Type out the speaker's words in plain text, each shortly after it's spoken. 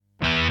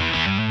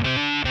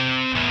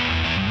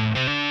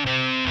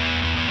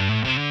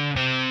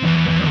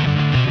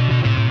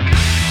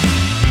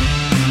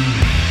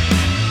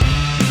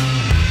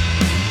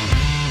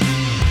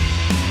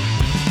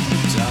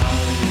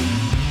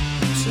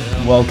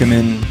Welcome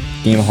in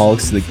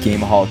Gameaholics to the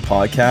Gameaholic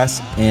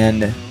podcast,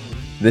 and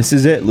this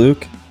is it,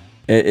 Luke.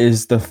 It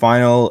is the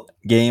final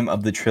game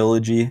of the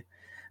trilogy,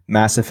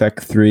 Mass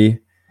Effect 3.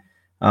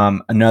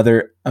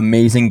 Another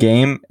amazing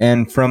game,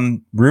 and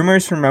from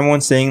rumors from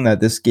everyone saying that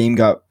this game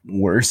got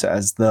worse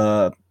as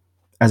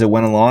it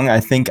went along, I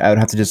think I would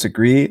have to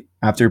disagree.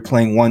 After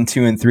playing 1,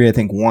 2, and 3, I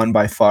think 1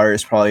 by far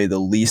is probably the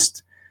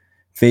least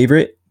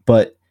favorite,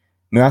 but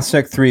Mass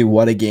Effect 3,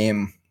 what a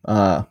game.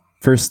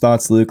 First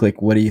thoughts, Luke,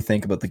 what do you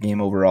think about the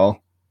game overall?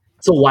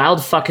 It's a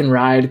wild fucking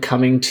ride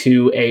coming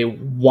to a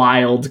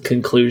wild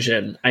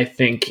conclusion, I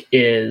think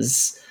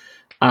is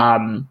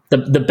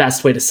the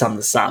best way to sum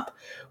this up.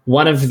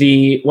 One of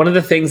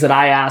the things that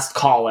I asked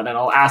Colin, and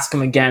I'll ask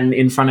him again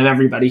in front of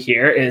everybody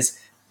here, is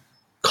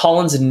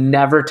Colin's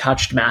never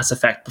touched Mass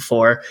Effect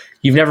before.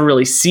 You've never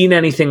really seen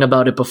anything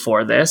about it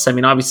before this. I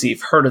mean, obviously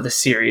you've heard of the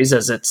series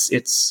as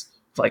it's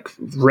like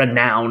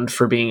renowned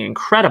for being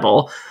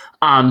incredible,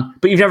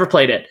 but you've never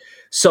played it.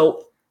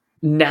 So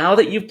now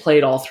that you've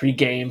played all 3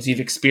 games, you've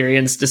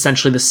experienced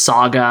essentially the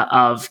saga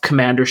of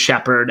Commander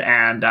Shepard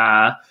and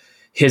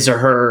his or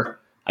her.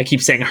 I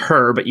keep saying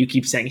her, but you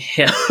keep saying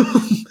him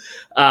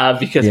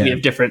because we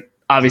have different,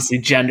 obviously,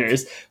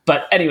 genders.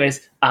 But anyways,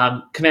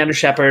 Commander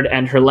Shepard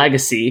and her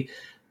legacy.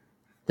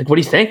 What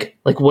do you think?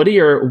 What are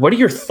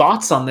your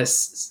thoughts on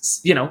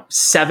this?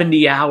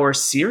 70-hour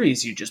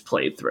series you just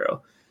played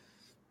through.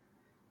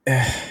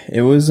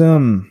 It was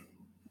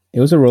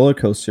a roller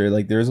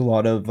coaster. There's a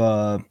lot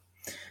of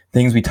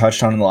things we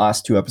touched on in the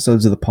last 2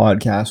 episodes of the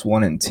podcast,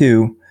 1 and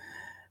 2,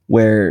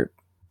 where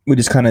we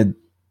just kind of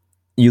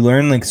you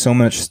learn so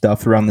much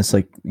stuff around this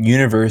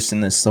universe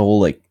and this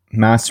whole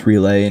mass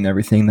relay and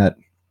everything, that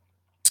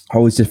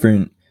all these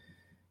different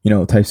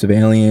types of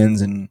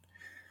aliens and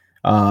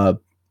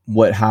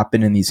what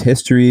happened in these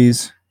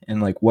histories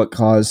and what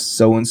caused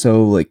so and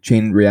so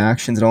chain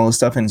reactions and all this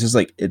stuff. And it's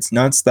just it's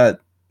nuts that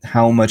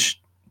how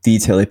much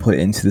detail they put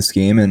into this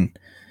game. And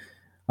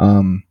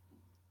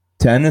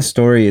to end the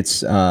story,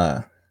 it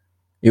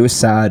was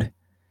sad,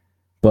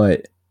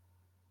 but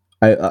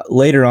I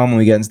later on when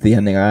we get into the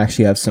ending, I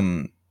actually have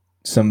some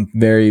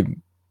very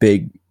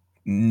big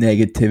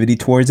negativity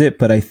towards it,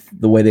 but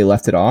the way they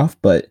left it off.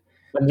 But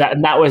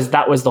that was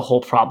the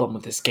whole problem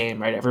with this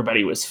game, right?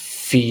 Everybody was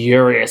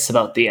furious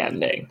about the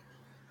ending.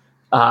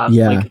 I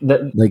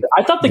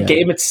thought the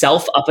game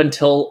itself, up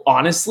until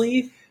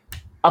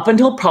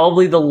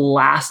probably the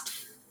last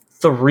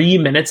 3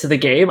 minutes of the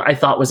game, I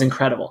thought was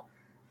incredible.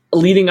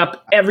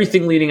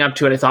 Everything leading up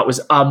to it, I thought was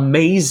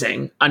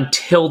amazing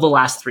until the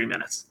last 3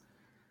 minutes.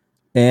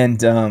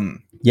 And I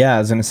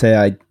was gonna say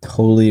I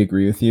totally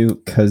agree with you,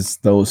 because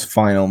those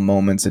final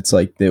moments, it's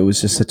it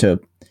was just a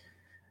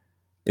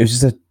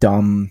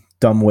dumb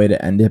way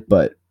to end it,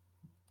 but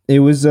it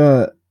was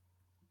a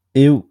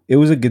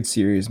good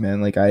series,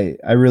 man.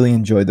 I really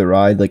enjoyed the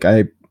ride.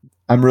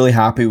 I'm really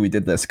happy we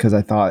did this, because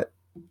I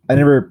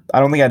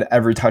don't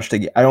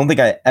think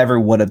I ever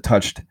would have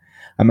touched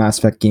a Mass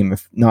Effect game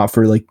if not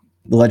for the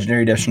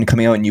Legendary Edition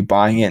coming out and you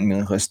buying it and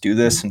being let's do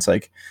this. And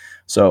it's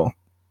so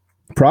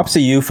props to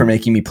you for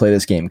making me play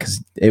this game,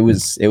 because it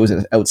was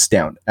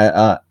astounding.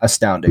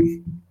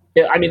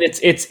 I mean,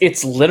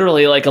 it's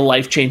literally a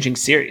life-changing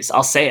series.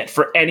 I'll say it.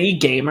 For any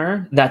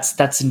gamer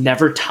that's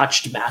never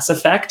touched Mass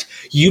Effect,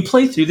 you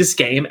play through this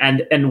game,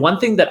 and one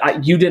thing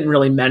that you didn't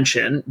really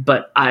mention,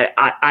 but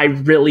I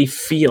really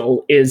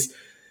feel is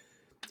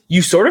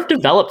you sort of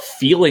develop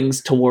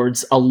feelings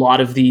towards a lot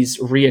of these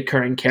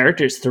reoccurring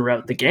characters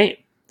throughout the game.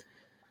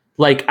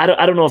 I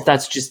don't know if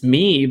that's just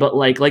me, but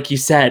like you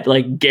said,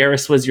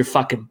 Garrus was your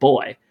fucking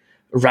boy,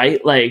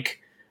 right?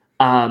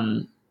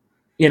 And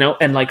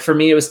for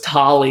me, it was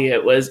Tali.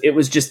 It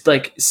was just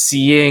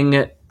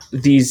seeing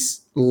these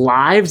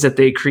lives that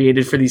they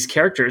created for these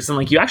characters,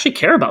 and you actually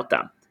care about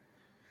them.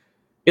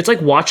 It's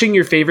like watching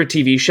your favorite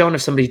TV show, and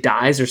if somebody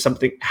dies or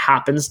something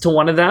happens to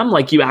one of them,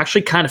 you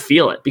actually kind of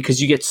feel it because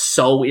you get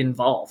so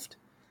involved.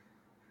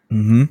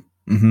 Mm-hmm.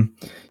 Mm-hmm.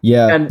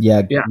 Yeah.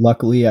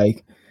 Luckily,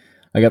 I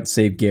got to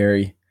save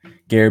Gary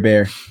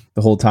Bear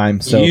the whole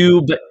time. So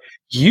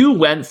you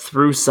went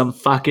through some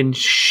fucking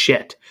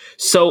shit.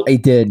 So I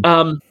did.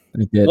 I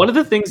did. One of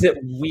the things that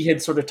we had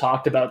sort of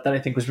talked about that I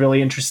think was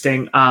really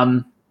interesting,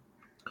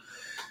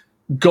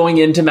 going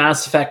into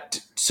Mass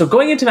Effect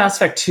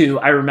 2,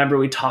 I remember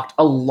we talked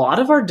a lot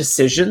of our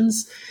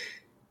decisions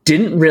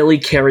didn't really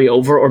carry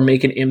over or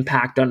make an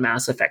impact on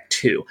Mass Effect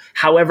 2.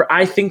 However,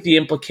 I think the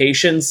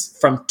implications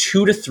from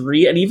 2 to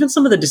 3, and even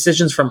some of the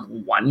decisions from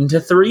 1 to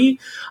 3,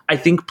 I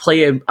think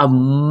play a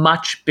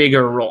much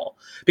bigger role.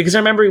 Because I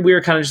remember we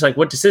were kind of just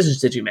what decisions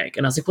did you make?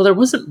 And I was well, there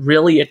wasn't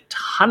really a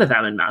ton of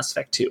them in Mass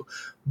Effect 2.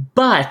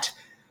 But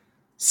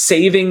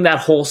saving that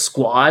whole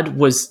squad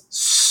was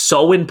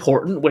so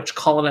important, which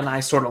Colin and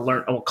I sort of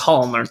learned. Well,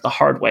 Colin learned the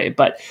hard way,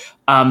 but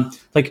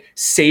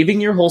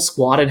saving your whole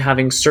squad and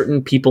having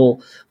certain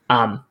people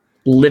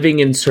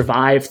living and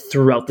survive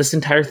throughout this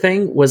entire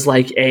thing was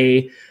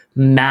a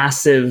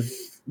massive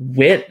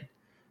win.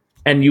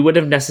 And you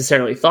wouldn't have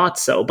necessarily thought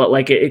so, but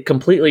it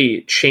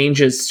completely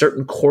changes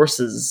certain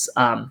courses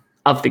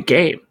of the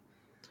game.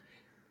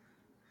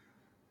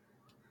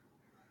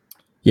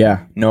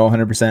 Yeah, no,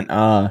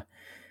 100%.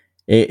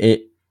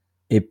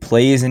 It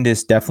plays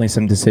into definitely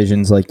some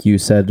decisions, like you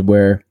said,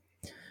 where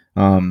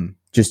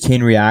just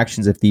chain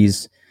reactions. If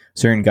these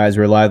certain guys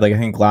were alive, like I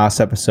think last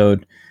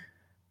episode,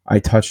 I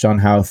touched on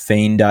how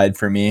Thane died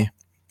for me,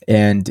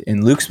 and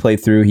in Luke's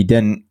playthrough, he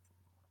didn't.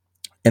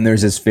 And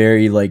there's this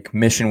very like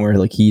mission where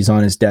like he's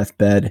on his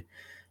deathbed,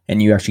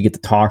 and you actually get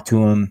to talk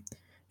to him,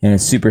 and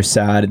it's super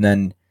sad. And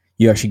then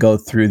you actually go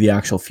through the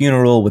actual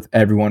funeral with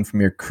everyone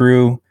from your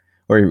crew,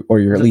 or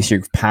your at least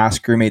your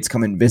past crewmates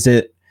come and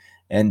visit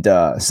and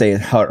say a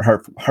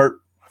heart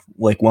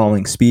like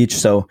whelming speech.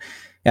 So,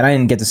 and I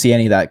didn't get to see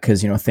any of that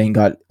because Thane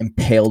got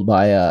impaled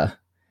by a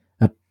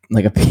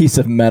piece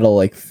of metal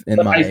like in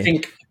but my. I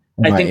think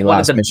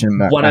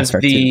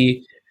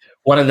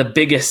one of the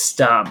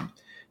biggest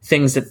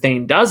things that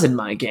Thane does in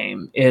my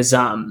game is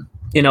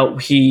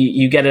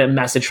you get a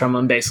message from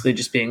him basically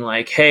just being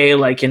like, hey,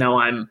 like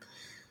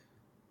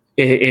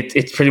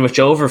it's pretty much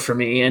over for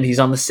me, and he's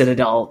on the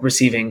Citadel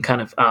receiving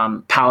kind of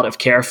palliative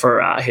care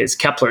for his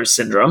Kepler's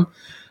syndrome,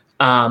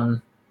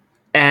 and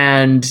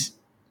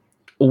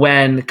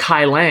when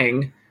Kai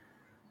Lang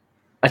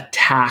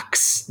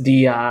attacks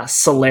the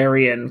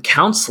Solarian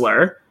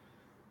counselor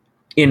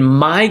in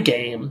my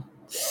game,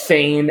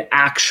 Thane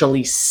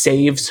actually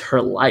saves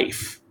her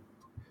life.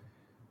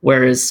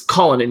 Whereas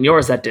Colin, in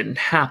yours, that didn't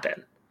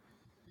happen.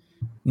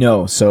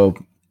 No, so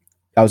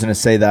I was going to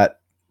say that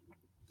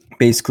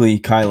basically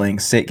Kai Lang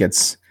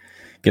gets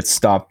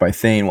stopped by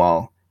Thane,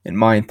 while in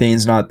mine,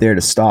 Thane's not there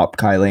to stop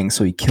Kai Lang,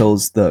 so he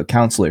kills the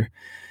counselor.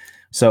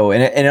 So,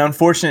 and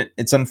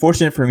it's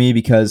unfortunate for me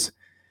because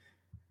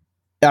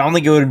I don't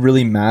think it would have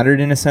really mattered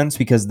in a sense,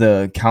 because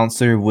the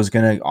counselor was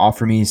going to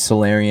offer me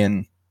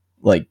Solarian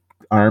like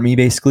army,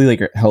 basically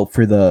like help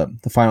for the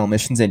final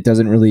missions. It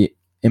doesn't really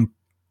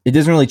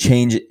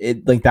change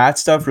it. Like that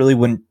stuff really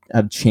wouldn't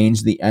have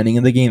changed the ending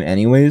of the game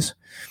anyways.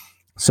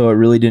 So it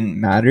really didn't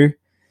matter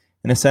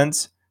in a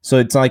sense. So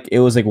it's like, it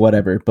was like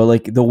whatever, but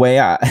like the way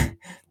I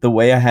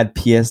had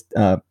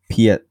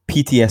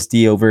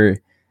PTSD over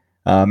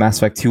Mass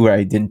Effect 2, where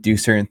I didn't do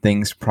certain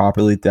things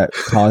properly that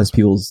caused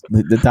people's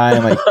the die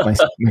of my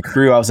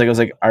crew. I was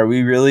like, are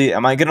we really?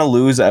 Am I gonna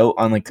lose out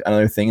on like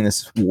another thing in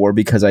this war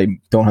because I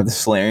don't have the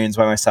Solarians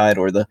by my side,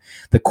 or the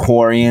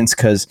Quarians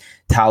because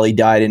Tali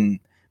died in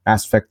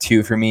Mass Effect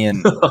 2 for me,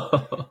 and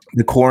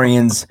the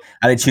Quarians,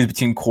 I had to choose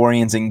between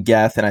Quarians and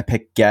Geth, and I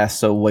picked Geth.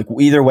 So like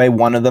either way,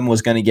 one of them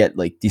was gonna get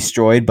like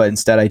destroyed, but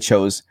instead I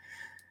chose.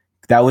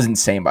 That was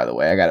insane, by the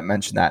way. I got to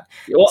mention that.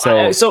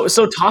 Well,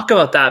 so talk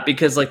about that,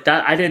 because like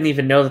that, I didn't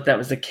even know that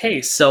was the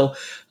case. So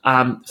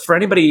for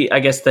anybody,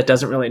 I guess, that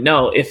doesn't really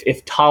know,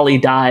 if Tali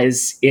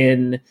dies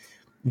in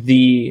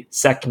the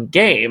second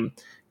game,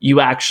 you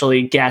work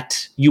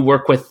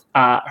with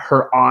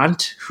her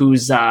aunt,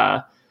 who's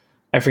I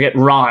forget,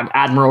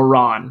 Admiral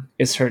Ron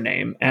is her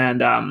name,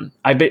 and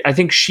I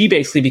think she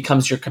basically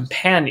becomes your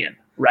companion,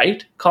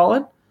 right,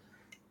 Colin?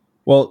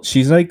 Well,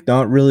 she's like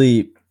not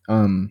really.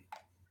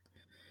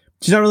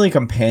 She's not really a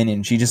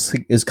companion. She just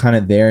is kind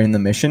of there in the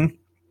mission.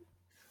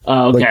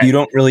 Oh, okay. Like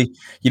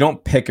you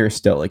don't pick her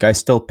still. Like I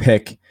still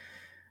pick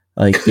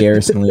like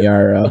Garrus and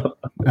Liara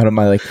out of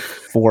my like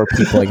 4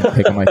 people I can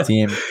pick on my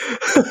team.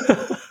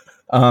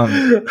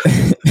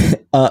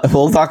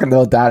 We'll talk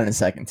about that in a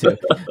second too.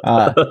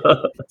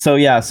 So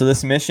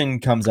this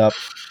mission comes up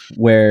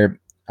where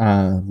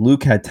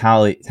Luke had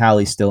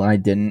Tali still, and I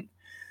didn't.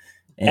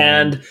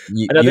 And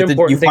another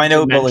important thing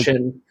to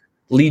mention,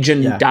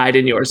 Legion died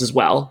in yours as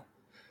well.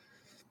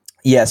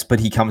 Yes, but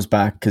he comes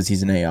back because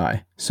he's an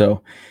AI.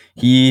 So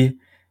we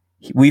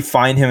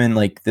find him in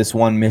like this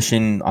one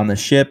mission on the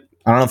ship.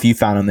 I don't know if you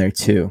found him there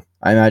too.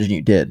 I imagine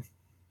you did.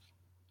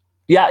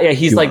 Yeah.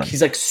 He's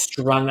like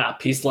strung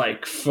up. He's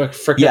like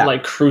freaking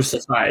like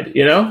crucified.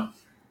 Yeah,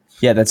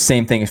 that's the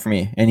same thing for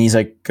me. And he's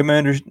like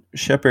Commander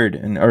Shepard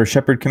or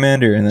Shepard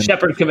Commander, and then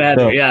Shepard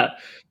Commander.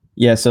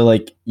 Yeah. So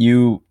like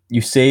you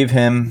save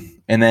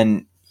him, and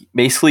then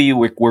basically you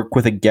work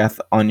with a Geth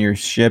on your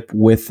ship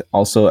with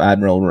also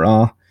Admiral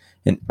Ra.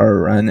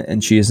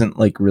 And she isn't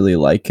like really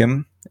like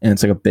him, and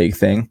it's like a big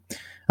thing.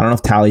 I don't know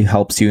if Tali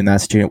helps you in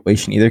that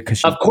situation either,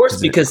 because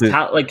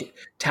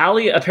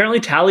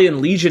Tali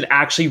and Legion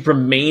actually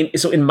remain.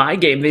 So in my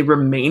game, they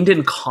remained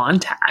in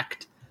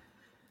contact.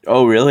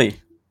 Oh, really?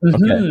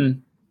 Mm-hmm. Okay,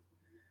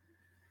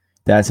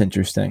 that's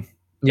interesting.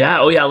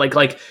 Yeah. Oh, yeah.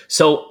 Like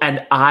so,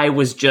 and I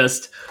was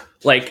just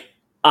like,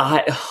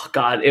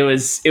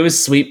 it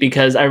was sweet,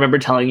 because I remember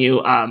telling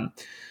you,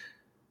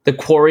 the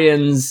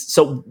Quarians.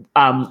 So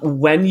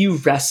when you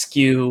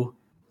rescue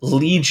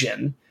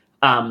Legion,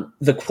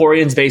 the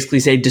Quarians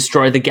basically say,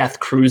 destroy the Geth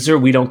cruiser.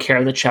 We don't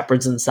care that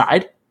Shepard's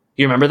inside.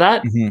 You remember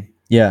that? Mm-hmm.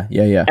 Yeah.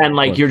 And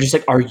like, you're just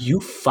like, are you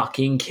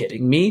fucking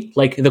kidding me?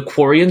 Like the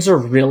Quarians are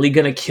really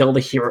going to kill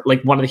the hero,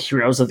 like one of the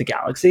heroes of the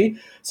galaxy.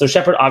 So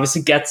Shepard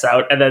obviously gets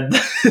out, and then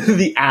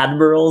the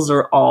admirals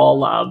are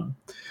all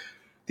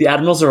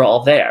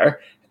there.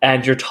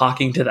 and you're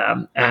talking to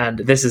them, and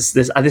this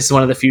is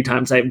one of the few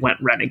times I went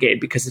renegade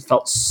because it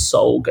felt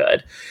so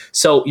good.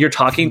 So you're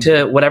talking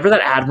to whatever that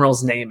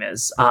admiral's name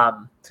is,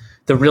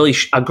 the really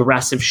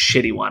aggressive,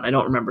 shitty one. I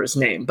don't remember his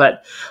name,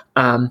 but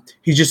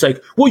he's just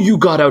like, well, you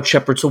got out,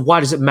 Shepard, so why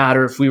does it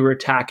matter if we were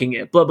attacking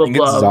it? Blah, blah,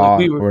 blah.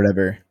 Like or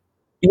whatever.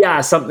 Yeah,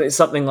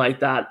 something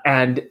like that.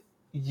 And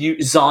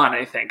Zahn,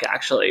 I think,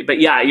 actually. But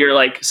yeah, you're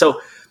like,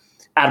 so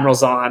Admiral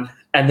Zahn,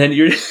 and then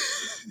you're...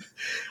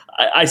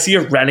 I see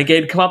a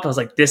renegade come up. I was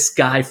like, this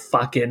guy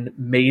fucking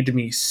made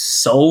me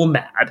so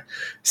mad.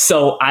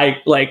 So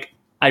I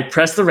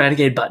press the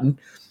renegade button.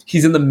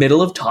 He's in the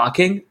middle of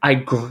talking. I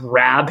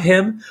grab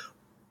him,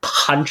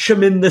 punch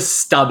him in the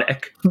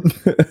stomach.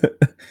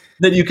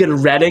 Then you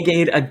can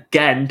renegade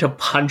again to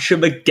punch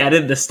him again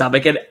in the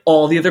stomach. And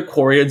all the other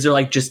Quarians are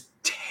like just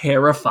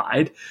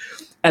terrified.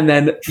 And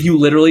then you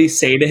literally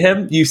say to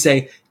him, you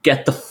say,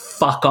 get the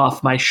fuck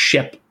off my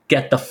ship.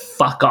 Get the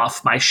fuck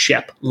off my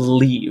ship.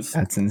 Leave.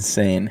 That's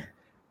insane.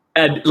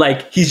 And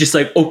like, he's just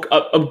like, oh,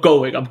 I'm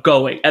going.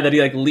 And then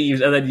he like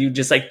leaves. And then you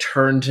just like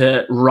turn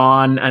to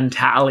Ron and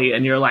Tally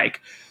and you're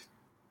like,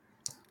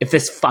 if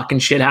this fucking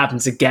shit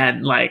happens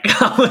again, like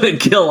I'm going to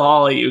kill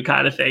all of you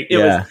kind of thing. It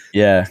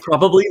was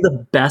probably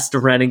the best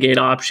renegade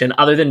option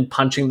other than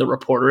punching the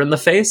reporter in the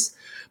face,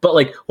 but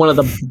like one of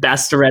the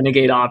best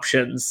renegade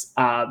options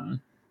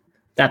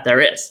that there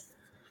is.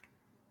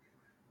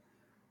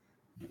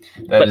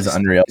 That is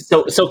unreal.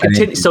 So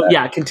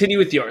continue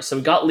with yours. So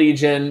we got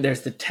Legion.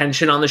 There's the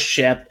tension on the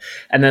ship,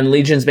 and then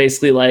Legion's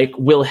basically like,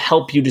 "We'll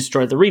help you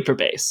destroy the Reaper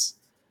base."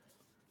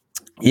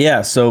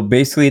 Yeah. So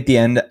basically, at the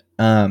end,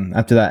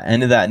 after that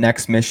end of that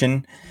next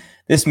mission,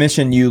 this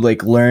mission you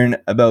like learn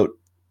about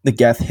the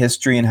Geth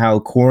history and how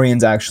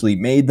Quarians actually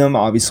made them.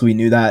 Obviously, we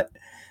knew that,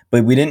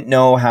 but we didn't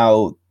know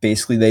how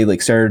basically they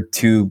like started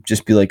to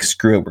just be like,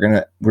 screw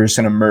it, we're just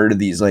gonna murder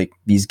these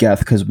Geth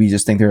because we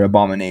just think they're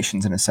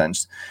abominations in a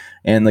sense.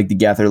 And like the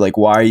Geth are like,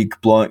 why are you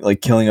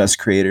killing us,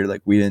 creator?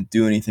 Like we didn't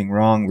do anything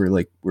wrong.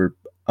 We're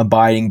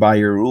abiding by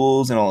your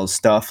rules and all this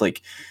stuff.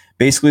 Like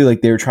basically like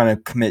they were trying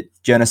to commit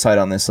genocide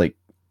on this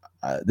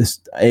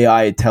this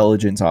AI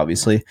intelligence,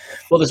 obviously.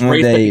 Well, this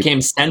race that became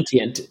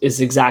sentient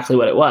is exactly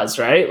what it was,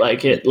 right?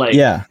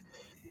 Yeah.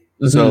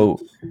 So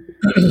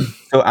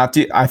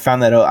after I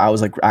found that out, I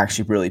was like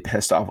actually really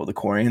pissed off with the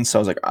Quarians. So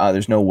I was like,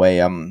 there's no way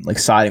I'm like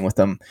siding with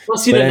them.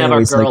 Plus, you didn't have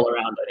a girl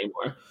around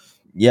anymore.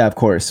 Yeah, of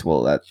course.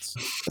 Well, that's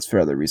for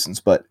other reasons,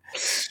 but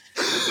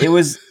it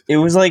was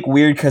like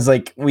weird because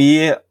like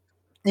you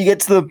get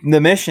to the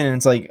mission and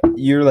it's like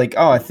you're like,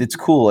 oh, it's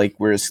cool. Like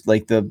whereas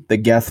like the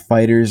Geth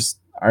fighters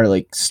are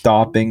like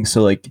stopping,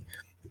 so like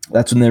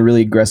that's when the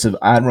really aggressive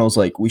admiral's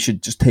like, we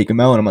should just take him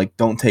out. And I'm like,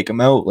 don't take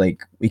him out.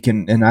 Like we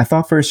can. And I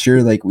thought for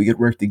sure like we could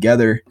work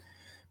together,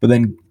 but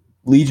then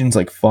Legion's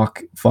like,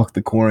 fuck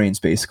the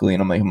Quarians basically,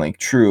 and I'm like,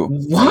 true.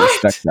 What? I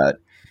respect that.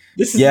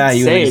 This is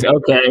insane.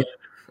 Okay.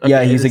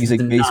 Yeah, he's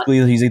like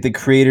basically he's like the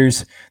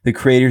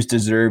creators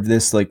deserve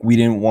this. Like we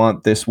didn't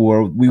want this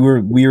war. We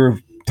were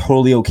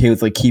totally okay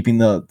with like keeping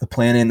the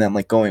planet and then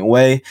like going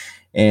away.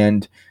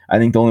 And I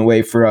think the only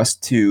way for us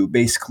to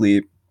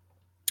basically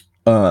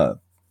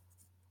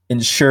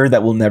ensure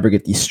that we'll never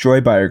get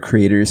destroyed by our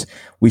creators,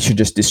 we should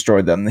just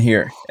destroy them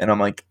here. And I'm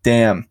like,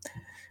 damn.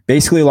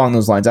 Basically along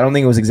those lines. I don't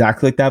think it was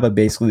exactly like that, but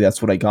basically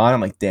that's what I got.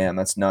 I'm like, damn,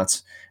 that's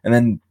nuts. And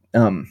then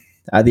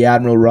the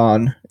Admiral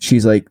Ron,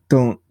 she's like,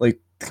 don't like,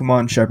 come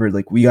on, Shepard,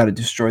 like we got to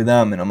destroy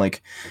them. And I'm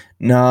like,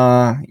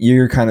 nah,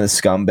 you're kind of the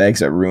scumbags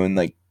that ruined,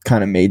 like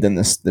kind of made them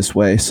this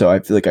way. So I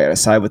feel like I got to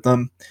side with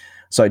them.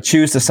 So I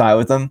choose to side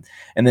with them.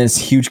 And then this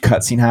huge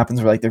cutscene happens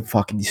where like they're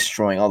fucking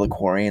destroying all the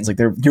Quarians. Like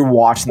you're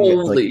watching them,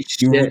 like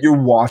you're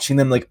watching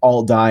them like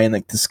all die in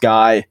like the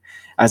sky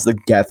as the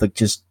Geth like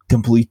just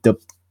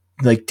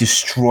like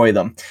destroy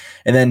them.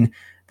 And then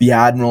the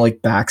Admiral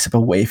like backs up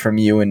away from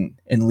you and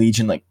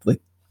Legion like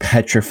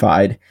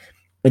petrified.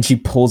 And she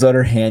pulls out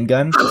her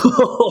handgun,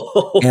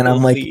 and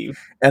I'm like,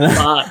 and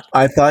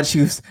I thought she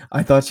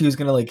was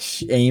gonna like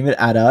aim it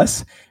at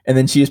us, and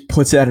then she just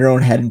puts it at her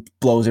own head and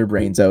blows her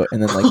brains out,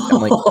 and then like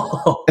I'm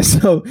like,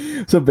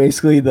 so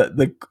basically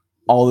the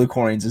all the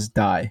Quarians just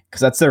die because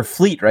that's their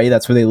fleet, right?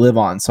 That's where they live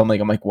on. So I'm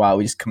like, wow,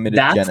 we just committed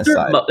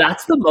genocide.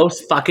 That's the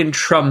most fucking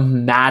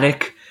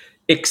traumatic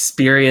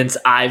experience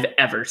I've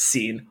ever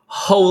seen.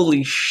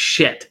 Holy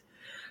shit.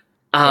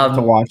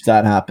 To watch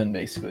that happen,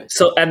 basically.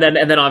 So and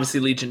then obviously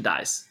Legion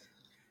dies.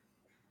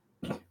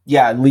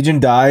 Yeah,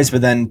 Legion dies,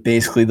 but then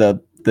basically the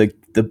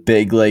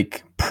big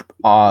like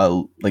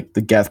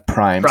the Geth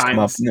primes come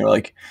up and they're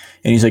like,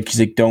 and he's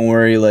like, don't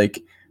worry,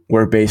 like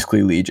we're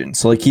basically Legion.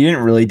 So like he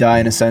didn't really die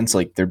in a sense,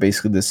 like they're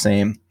basically the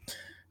same.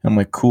 I'm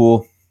like,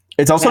 cool.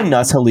 It's also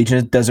nuts how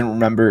Legion doesn't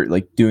remember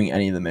like doing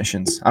any of the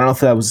missions. I don't know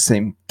if that was the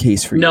same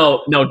case for you.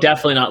 No,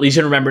 definitely not.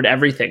 Legion remembered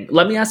everything.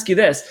 Let me ask you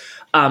this.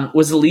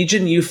 Was the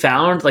Legion you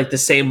found like the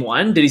same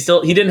one? He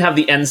didn't have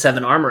the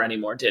N7 armor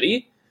anymore, did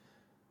he?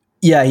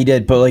 Yeah, he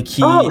did, but like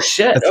oh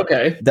shit,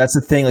 okay. That's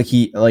the thing.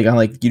 Like I'm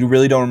like, you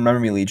really don't remember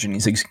me, Legion?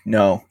 He's like,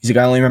 no. He's like,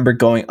 I only remember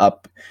going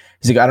up.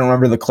 He's like, I don't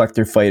remember the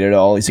Collector fight at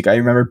all. He's like, I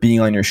remember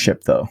being on your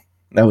ship though.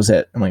 That was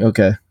it. I'm like,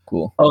 okay,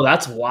 cool. Oh,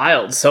 that's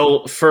wild.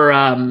 So for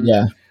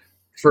Yeah.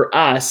 for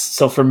us,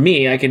 so for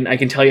me, I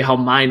can tell you how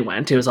mine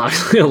went. It was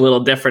obviously a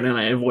little different, and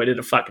I avoided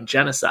a fucking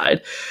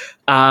genocide.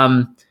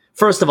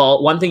 First of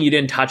all, one thing you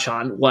didn't touch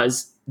on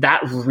was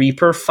that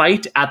Reaper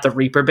fight at the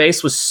Reaper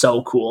base was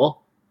so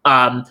cool.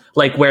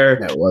 Like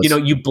where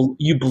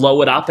you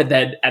blow it up, and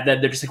then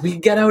they're just like, we can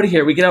get out of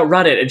here, we can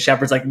outrun it, and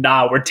Shepard's like,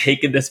 nah, we're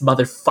taking this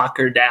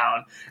motherfucker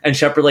down. And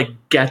Shepard like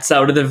gets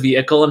out of the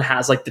vehicle and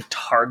has like the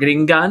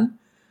targeting gun.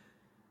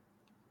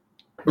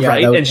 Yeah,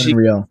 right, that was and she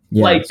unreal.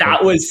 Yeah, like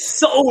that was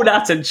so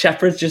nuts, and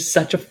Shepard's just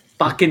such a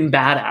fucking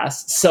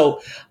badass. So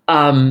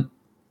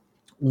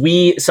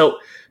so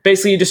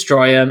basically you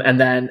destroy him, and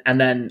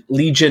then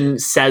Legion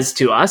says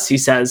to us, he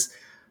says,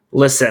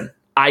 listen,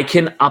 I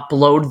can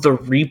upload the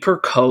Reaper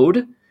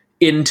code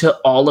into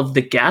all of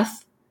the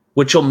Geth,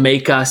 which will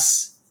make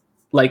us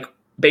like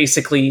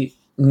basically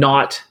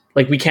not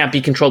like we can't be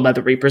controlled by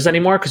the Reapers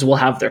anymore because we'll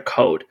have their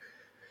code.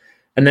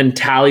 And then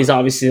Tally's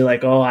obviously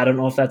like, oh, I don't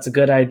know if that's a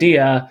good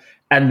idea.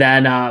 And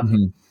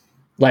then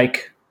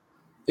like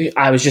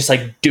I was just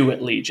like, do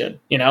it, Legion,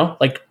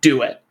 like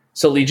do it.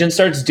 So Legion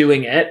starts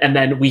doing it, and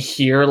then we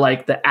hear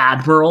like the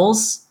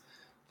admirals,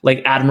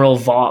 like Admiral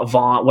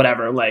Vaughn,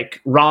 whatever,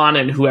 like Ron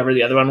and whoever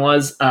the other one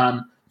was,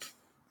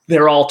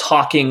 they're all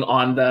talking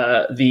on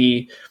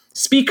the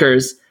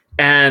speakers,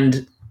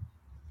 and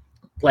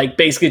like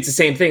basically it's the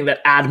same thing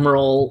that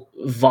Admiral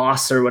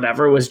Voss or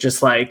whatever was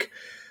just like,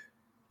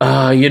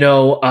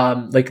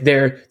 like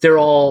they're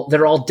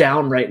all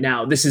down right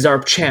now. This is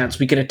our chance.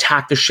 We can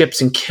attack the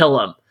ships and kill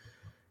them.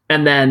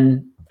 And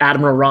then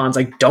Admiral Ron's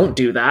like, don't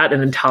do that.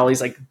 And then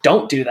Tally's like,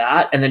 don't do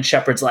that. And then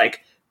Shepard's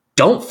like,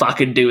 don't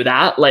fucking do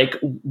that. Like,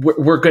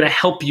 we're going to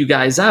help you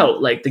guys out.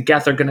 Like, the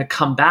Geth are going to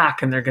come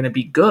back and they're going to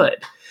be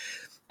good.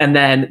 And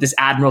then this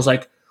Admiral's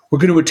like, we're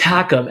going to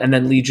attack them. And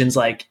then Legion's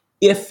like,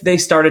 if they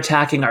start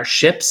attacking our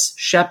ships,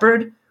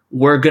 Shepard,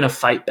 we're going to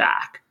fight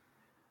back.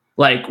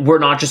 Like, we're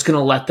not just going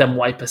to let them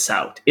wipe us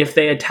out. If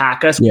they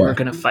attack us, we're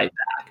going to fight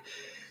back.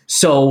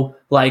 So,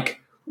 like,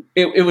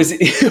 it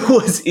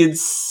was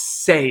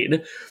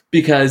insane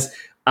because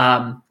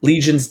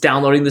Legion's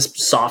downloading this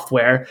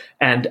software,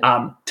 and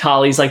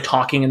Tally's like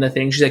talking in the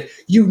thing. She's like,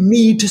 you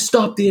need to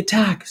stop the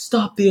attack.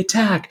 Stop the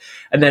attack.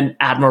 And then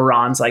Admiral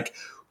Ron's like,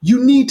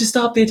 you need to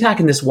stop the attack.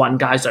 And this one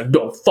guy's like,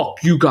 no,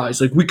 fuck you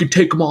guys. Like, we can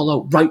take them all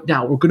out right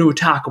now. We're going to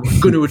attack them.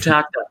 We're going to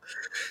attack them.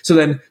 So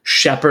then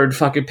Shepard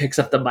fucking picks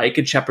up the mic,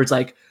 and Shepard's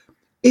like,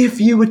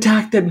 if you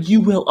attack them, you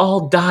will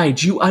all die.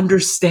 Do you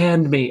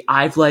understand me?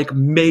 I've like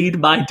made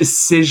my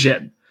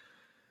decision.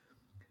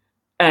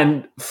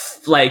 And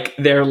like,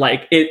 they're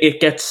like, it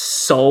gets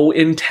so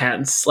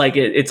intense. Like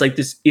it's like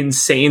this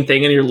insane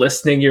thing, and you're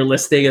listening,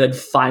 and then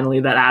finally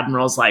that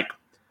Admiral's like,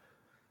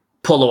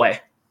 pull away,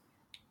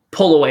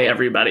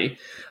 everybody.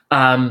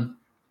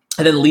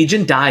 And then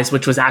Legion dies,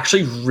 which was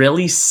actually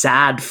really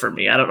sad for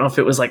me. I don't know if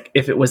it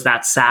was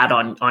that sad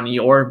on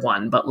your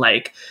one, but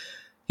like,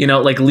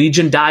 like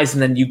Legion dies,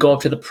 and then you go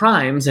up to the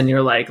Primes, and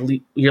you're like,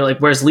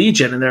 where's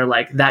Legion? And they're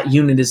like, that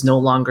unit is no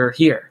longer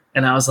here.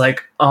 And I was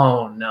like,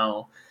 oh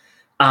no.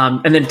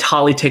 And then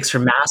Tali takes her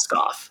mask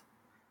off.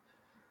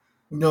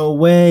 No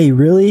way,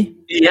 really?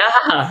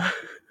 Yeah.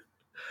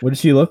 What does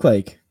she look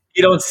like?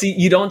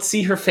 You don't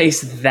see her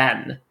face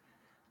then.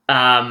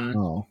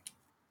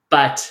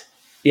 But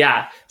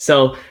yeah,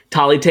 so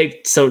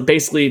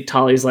basically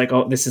Tali's like,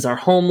 oh, this is our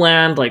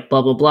homeland, like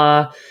blah blah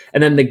blah.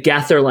 And then the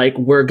Geth are like,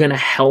 we're gonna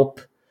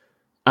help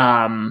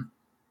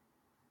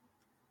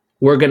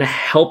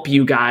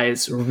you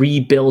guys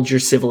rebuild your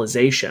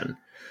civilization.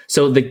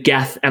 So the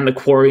Geth and the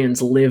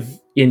Quarians live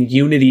in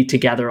unity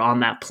together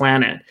on that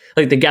planet.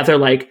 Like the Geth are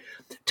like,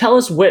 tell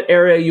us what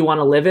area you want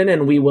to live in,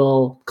 and we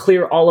will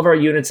clear all of our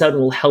units out, and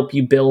we'll help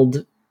you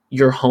build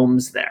your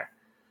homes there.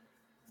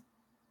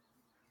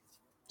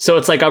 So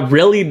it's like a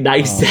really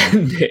nice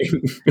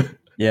ending.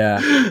 Yeah,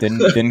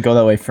 didn't go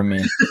that way for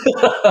me.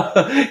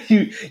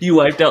 You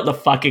wiped out the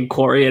fucking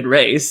Quarian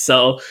race,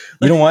 so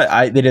you know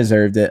what? They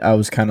deserved it. I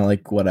was kind of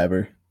like,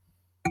 whatever.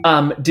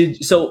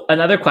 So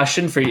another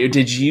question for you: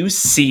 did you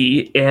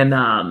see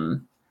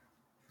in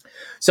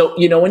so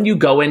when you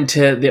go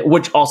into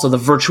the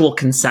virtual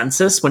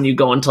consensus, when you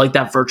go into like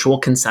that virtual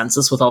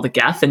consensus with all the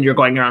Geth, and you're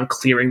going around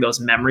clearing those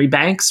memory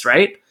banks,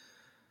 right?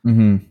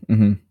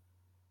 Mm-hmm.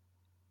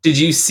 Did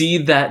you see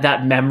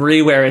that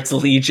memory where it's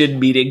Legion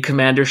meeting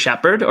Commander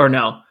Shepard, or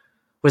no?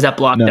 Was that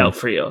blocked out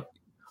for you?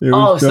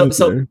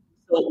 So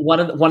one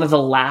of the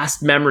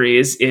last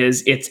memories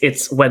is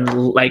it's when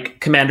like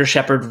Commander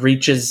Shepard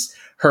reaches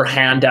her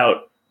hand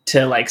out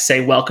to like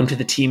say welcome to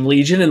the Team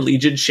Legion, and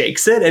Legion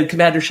shakes it, and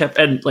Commander Shepard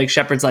and like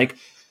Shepard's like,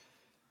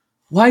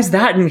 why is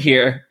that in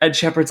here? And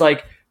Shepard's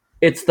like,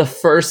 it's the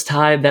first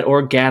time that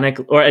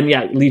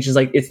Legion's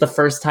like, it's the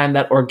first time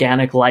that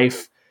organic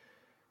life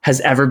has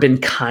ever been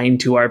kind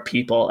to our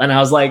people. And I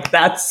was like,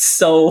 that's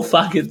so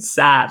fucking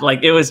sad.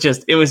 Like it was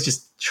just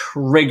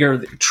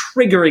triggering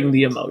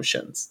the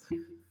emotions.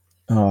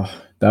 Oh,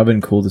 that would have been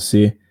cool to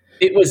see.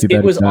 It was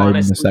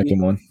honestly the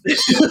second one.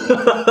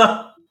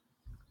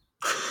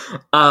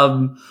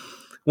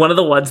 one of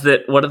the ones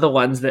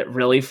that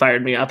really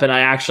fired me up, and I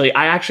actually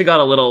got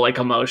a little like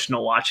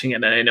emotional watching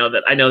it, and I know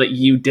that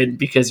you didn't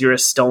because you're a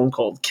stone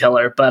cold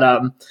killer,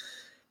 but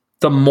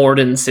the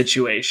Morden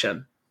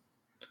situation.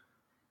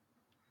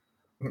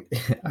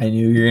 I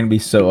knew you were gonna be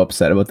so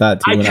upset about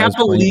that too. I can't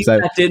believe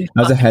that didn't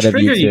I was ahead of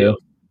you too. you.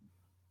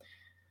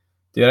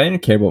 Dude, I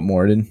didn't care about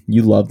Morden.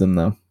 You loved him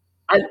though.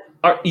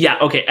 Yeah,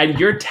 okay. And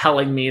you're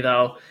telling me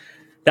though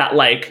that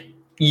like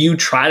you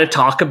try to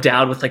talk him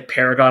down with like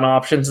Paragon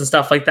options and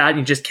stuff like that, and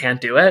you just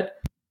can't do it?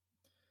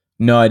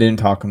 No, I didn't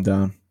talk him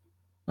down.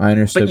 I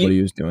understood what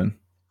he was doing.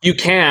 You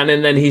can,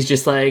 and then he's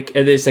just like,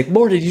 and it's like,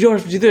 Morden, you don't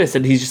have to do this.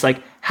 And he's just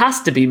like, has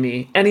to be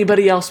me.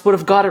 Anybody else would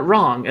have got it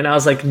wrong. And I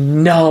was like,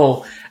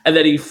 no. And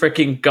then he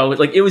freaking goes.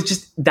 Like, it was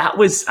just, that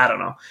was, I don't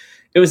know.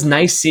 It was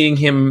nice seeing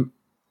him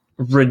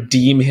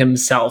redeem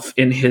himself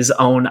in his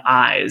own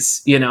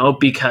eyes, you know,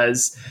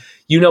 because,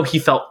 you know, he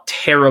felt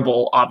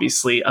terrible,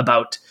 obviously,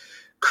 about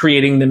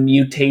creating the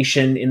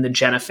mutation in the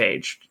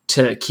genophage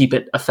to keep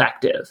it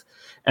effective.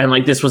 And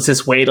like, this was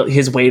his way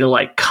to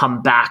like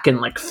come back and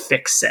like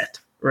fix it.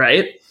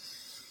 Right.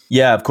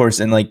 Yeah, of course.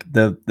 And like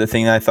the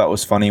thing that I thought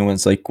was funny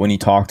was like when he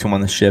talked to him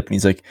on the ship and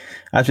he's like,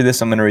 after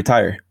this, I'm going to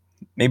retire.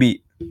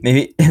 Maybe.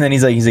 And then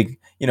he's like,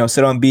 you know,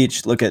 sit on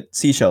beach, look at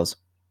seashells.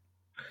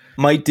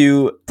 Might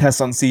do tests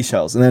on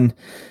seashells. And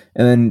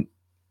then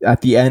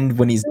at the end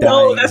when he's dying.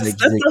 No, that's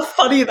not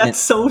funny. That's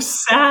so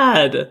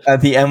sad.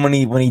 At the end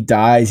when he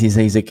dies,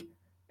 he's like,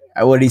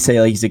 what did he say?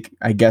 Like, he's like,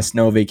 I guess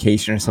no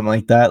vacation or something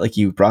like that. Like,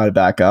 you brought it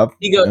back up.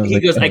 He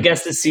goes, I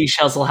guess the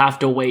seashells will have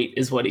to wait,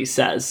 is what he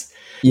says.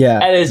 Yeah.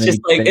 And it's just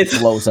like, it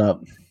blows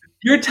up.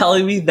 You're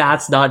telling me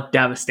that's not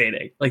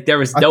devastating? Like, there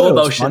was no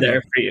emotion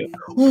there for you.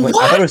 What?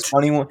 I thought it was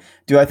funny.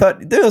 Dude, I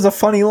thought there was a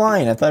funny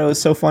line. I thought it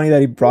was so funny that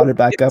he brought it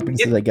back up and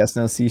says, I guess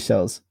no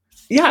seashells.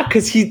 Yeah,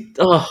 because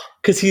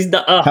he's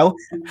not. How?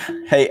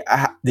 Hey,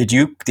 did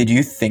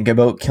you think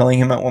about killing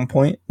him at one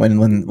point when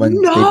no! they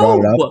brought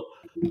it up?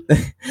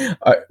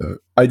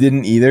 I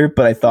didn't either,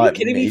 but I thought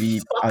maybe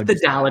fuck the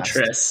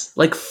Dallatress.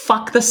 Like,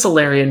 fuck the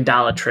Solarian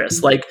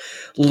Dallatress. Like,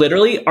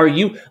 literally, are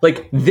you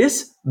like,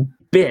 this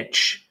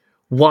bitch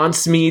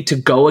wants me to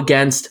go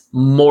against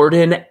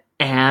Morden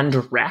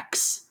and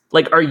Rex?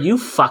 Like, are you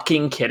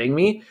fucking kidding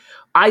me?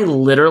 I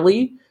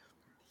literally,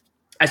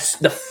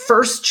 the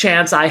first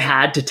chance I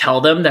had to tell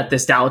them that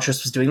this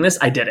Dallatress was doing this,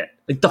 I did it.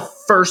 Like, the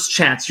first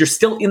chance. You're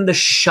still in the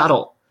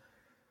shuttle.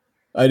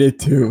 I did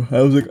too.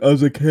 I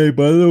was like, hey,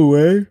 by the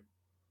way,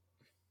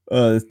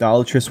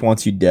 Dallatress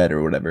wants you dead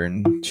or whatever,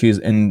 and they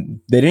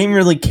didn't even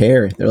really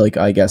care. They're like,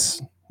 I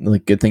guess,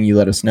 like, good thing you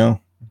let us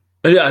know.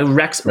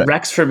 Rex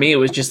for me, it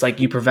was just like,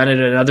 you prevented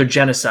another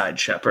genocide,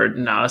 Shepard,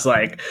 and I was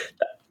like,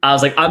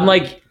 I'm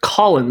like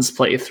Colin's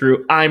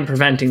playthrough. I'm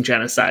preventing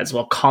genocides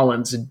while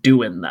Colin's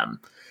doing them.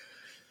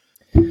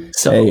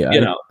 So, hey,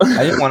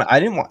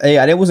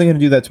 I wasn't gonna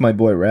do that to my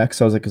boy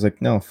Rex. I was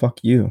like, no, fuck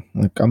you.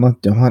 Like, I'm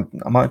not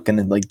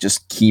gonna like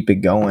just keep it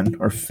going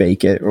or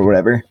fake it or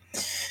whatever.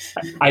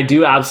 I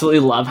do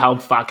absolutely love how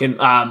fucking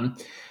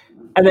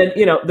and then,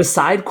 you know, the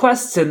side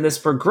quests in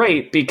this were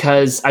great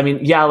because, I mean,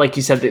 yeah, like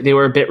you said, they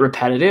were a bit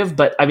repetitive,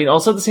 but I mean,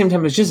 also at the same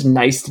time, it's just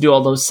nice to do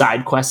all those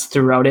side quests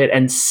throughout it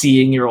and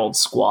seeing your old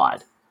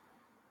squad.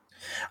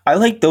 I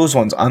like those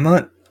ones. I'm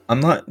not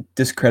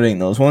discrediting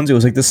those ones. It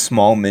was like the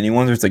small mini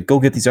ones where it's like, go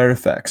get these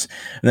artifacts.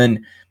 And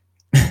then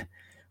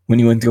when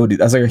you went to go do,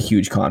 that's like a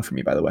huge con for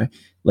me, by the way.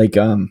 Like,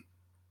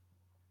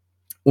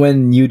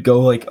 when you'd go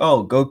like,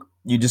 oh, go,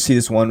 you just see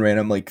this one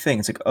random like thing.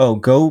 It's like, oh,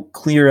 go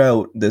clear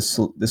out this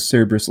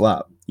Cerberus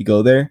lab. You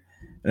go there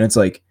and it's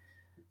like,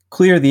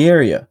 clear the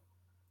area,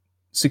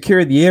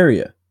 secure the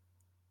area,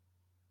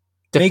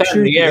 make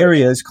sure the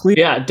area is clear.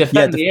 Yeah,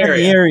 defend the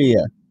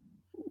area.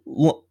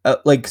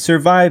 Like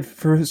survive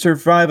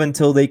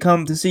until they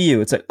come to see you.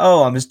 It's like,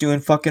 oh, I'm just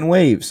doing fucking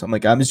waves. I'm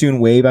just doing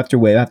wave after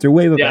wave after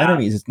wave of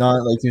enemies. It's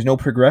not like there's no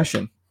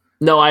progression.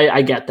 No,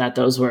 I get that.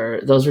 Those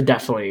were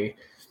definitely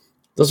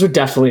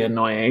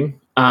annoying.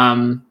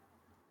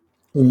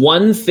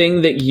 One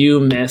thing that you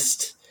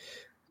missed,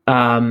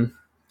 and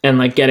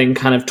like getting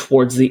kind of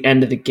towards the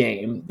end of the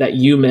game that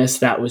you missed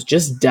that was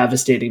just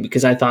devastating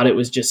because I thought it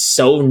was just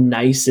so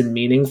nice and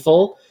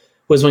meaningful,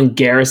 was when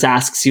Garrus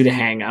asks you to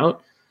hang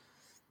out.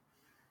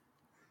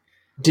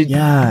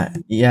 Yeah,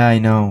 I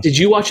know. Did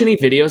you watch any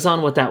videos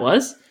on what that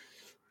was?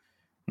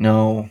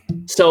 No.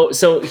 So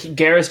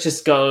Garrus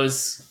just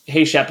goes,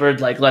 hey,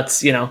 Shepard, like,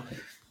 let's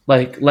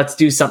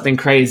do something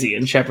crazy.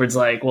 And Shepard's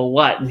like, well,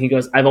 what? And he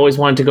goes, I've always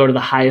wanted to go to the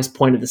highest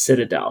point of the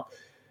Citadel.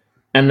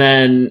 And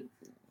then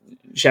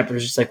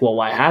Shepard's just like, well,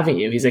 why haven't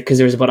you? He's like, because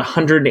there's about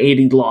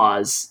 180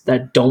 laws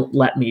that don't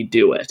let me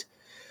do it.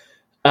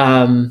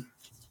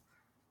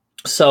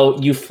 So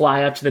you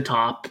fly up to the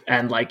top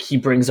and like he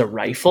brings a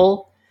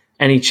rifle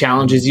and he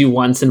challenges you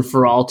once and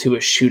for all to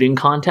a shooting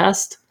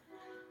contest.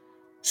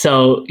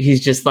 So he's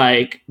just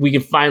like, we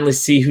can finally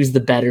see who's the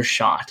better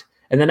shot.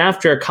 And then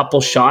after a couple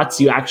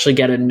shots, you actually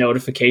get a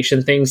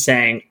notification thing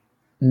saying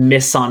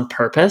miss on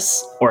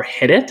purpose or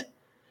hit it.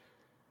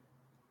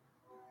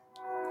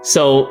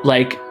 So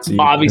like,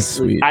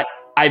 obviously,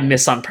 I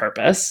miss on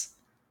purpose.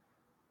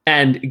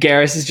 And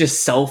Garrus is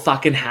just so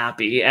fucking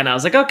happy. And I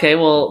was like, okay,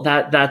 well,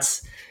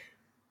 that's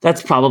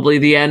probably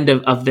the end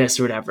of this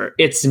or whatever.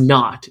 It's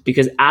not,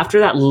 because after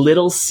that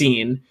little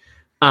scene,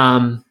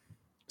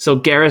 so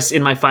Garrus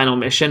in my final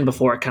mission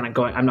before kind of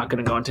going, I'm not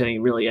going to go into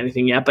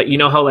anything yet, but you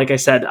know how, like I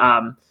said,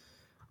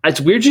 it's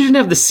weird you didn't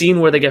have the scene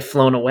where they get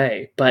flown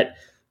away, but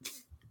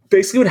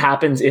basically what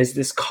happens is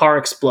this car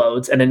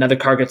explodes and another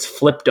car gets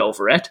flipped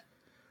over it,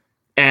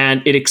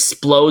 and it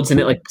explodes and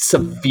it like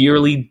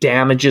severely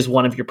damages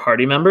one of your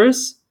party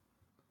members.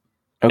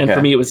 Okay. And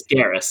for me, it was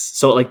Garrus.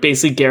 So like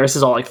basically Garrus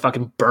is all like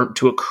fucking burnt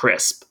to a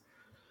crisp.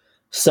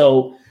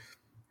 So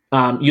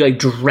you like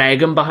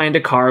drag him behind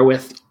a car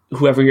with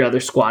whoever your other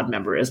squad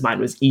member is. Mine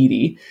was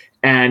Edie.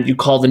 And you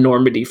call the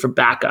Normandy for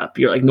backup.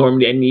 You're like,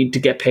 Normandy, I need to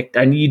get picked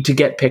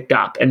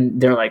up. And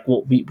they're like,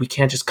 well, we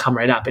can't just come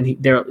right up. And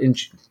they're in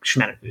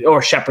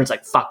Shepard's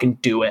like, fucking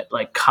do it.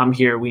 Like, come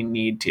here. We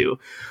need to.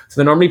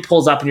 So the Normandy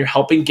pulls up and you're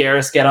helping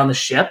Garrus get on the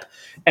ship.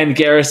 And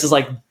Garrus is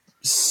like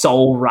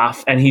so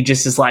rough. And he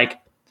just is like,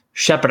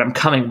 Shepard, I'm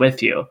coming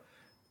with you.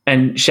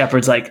 And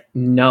Shepard's like,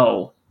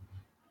 no,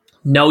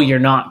 you're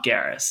not,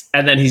 Garrus.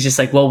 And then he's just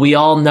like, well, we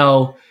all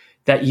know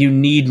that you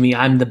need me.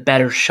 I'm the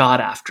better shot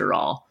after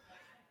all.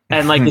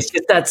 And like it's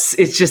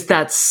just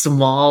that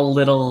small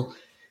little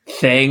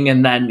thing.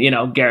 And then, you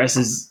know, Garrus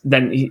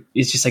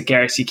he's just like,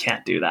 Garrus, you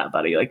can't do that,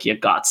 buddy. Like, you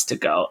gots to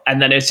go.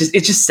 And then it's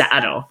just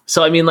sad.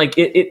 So I mean, like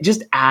it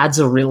just adds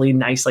a really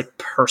nice like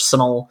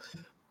personal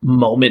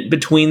moment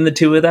between the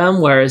two of them,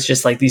 where it's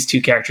just like these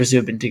two characters who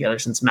have been together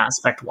since Mass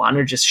Effect 1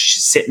 are just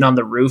sitting on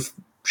the roof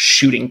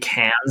shooting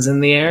cans in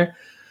the air.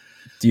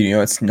 Do you know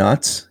what's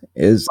nuts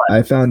is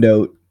I found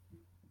out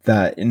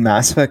that in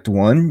Mass Effect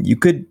 1 you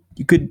could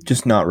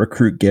just not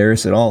recruit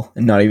Garrus at all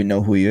and not even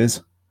know who he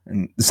is.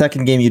 And the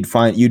second game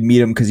you'd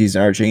meet him because he's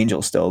an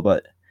Archangel still,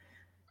 but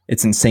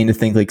it's insane to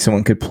think like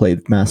someone could play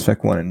Mass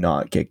Effect 1 and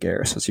not get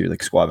Garrus as your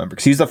like squad member,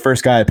 because he's the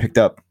first guy I picked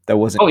up that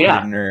wasn't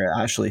Aiden or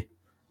Ashley.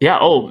 Yeah.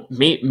 Oh,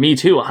 me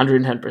too.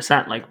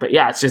 110%. Like, but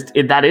yeah, it's just,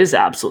 that is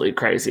absolutely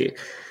crazy.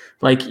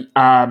 Like,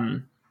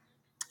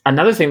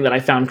 another thing that I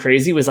found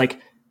crazy was like,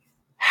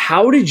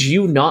 how did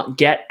you not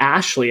get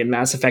Ashley in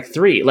Mass Effect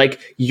 3?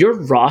 Like, your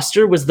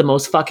roster was the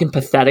most fucking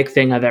pathetic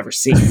thing I've ever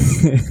seen.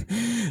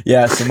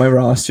 Yeah. So my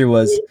roster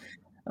was,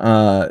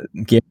 Garrus,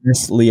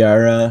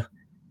 Liara,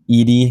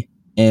 Edie,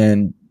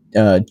 and,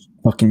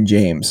 fucking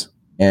James.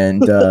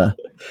 And,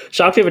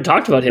 shocked we haven't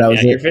talked about him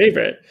yet. Your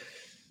favorite.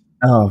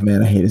 Oh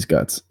man, I hate his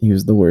guts. He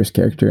was the worst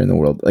character in the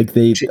world. Like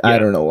I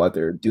don't know what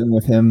they're doing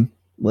with him.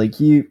 Like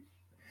he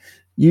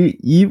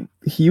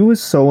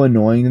was so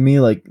annoying to me.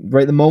 Like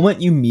right the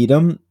moment you meet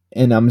him,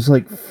 and I'm just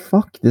like,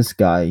 fuck this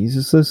guy. He's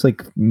just this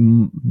like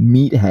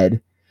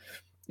meathead,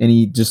 and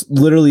he just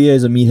literally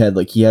is a meathead.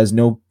 Like he has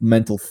no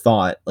mental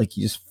thought. Like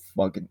he just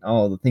fucking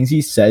the things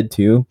he said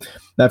too.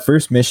 That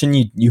first mission,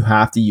 you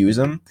have to use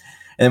him,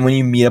 and when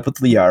you meet up with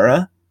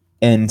Liara,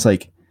 and it's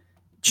like,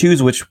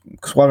 choose which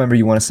squad member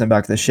you want to send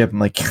back to the ship. I'm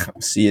like,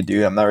 see you,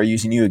 dude. I'm never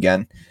using you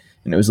again.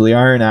 And it was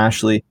Liara and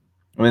Ashley.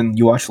 When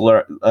you watch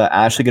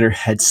Ashley get her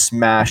head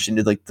smashed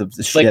into like the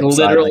ship,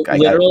 like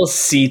literal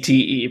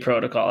CTE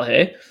protocol,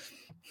 hey?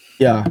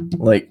 Yeah,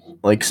 like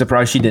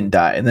surprised she didn't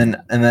die. And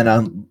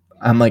then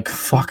I'm like,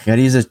 fuck, I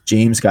gotta use this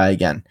James guy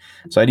again.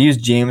 So I'd use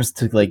James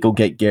to like go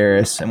get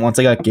Garrus. And once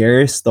I got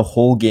Garrus, the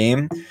whole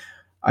game,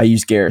 I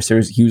used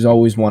Garrus. He was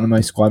always one of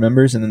my squad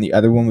members, and then the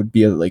other one would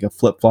be like a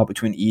flip flop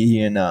between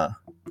Edie and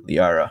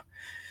Liara,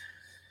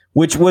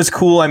 which was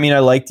cool. I mean, I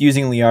liked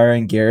using Liara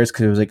and Garrus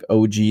because it was like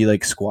OG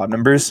like squad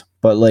members,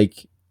 but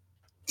like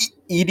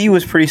Edie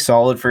was pretty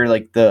solid for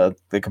like the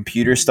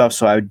computer stuff,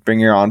 so I would bring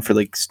her on for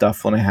like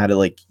stuff when I had to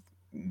like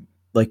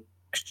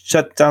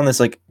shut down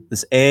this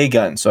AA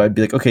gun. So I'd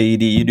be like, okay,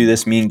 Edie, you do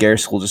this, me and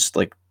Garrus will just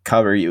like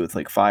cover you with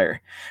like fire.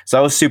 So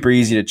that was super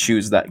easy to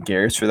choose that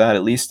Garrus for that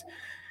at least.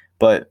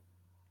 But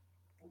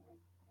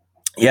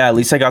yeah, at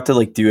least I got to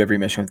like do every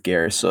mission with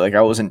Garrus, so like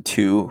I wasn't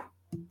too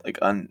like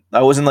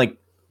I wasn't like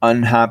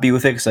unhappy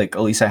with it, because like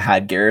at least I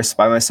had Garrus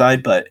by my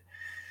side, but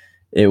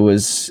it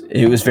was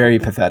very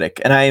pathetic.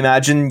 And I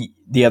imagine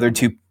the other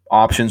two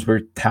options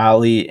were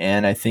Tali,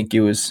 and I think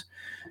it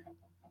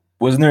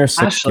wasn't there a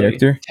sixth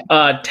character?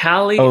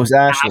 Tali. Oh, it was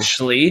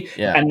Ashley.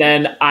 Yeah. And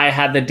then I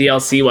had the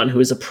DLC one who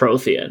was a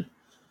Prothean,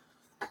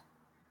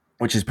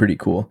 which is pretty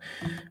cool.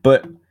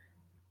 But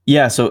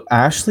yeah, so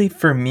Ashley,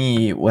 for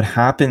me, what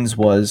happens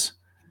was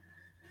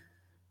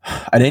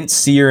I didn't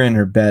see her in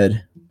her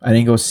bed. I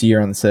didn't go see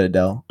her on the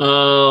Citadel.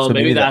 Oh, so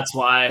maybe that's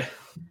why.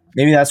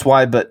 Maybe that's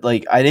why, but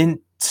like I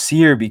didn't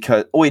see her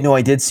because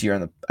I did see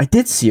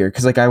her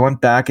because like I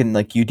went back and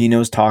like Udina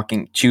was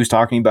talking. She was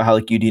talking about how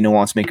like Udina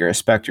wants to make her a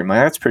Spectre. I'm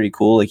like, that's pretty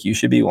cool. Like you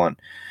should be one,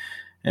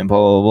 and blah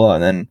blah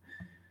blah. And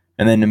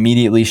then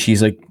immediately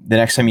she's like, the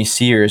next time you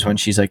see her is when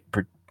she's like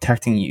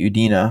protecting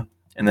Udina,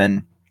 and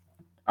then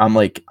I'm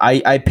like,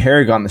 I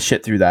Paragon the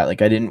shit through that.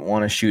 Like I didn't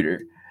want to shoot her.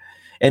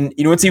 And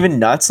you know what's even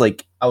nuts?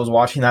 Like I was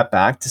watching that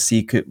back to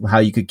see how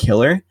you could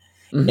kill her,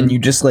 and you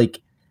just like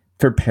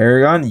for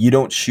Paragon, you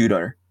don't shoot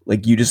her.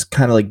 Like you just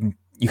kind of like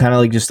you kind of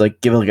like just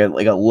like give like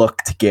a look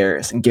to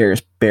Garrus, and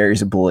Garrus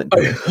buries a bullet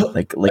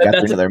like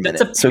after another minute.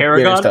 That's a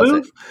Paragon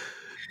move.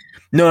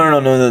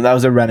 No. That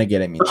was a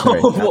renegade. I mean, sorry,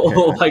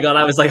 oh my god!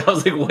 I was like,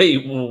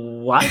 wait,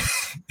 what?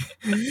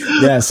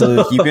 Yeah,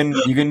 so you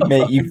can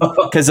make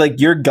because like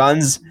your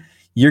guns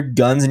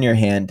in your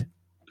hand,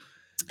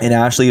 and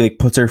Ashley like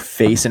puts her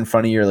face in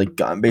front of your like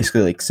gun,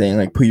 basically like saying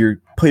like put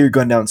your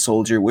gun down,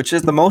 soldier, which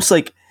is the most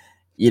like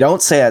you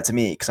don't say that to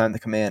me because I'm the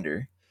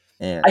commander.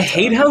 And I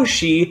hate how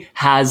she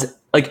has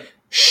like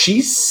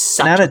she's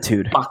such an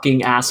attitude,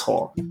 fucking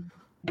asshole.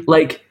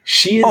 Like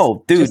she is.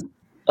 Oh, dude,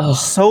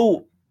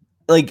 so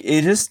like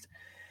it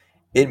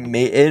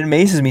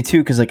amazes me too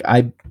because like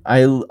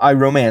I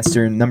romanced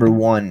her number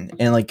 1,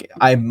 and like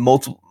I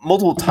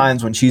multiple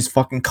times when she's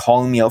fucking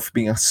calling me out for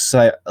being a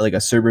Cerberus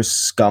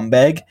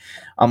scumbag,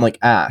 I'm like,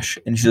 Ash,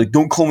 and she's like,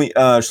 don't call me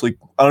Ash, like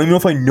I don't even know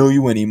if I know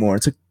you anymore.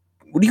 It's like,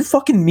 what do you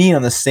fucking mean?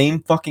 I'm the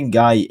same fucking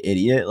guy, you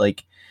idiot.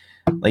 Like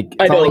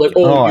I know, like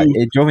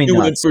it drove me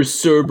nuts. For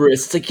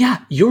Cerberus, it's like, yeah,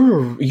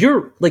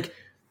 you're like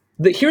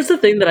here's the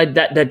thing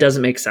that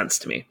doesn't make sense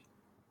to me.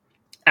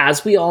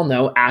 As we all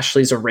know,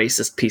 Ashley's a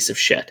racist piece of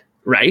shit,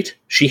 right?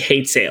 She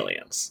hates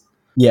aliens.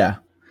 Yeah.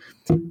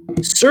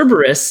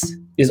 Cerberus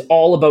is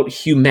all about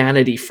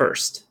humanity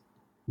first.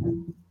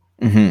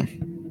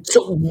 Mm-hmm.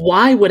 So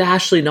why would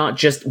Ashley not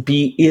just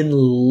be in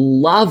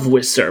love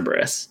with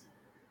Cerberus?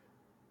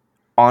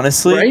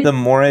 Honestly, right? the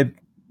more I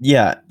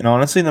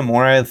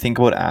think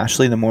about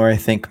Ashley, the more I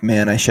think,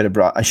 man, I should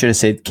have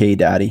saved K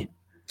Daddy.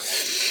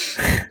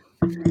 I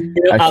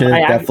should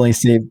have definitely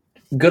saved.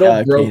 Good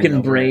old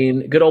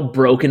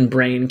broken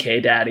brain K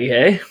Daddy,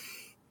 hey?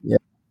 Yeah.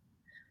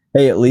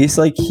 Hey, at least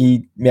like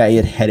he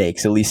had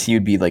headaches. At least he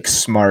would be like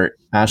smart.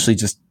 Ashley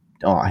just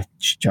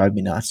she drive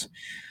me nuts.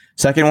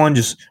 Second one,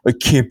 just I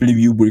can't believe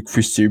you work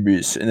for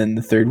Cerberus. And then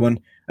the third one,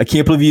 I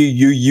can't believe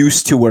you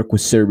used to work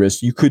with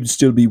Cerberus. You could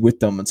still be with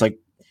them. It's like,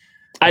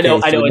 I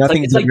know.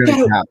 It's like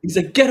he's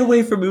like, get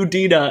away from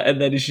Udina, and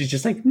then she's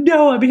just like,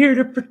 no, I'm here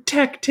to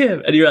protect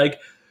him. And you're like,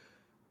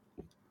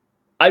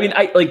 I mean,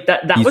 I like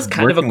that. That was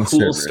kind of a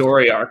cool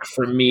story arc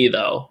for me,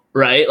 though,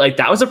 right? Like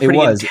that was a pretty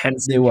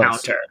intense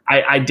encounter.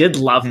 I did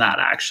love that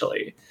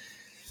actually.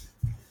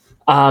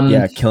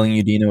 Yeah, killing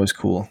Udina was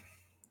cool.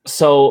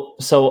 So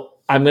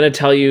I'm gonna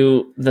tell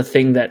you the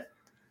thing that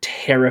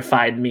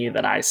terrified me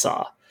that I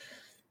saw.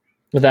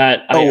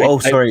 That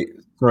sorry.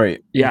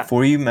 Yeah.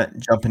 Before you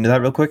jump into that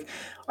real quick,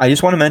 I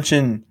just want to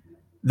mention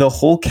the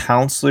whole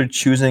counselor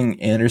choosing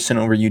Anderson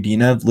over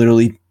Udina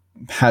literally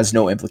has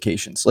no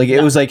implications. Like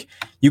it was like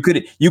you could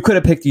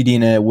have picked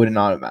Udina, it would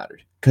not have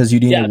mattered because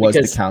Udina was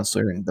the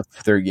counselor in the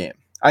third game.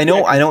 I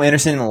know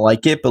Anderson didn't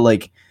like it, but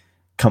like,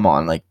 come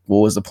on, like what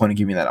was the point of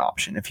giving that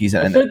option if he's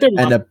end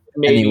up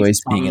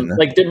anyways being in the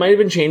like there might have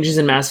been changes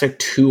in Mass Effect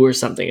 2 or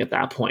something at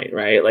that point,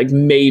 right? Like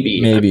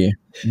maybe.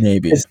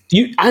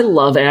 I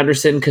love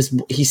Anderson because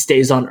he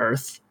stays on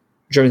Earth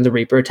during the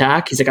Reaper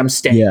attack. He's like, I'm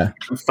staying,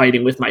 I'm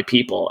fighting with my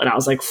people, and I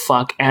was like,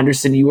 fuck,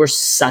 Anderson, you are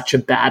such a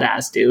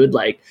badass dude,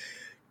 like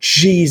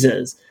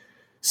Jesus.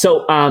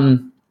 So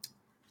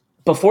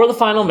before the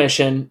final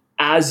mission,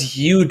 as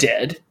you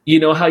did, you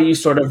know how you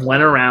sort of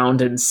went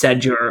around and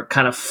said your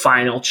kind of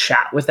final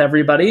chat with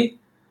everybody?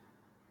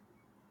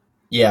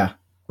 Yeah.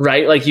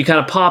 Right? Like you kind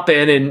of pop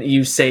in and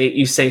you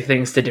say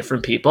things to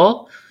different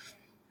people.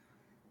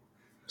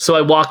 So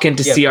I walk in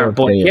to see our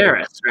boy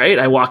Garrus, right?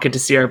 I walk in to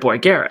see our boy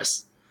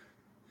Garrus.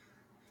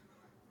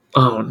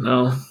 Oh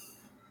no.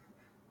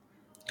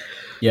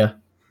 Yeah.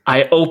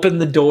 I open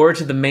the door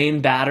to the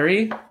main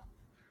battery.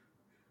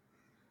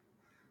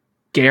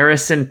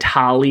 Garrus and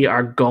Tali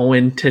are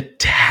going to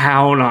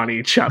town on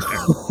each other.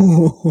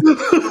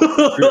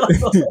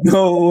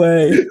 No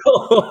way.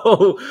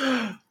 Oh,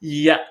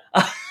 yeah.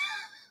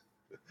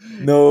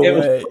 No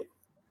way.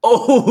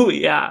 Oh,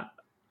 yeah.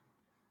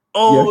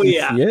 Oh,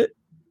 yeah. See it?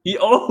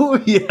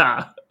 Oh,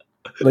 yeah.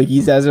 Like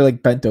these guys are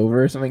like bent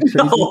over or something crazy?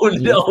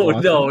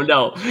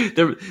 No.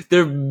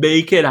 They're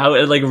making out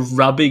and like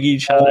rubbing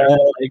each other,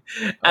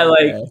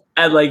 and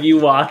you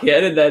walk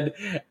in and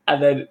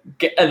then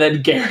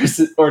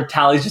Garrus or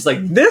Tali's just like,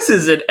 this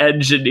isn't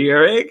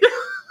engineering.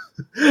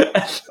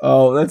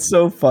 Oh, that's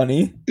so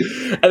funny.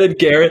 And then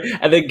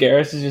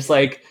Garrus is just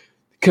like,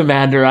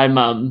 Commander,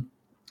 I'm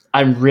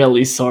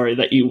really sorry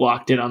that you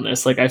walked in on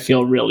this. Like I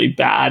feel really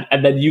bad.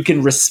 And then you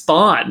can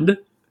respond.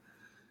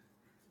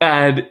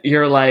 And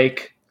you're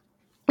like,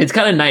 it's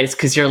kind of nice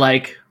because you're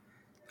like,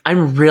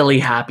 I'm really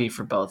happy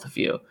for both of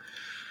you.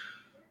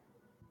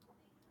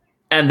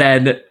 And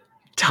then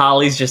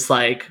Tali's just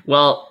like,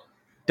 well,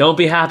 don't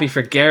be happy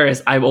for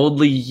Garrus. I'm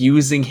only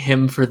using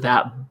him for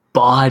that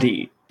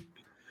body.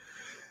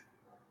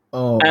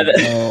 Oh, and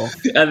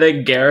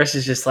then Garrus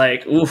is just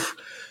like, oof,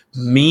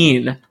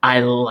 mean.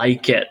 I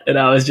like it. And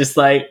I was just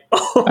like,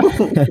 oh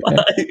my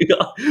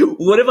God,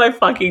 what have I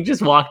fucking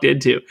just walked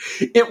into?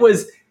 It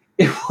was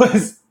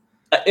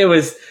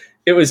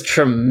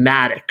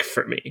traumatic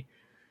for me.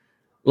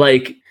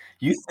 Like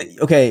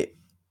okay,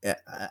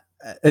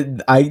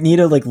 I need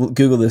to like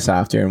Google this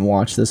after and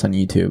watch this on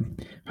YouTube.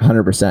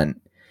 100%.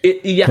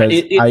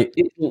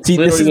 See,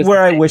 this is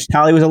where I wish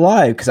Tally was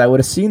alive, because I would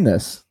have seen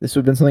this. This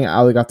would have been something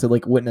I would have got to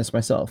like witness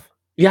myself.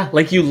 Yeah,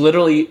 like you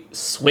literally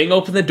swing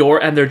open the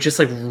door and they're just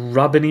like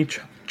rubbing each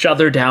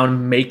other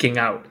down, making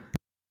out.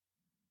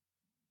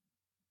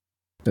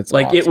 That's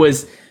like awesome. it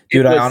was,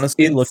 dude. I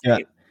honestly look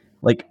at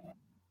like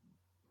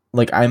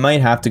I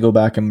might have to go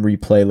back and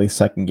replay the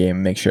second game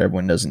and make sure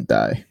everyone doesn't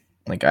die.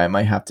 Like I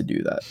might have to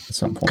do that at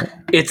some point.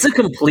 It's a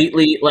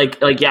completely like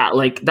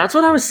that's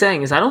what I was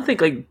saying is I don't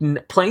think like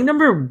playing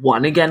number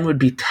 1 again would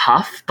be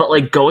tough, but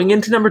like going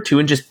into number 2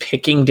 and just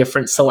picking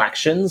different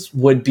selections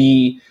would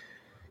be,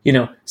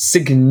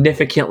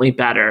 significantly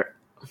better.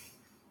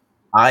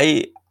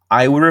 I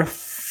would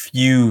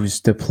refuse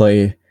to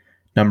play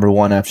number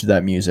 1 after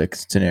that music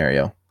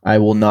scenario. I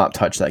will not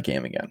touch that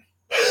game again.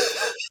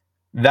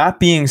 That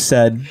being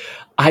said,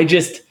 I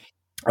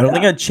don't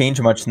think I'd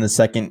change much in the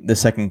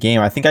second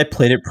game. I think I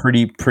played it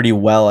pretty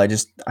well.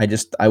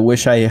 I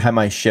wish I had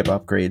my ship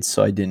upgrades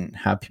so I didn't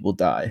have people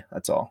die.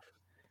 That's all.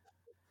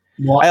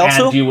 Well, I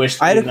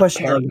had a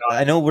question.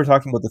 I know we're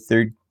talking about the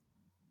third.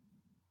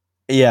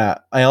 Yeah,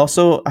 I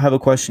also have a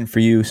question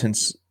for you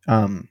since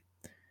you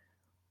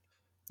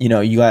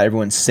got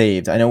everyone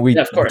saved. I know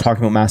we're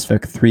talking about Mass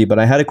Effect 3, but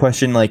I had a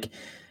question like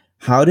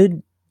how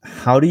do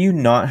you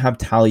not have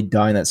Tally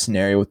die in that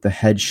scenario with the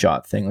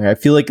headshot thing? Like I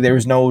feel like there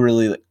was no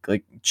really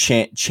like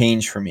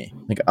change for me.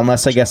 Like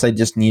unless I guess I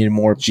just needed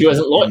more people. She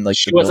wasn't loyal. Like,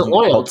 she wasn't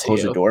loyal to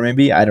close you. The door,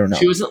 maybe. I don't know.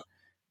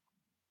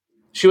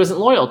 She wasn't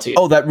loyal to you.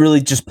 Oh, that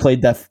really just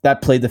played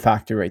that played the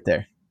factor right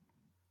there.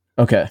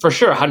 Okay, for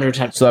sure,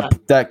 110%. So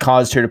that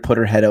caused her to put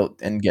her head out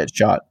and get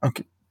shot.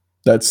 Okay,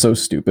 that's so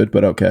stupid,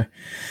 but okay,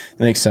 that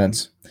makes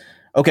sense.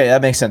 Okay,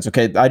 that makes sense.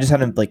 Okay, I just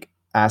had to like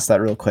ask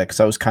that real quick because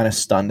I was kind of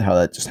stunned how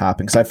that just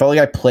happened because I felt like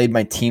I played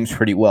my teams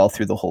pretty well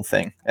through the whole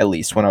thing, at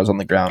least when I was on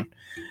the ground.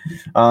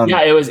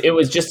 It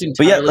was just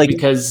entirely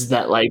because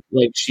that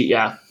she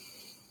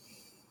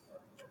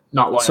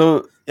not loyal.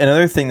 So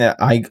another thing that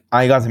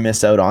I got to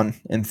miss out on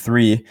in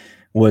 3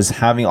 was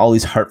having all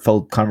these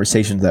heartfelt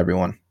conversations with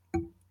everyone.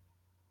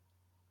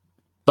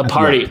 The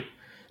party.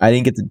 I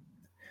didn't get to.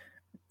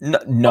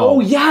 No. Oh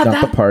yeah,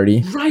 not the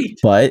party. Right.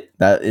 But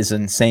that is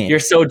insane. You're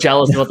so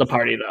jealous about the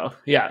party, though.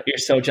 Yeah, you're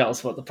so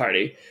jealous about the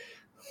party.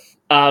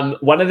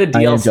 One of the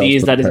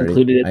DLCs that is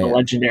included in the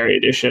Legendary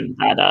Edition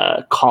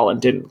that Colin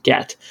didn't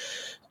get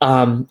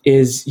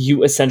is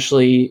you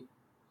essentially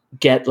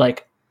get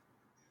like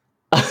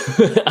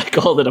I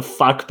called it a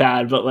fuck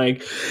pad, but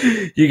like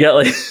you get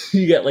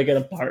like an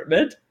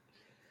apartment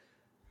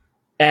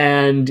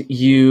and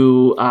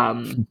you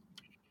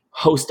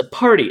host a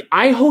party.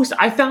 I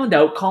found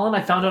out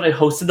I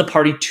hosted the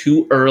party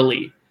too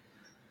early.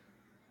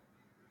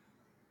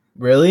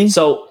 Really?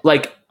 So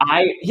like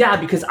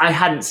because I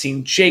hadn't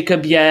seen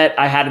Jacob yet.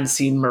 I hadn't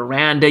seen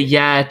Miranda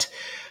yet.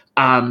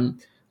 I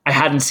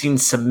hadn't seen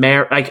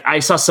Samara. Like I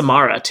saw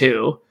Samara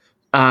too.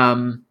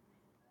 Didn't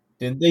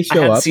they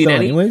show up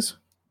anyways?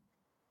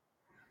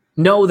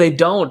 No, they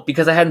don't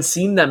because I hadn't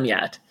seen them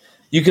yet.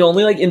 You can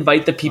only like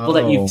invite the people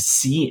that you've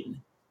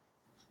seen.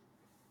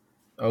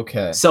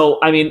 Okay. So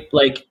I mean,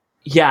 like,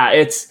 yeah,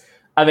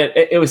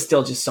 it was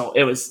still just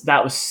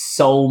that was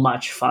so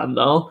much fun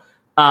though.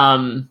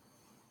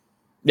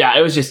 Yeah,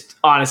 it was just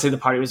honestly the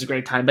party was a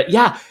great time. But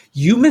yeah,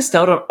 you missed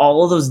out on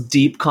all of those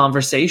deep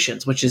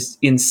conversations, which is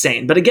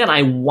insane. But again,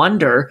 I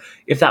wonder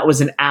if that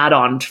was an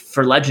add-on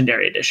for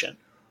Legendary Edition.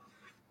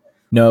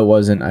 No, it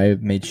wasn't. I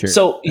made sure.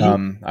 So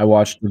I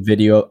watched the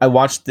video. I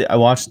watched the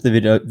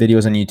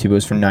videos on YouTube. It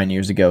was from 9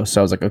 years ago.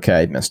 So I was like,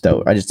 okay, I missed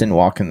out. I just didn't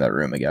walk in that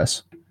room, I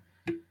guess.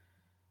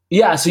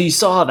 Yeah, so you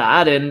saw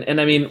that,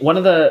 and I mean,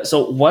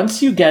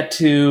 once you get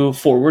to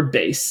forward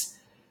base,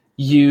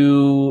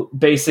 you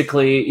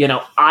basically,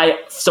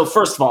 so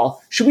first of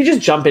all, should we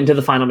just jump into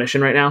the final mission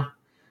right now?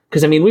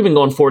 Because I mean, we've been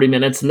going 40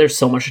 minutes, and there's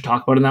so much to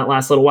talk about in that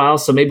last little while,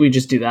 so maybe we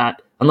just do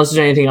that. Unless there's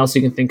anything else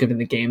you can think of in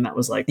the game that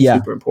was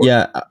super important.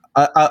 Yeah,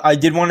 I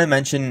did want to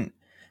mention,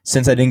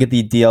 since I didn't get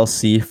the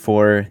DLC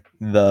for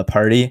the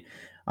party,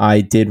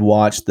 I did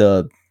watch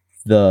the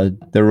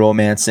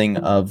romancing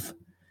of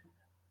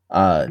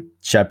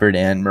Shepard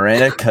and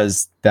Miranda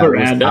because that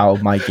was how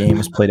my game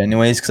was played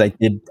anyways. Because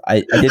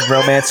I did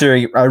romance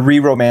her, I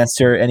re-romanced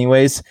her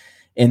anyways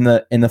in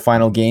the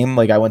final game.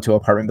 Like I went to an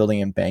apartment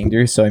building and banged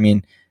her. So I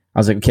mean, I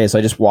was like, okay, so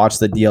I just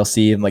watched the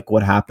DLC and like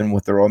what happened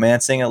with the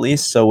romancing at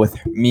least. So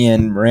with me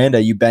and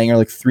Miranda, you bang her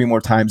like 3 more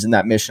times in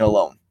that mission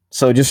alone.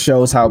 So it just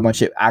shows how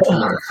much it actually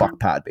was a fuck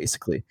pad,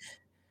 basically.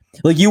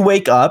 Like you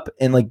wake up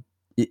and like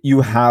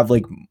you have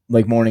like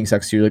morning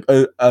sex. So you're like,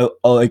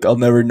 I'll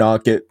never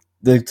not get.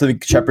 The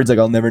Shepard's like,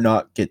 I'll never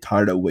not get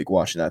tired of like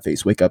washing that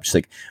face. Wake up, just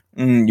like,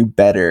 you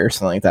better, or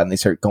something like that, and they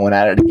start going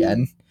at it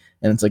again.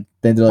 And it's like,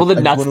 then they're like, well,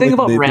 the nuts thing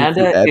about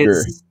Miranda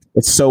is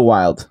it's so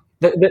wild.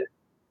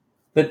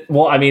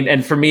 Well, I mean,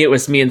 and for me, it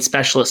was me and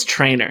Specialist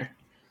Trainer.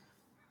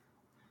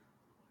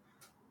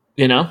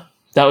 That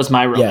was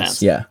my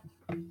romance. Yes,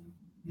 yeah.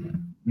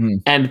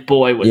 And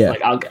boy, was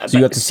like, so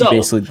you got to see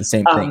basically the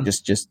same thing,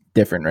 just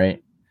different,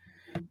 right?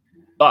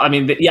 Well, I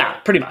mean, yeah,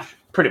 pretty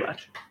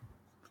much.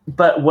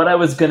 But what I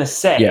was going to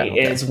say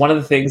is one of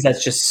the things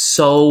that's just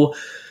so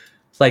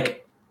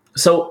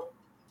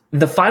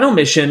the final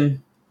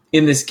mission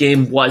in this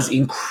game was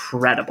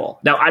incredible.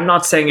 Now, I'm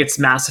not saying it's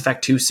Mass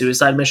Effect 2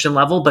 suicide mission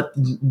level, but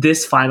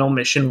this final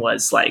mission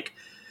was like,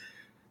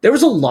 there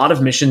was a lot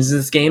of missions in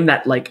this game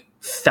that like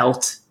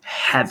felt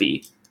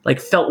heavy, like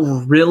felt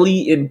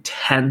really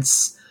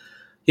intense.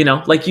 You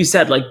know, like you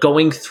said, like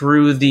going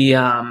through the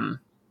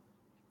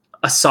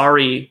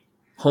Asari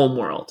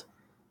homeworld,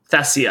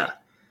 Thessia,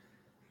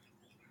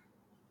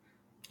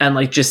 and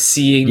like just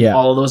seeing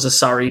all of those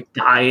Asari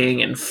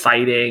dying and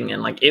fighting,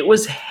 and like it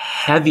was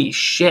heavy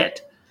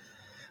shit.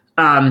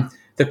 The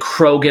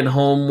Krogan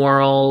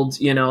homeworld,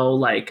 you know,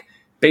 like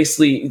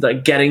basically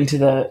like getting to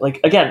the, like,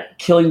 again,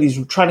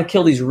 trying to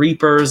kill these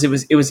Reapers. It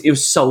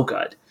was so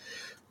good.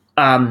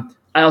 I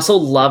also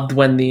loved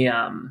when the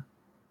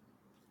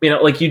you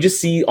know, like you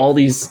just see all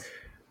these,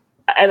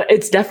 and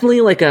it's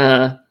definitely like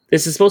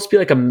this is supposed to be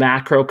like a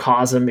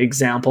macrocosm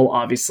example,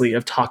 obviously,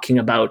 of talking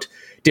about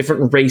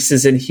different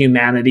races in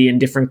humanity and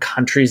different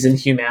countries in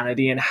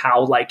humanity, and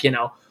how, like, you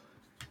know,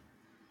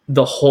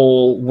 the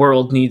whole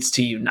world needs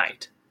to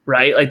unite,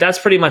 right? Like that's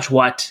pretty much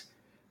what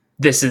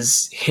this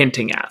is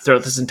hinting at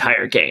throughout this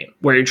entire game,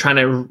 where you're trying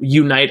to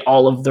unite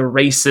all of the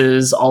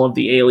races, all of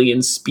the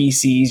alien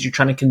species. You're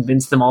trying to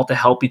convince them all to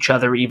help each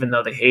other, even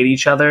though they hate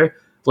each other.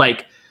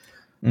 Like,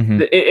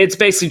 it's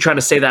basically trying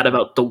to say that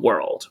about the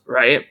world,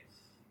 right?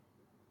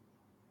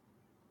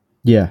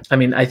 Yeah. I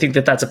mean, I think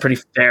that that's a pretty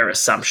fair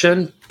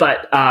assumption.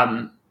 But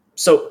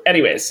so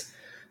anyways,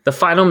 the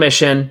final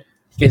mission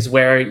is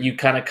where you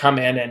kind of come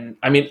in, and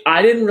I mean,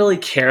 I didn't really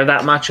care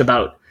that much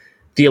about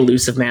the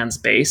Elusive Man's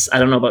base. I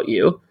don't know about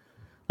you.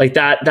 Like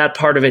that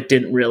part of it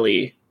didn't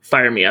really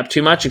fire me up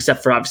too much,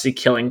 except for obviously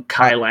killing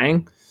Kai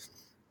Lang.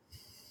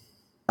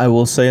 I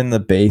will say in the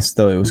base,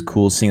 though, it was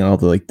cool seeing all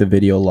the like the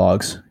video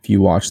logs, if you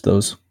watch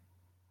those.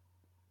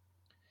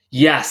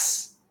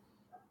 Yes.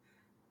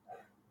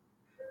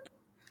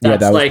 That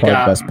was like, probably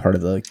the best part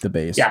of the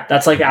base. Yeah,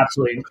 that's like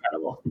absolutely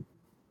incredible.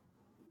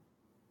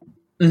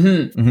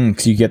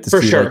 Because you get to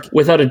for see, sure, like,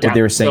 without a doubt, what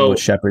they were saying about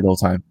Shepard the whole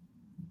time.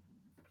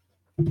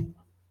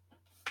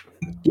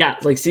 Yeah,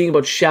 like seeing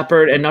about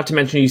Shepard, and not to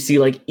mention you see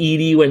like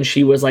EDI when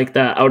she was like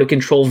the out of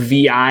control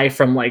VI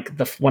from like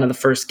one of the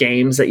first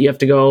games that you have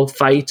to go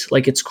fight.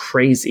 Like it's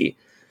crazy.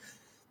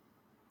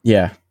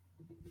 Yeah.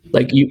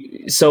 Like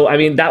so I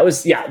mean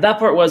that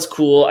part was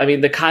cool. I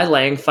mean the Kai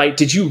Lang fight,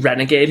 did you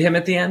renegade him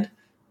at the end?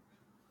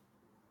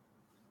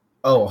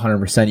 Oh,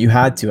 100%. You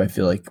had to, I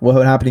feel like. What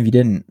would happen if you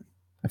didn't?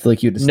 I feel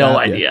like you'd have no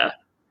idea.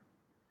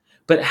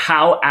 But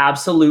how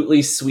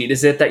absolutely sweet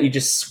is it that you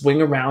just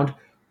swing around,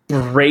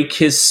 break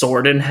his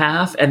sword in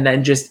half, and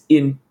then just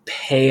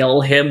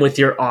impale him with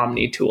your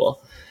Omni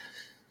tool?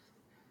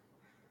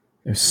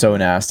 It was so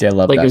nasty. I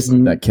love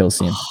that kill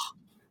scene.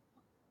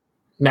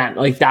 Man,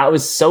 like that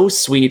was so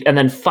sweet. And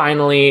then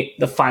finally,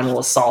 the final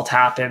assault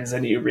happens,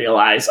 and you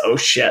realize, oh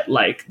shit,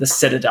 like the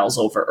Citadel's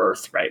over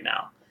Earth right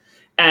now.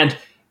 And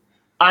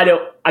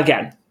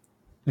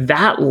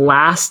that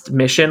last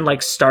mission,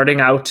 like starting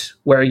out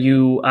where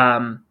you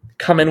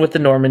come in with the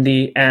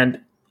Normandy and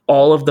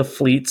all of the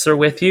fleets are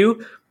with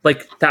you,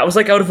 like that was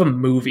like out of a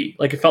movie.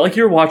 Like it felt like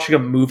you were watching a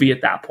movie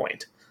at that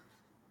point.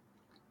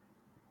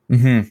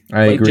 I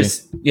agree.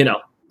 Just, you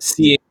know,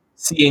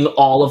 seeing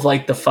all of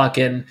like the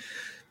fucking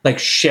like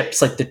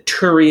ships, like the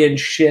Turian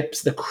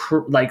ships,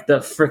 like the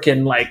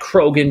freaking like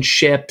Krogan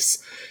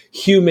ships,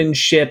 human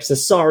ships,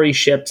 Asari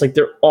ships, like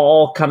they're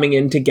all coming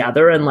in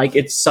together, and like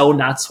it's so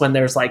nuts when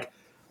there's like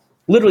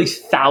literally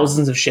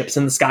thousands of ships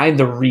in the sky and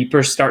the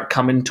Reapers start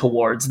coming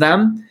towards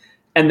them,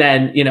 and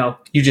then, you know,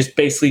 you just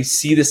basically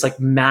see this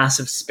like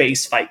massive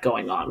space fight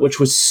going on, which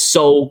was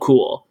so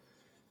cool.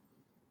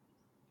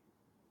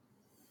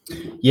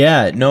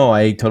 Yeah, no,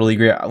 I totally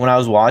agree. When I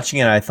was watching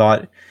it, I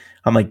thought,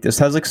 I'm like, this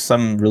has like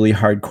some really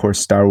hardcore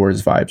Star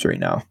Wars vibes right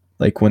now,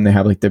 like when they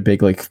have like their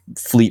big like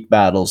fleet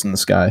battles in the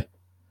sky.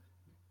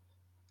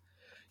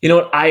 You know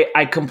what?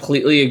 I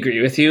completely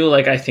agree with you.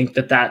 Like, I think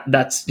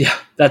that's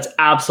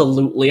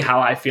absolutely how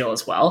I feel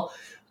as well.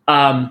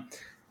 And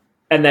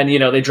then, you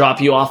know, they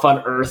drop you off on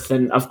Earth,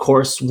 and of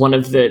course, one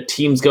of the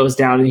teams goes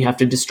down, and you have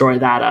to destroy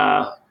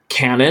that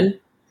cannon.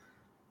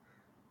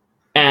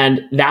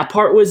 And that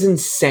part was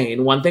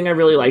insane. One thing I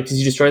really liked is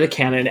you destroy the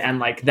cannon, and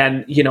like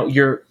then, you know,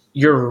 you're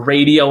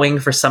radioing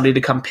for somebody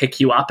to come pick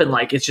you up, and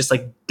like it's just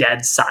like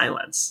dead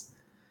silence.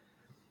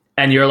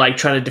 And you're like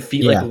trying to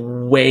defeat like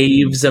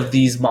waves of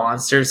these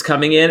monsters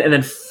coming in, and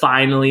then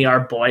finally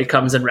our boy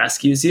comes and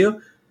rescues you.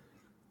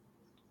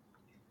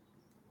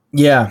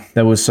 Yeah,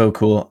 that was so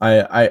cool.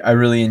 I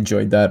really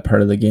enjoyed that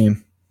part of the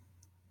game.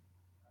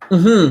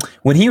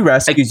 When he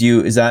rescues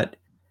you, that's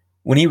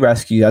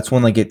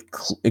when like it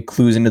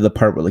clues into the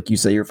part where like you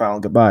say your final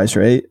goodbyes,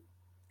 right?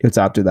 It's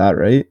after that,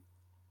 right?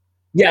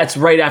 Yeah, it's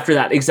right after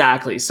that,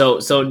 exactly. So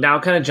now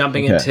kind of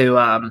jumping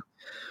into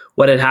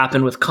what had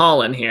happened with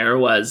Colin here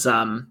was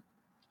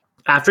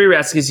after he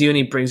rescues you and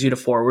he brings you to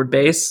forward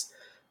base,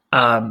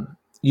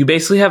 you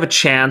basically have a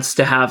chance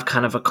to have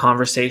kind of a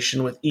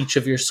conversation with each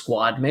of your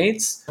squad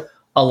mates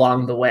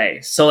along the way.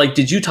 So like,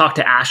 did you talk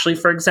to Ashley,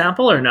 for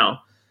example, or no?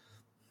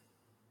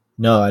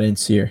 No, I didn't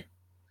see her.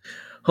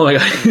 Oh my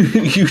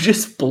God, you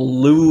just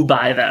blew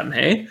by them,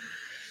 hey?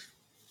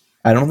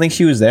 I don't think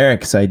she was there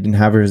because I didn't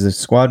have her as a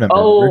squad member.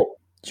 Oh,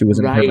 she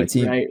wasn't part of my right,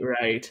 team.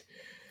 right.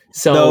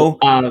 So, Though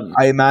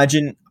I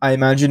imagine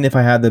if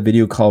I had the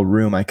video call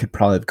room, I could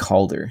probably have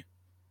called her.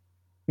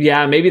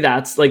 Yeah, maybe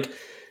that's like,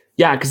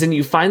 yeah, because then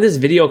you find this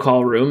video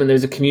call room and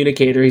there's a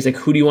communicator. He's like,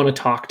 who do you want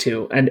to talk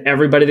to? And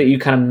everybody that you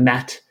kind of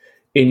met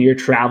in your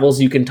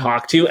travels, you can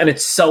talk to. And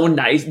it's so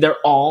nice. They're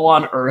all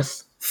on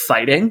Earth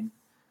fighting,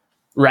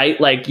 right?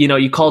 Like, you know,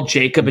 you call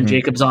Jacob and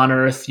Jacob's on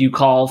Earth. You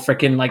call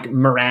freaking like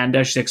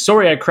Miranda. She's like,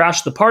 sorry, I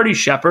crashed the party,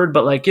 Shepard,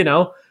 but like, you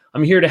know,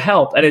 I'm here to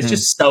help. And it's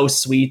just so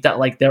sweet that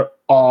like they're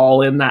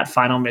all in that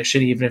final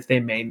mission, even if they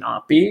may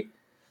not be.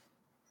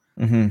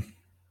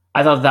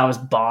 I thought that was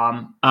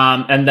bomb.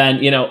 And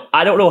then, you know,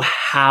 I don't know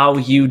how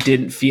you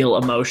didn't feel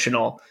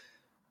emotional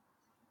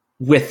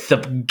with the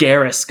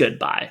Garrus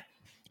goodbye.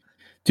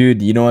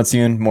 Dude, you know what's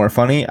even more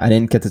funny? I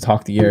didn't get to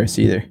talk to Garrus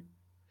either.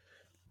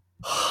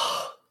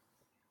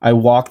 I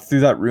walked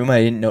through that room. I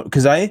didn't know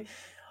because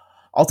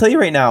I'll tell you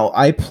right now.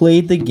 I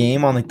played the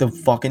game on like the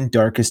fucking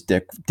darkest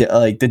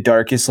like the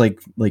darkest like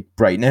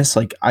brightness.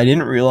 Like I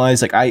didn't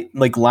realize like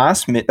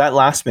that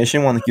last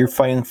mission when like you're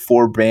fighting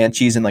 4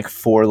 banshees and like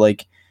 4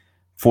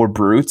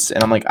 brutes,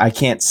 and I'm like I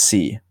can't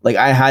see. Like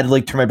I had to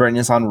like turn my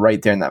brightness on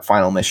right there in that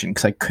final mission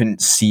because I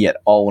couldn't see at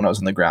all when I was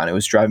on the ground. It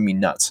was driving me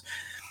nuts.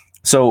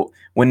 So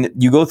when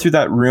you go through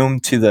that room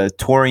to the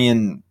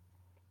Torian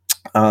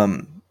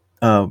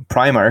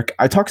Primarch,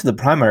 I talked to the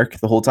Primarch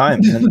the whole time,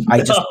 and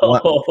I just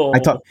I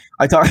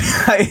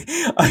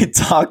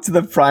talked to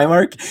the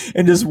Primarch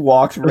and just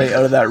walked right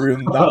out of that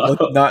room.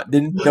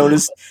 Didn't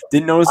notice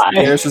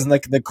Garrus was in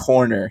like the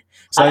corner,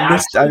 so I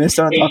missed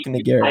out on talking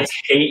to Garrus. I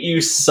hate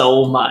you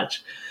so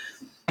much.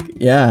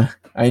 Yeah,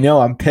 I know.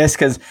 I'm pissed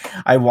because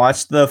I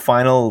watched the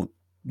final.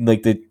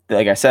 Like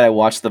I said, I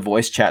watched the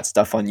voice chat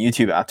stuff on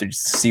YouTube after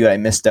just to see what I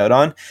missed out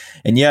on,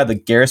 and yeah, the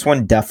Garrus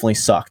one definitely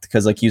sucked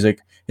because like he's like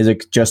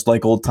just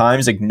like old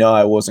times. Like no,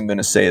 I wasn't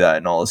gonna say that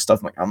and all this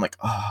stuff. I'm like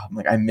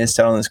I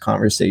missed out on this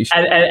conversation.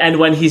 And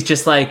when he's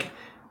just like,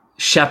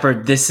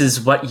 Shepard, this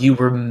is what you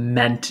were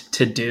meant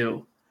to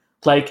do,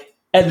 like.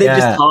 And they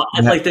just talk,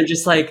 and like they're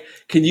just like,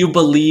 can you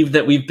believe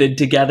that we've been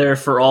together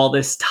for all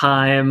this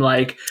time?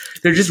 Like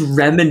they're just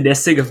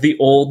reminiscing of the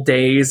old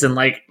days and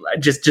like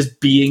just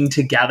being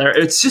together.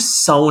 It's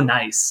just so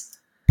nice.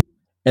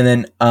 And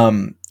then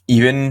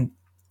even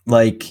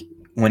like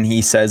when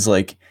he says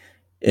like,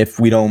 if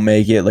we don't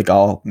make it, like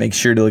I'll make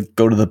sure to like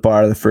go to the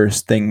bar the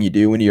first thing you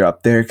do when you're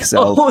up there because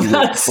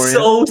that's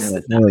so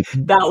like,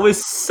 that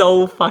was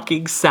so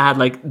fucking sad.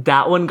 Like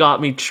that one got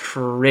me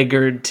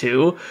triggered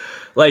too.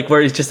 Like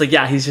where he's just like,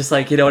 yeah, he's just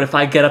like, you know, and if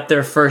I get up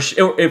there first,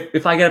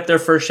 if I get up there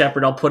first,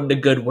 Shepard, I'll put in a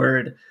good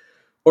word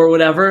or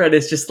whatever. And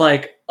it's just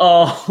like,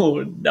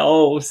 oh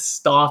no,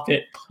 stop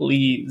it,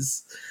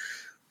 please.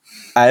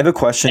 I have a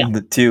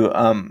question too.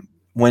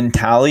 When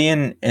Tali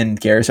and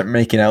Garrus are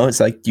making out,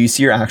 it's like, do you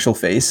see your actual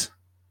face?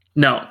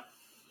 No.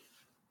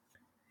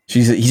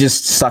 He's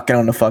just sucking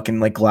on the fucking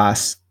like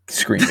glass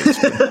screen.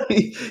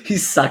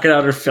 He's sucking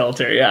out her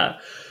filter, yeah.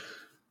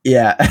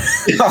 Yeah.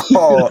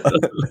 Oh,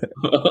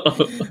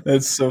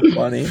 that's so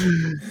funny.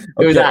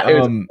 Okay,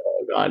 oh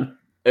god.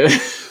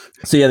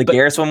 So yeah, the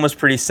Garrus one was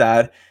pretty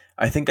sad.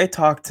 I think I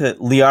talked to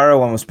Liara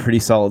one was pretty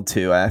solid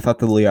too. I thought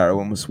the Liara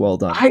one was well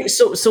done.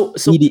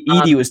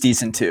 Edie was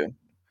decent too.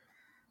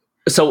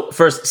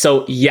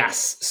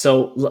 Yes.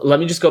 So let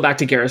me just go back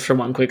to Garrus for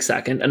one quick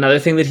second. Another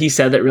thing that he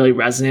said that really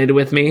resonated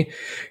with me,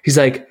 he's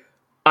like,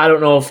 I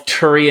don't know if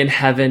Turian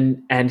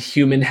heaven and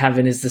human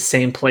heaven is the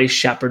same place,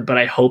 Shepard, but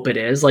I hope it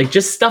is. Like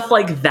just stuff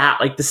like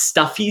that. Like the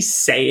stuff he's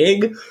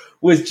saying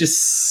was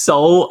just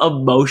so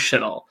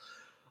emotional.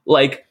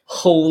 Like,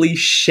 holy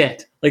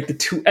shit. Like the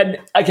two, and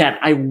again,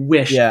 I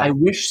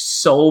wish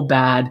so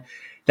bad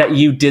that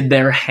you did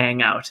their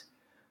hangout.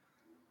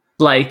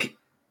 Like,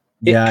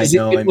 I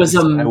know. I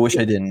wish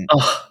I didn't.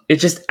 It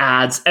just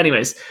adds.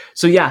 Anyways,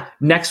 so yeah,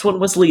 next one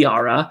was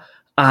Liara.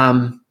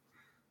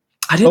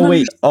 I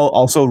didn't.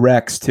 Also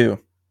Rex too.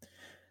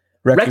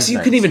 Rex you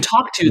couldn't even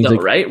talk to though,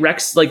 right?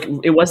 Rex, like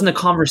it wasn't a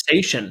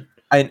conversation.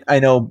 I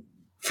know.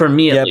 For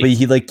me, yeah, but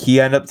he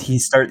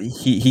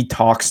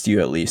talks to you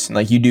at least, and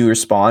like you do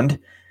respond.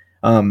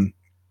 You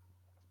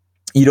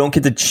don't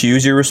get to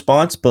choose your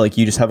response, but like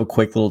you just have a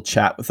quick little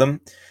chat with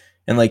him.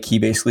 And like he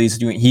basically is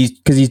doing he's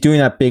doing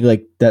that big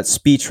like that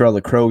speech for all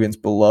the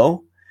Krogans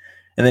below,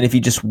 and then if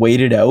he just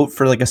waited out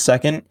for like a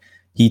second,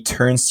 he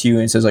turns to you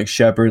and says like,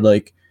 Shepard,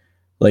 like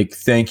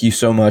thank you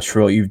so much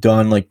for what you've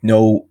done. Like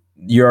no,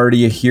 you're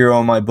already a hero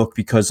in my book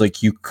because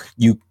like you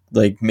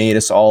like made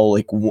us all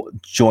like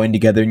join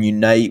together and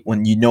unite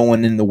when no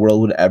one in the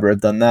world would ever have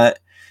done that.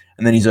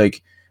 And then he's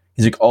like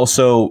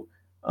also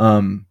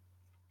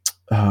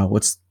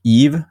what's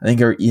Eve? I think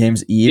her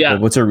name's Eve. Yeah.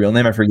 What's her real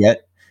name? I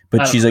forget.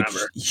 But she's like,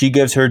 she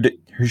gives her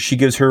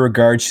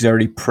regard. She's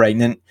already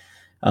pregnant.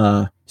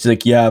 She's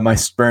like, yeah, my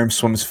sperm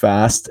swims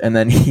fast. And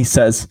then he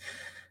says,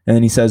 And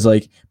then he says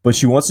like, but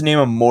she wants to name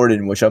him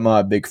Morden, which I'm not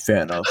a big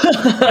fan of.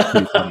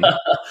 Pretty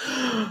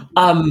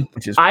funny.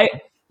 Which is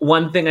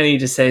One thing I need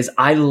to say is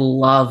I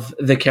love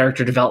the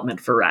character development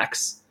for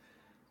Rex.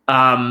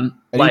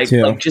 Like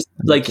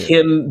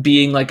him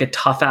being like a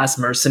tough ass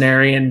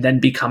mercenary and then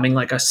becoming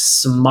like a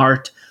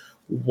smart,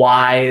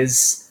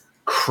 wise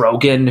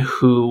Krogan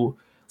who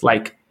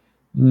like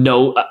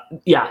Rex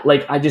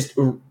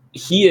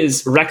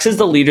is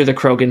the leader the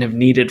Krogan have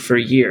needed for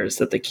years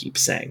that they keep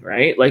saying,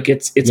 right? Like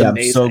it's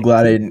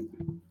amazing.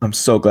 I'm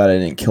so glad I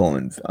didn't kill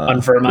him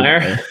on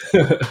Vermeer.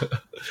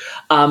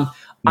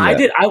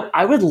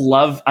 I would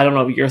love, I don't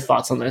know your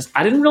thoughts on this.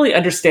 I didn't really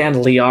understand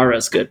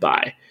Liara's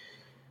goodbye.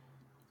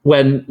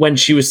 When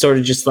she was sort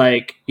of just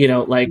like,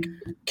 like,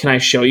 can I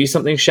show you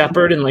something,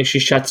 Shepard? And like she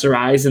shuts her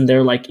eyes and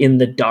they're like in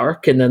the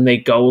dark and then they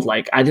go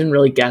like, I didn't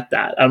really get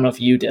that. I don't know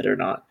if you did or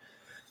not.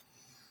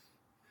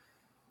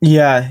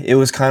 Yeah, it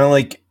was kind of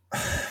like,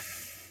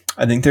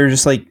 I think they're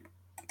just like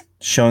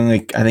showing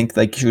like, I think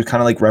like she was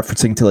kind of like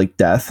referencing to like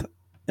death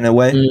in a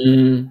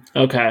way.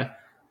 Okay.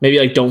 Maybe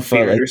like don't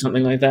fear it or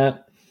something like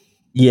that.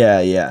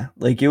 Yeah.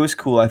 Like it was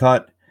cool. I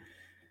thought,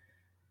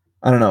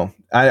 I don't know.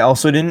 I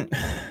also didn't,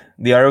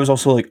 Liara was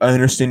also like, I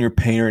understand your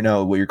pain right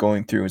now, what you're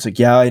going through. It's like,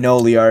 yeah, I know,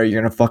 Liara,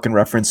 you're going to fucking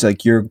reference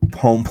like your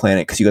home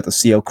planet because you got to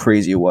see how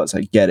crazy it was.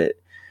 I get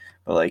it.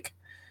 But like,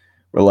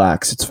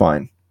 relax. It's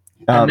fine.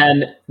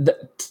 And then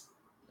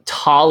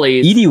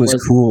Tali's Edie was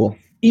cool.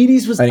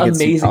 Edie's was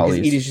amazing because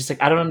Edie's just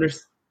like, I don't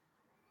understand.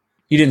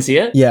 You didn't see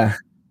it? Yeah.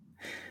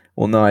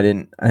 Well, no, I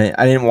didn't.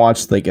 I didn't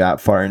watch like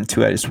that far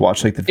into it. I just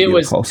watched like the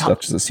video call stuff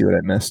just to see what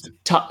I missed.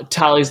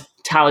 Tali's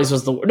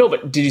was no,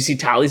 but did you see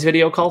Tali's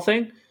video call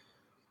thing?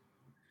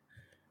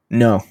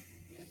 No.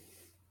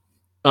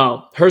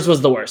 Oh, hers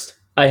was the worst.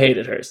 I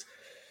hated hers.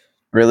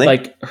 Really?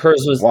 Like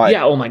hers was. Why?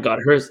 Yeah. Oh my god,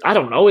 hers. I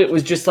don't know. It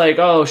was just like,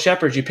 oh,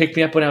 Shepard, you picked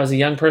me up when I was a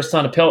young person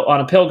on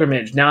a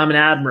pilgrimage. Now I'm an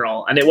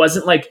admiral, and it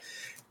wasn't like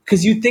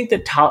because you'd think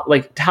that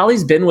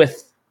Tali's been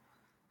with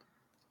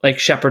like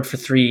Shepard for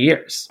 3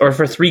 years or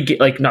for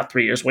not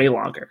 3 years, way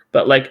longer,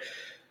 but like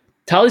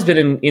Tali's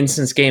been in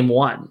since game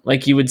 1.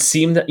 Like you would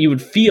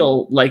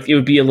feel like it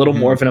would be a little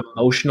more of an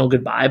emotional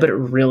goodbye, but it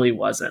really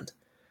wasn't.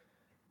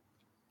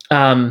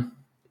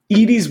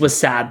 Edie's was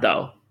sad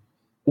though,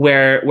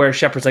 where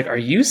Shepard's like, "Are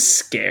you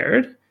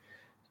scared?"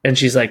 And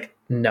she's like,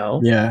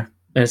 "No." Yeah.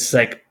 And it's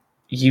like,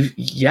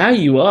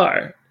 you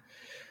are.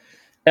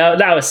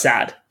 That was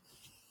sad.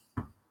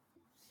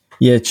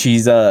 Yeah,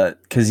 she's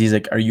because he's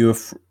like, are you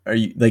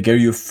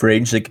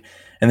afraid? She's like,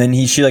 and then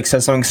she like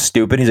says something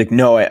stupid. He's like,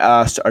 no, I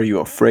asked, are you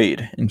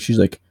afraid? And she's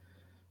like,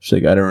 I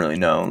don't really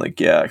know. I'm like,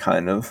 yeah,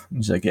 kind of. And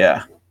he's like,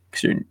 yeah,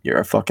 because you're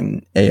a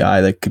fucking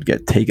AI that could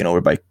get taken over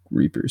by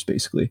Reapers,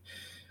 basically.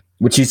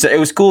 Which he said it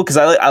was cool because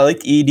I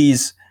liked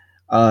Edie's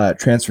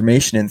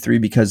transformation in 3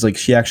 because like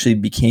she actually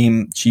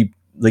became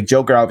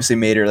Joker obviously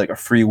made her like a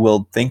free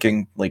willed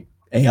thinking like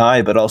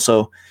AI, but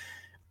also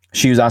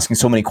she was asking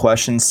so many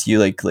questions to you,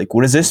 like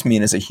what does this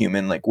mean as a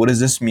human? Like what does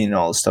this mean and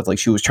all this stuff? Like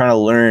she was trying to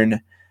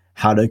learn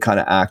how to kind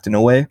of act in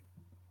a way.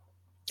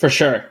 For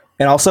sure.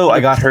 And also I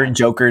got her and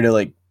Joker to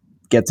like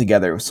get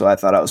together, so I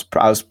thought I was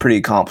pretty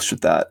accomplished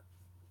with that.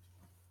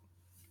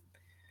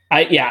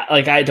 I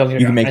don't hear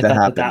you can make that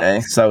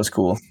happen, so that was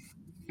cool.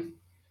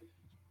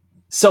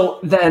 So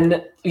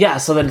then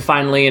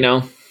finally,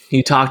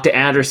 you talk to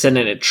Anderson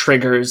and it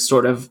triggers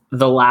sort of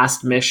the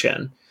last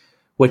mission,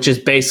 which is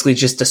basically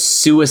just a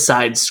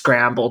suicide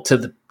scramble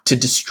to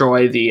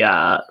destroy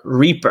the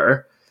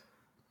Reaper,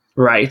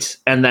 right?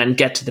 And then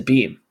get to the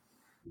beam.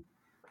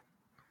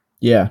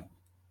 Yeah.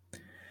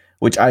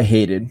 Which I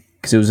hated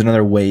because it was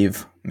another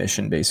wave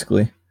mission,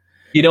 basically.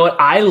 You know what?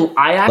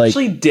 I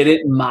actually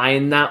didn't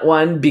mind that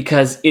one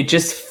because it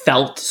just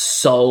felt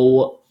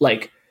so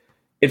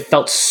it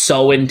felt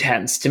so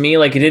intense to me.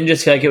 Like it didn't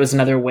just feel like it was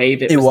another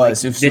wave. It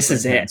was this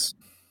is intense. It.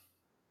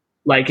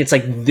 Like it's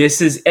like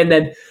this is, and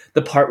then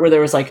the part where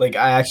there was like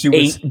I actually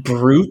 8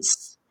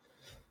 brutes.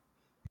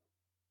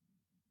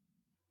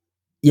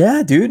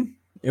 Yeah, dude,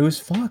 it was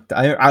fucked.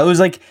 I was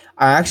like,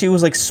 I actually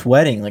was like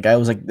sweating. Like I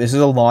was like, this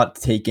is a lot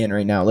to take in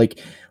right now. Like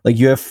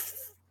you have,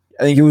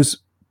 I think it was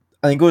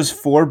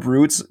 4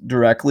 brutes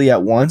directly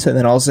at once, and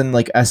then all of a sudden,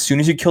 like as soon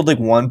as you killed like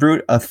one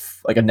brute, a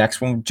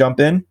next one would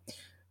jump in.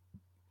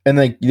 And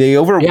like they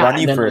overrun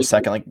you for a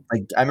second. Like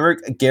I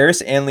remember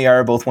Garrus and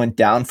Liara both went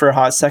down for a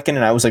hot second,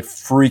 and I was like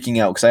freaking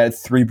out because I had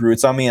 3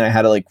 brutes on me and I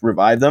had to like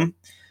revive them.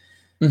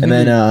 Mm-hmm. And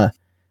then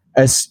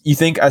as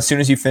soon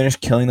as you finish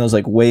killing those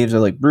like waves or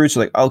like brutes,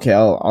 you're like, okay,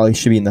 I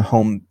should be in the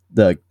home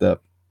the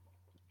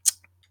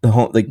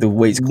home, like the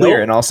way's clear.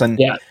 Nope. And all of a sudden,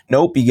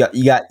 nope, you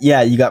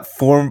got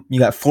 4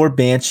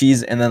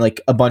 banshees and then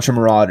like a bunch of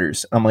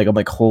marauders. I'm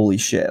like holy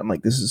shit. I'm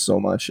like, this is so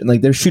much. And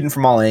like they're shooting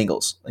from all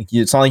angles. Like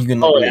it's not like you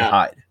can really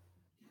hide.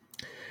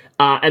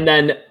 And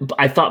then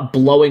I thought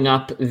blowing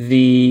up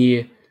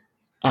the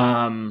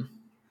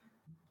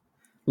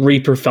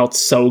Reaper felt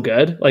so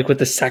good, like with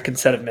the second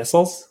set of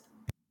missiles.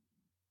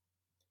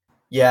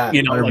 Yeah, like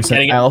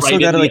getting it right in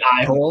the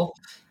eye hole.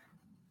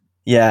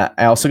 Yeah,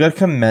 I also got to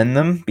commend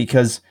them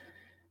because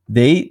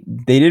they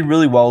did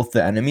really well with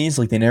the enemies.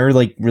 Like they never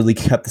like really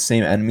kept the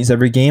same enemies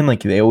every game.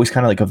 Like they always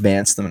kind of like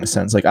advanced them in a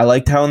sense. Like I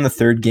liked how in the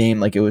third game,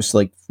 like it was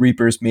like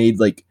Reapers made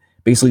like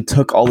basically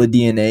took all the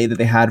DNA that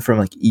they had from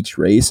like each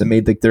race and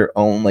made like their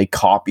own like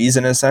copies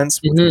in a sense,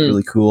 which was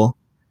really cool.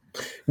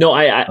 No,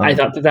 I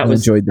thought that I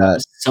was enjoyed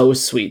that. so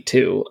sweet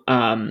too.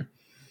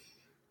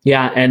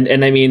 Yeah,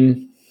 and I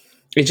mean,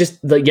 it's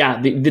just like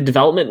the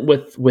development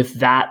with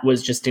that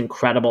was just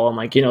incredible. And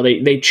like, you know,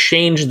 they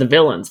changed the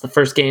villains. The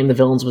first game, the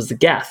villains was the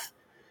Geth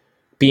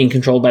being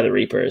controlled by the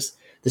Reapers.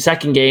 The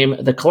second game,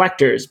 the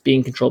Collectors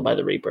being controlled by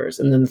the Reapers.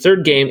 And then the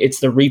third game,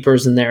 it's the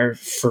Reapers and their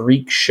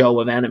freak show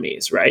of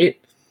enemies, right?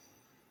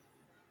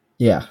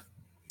 Yeah.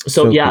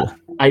 So yeah,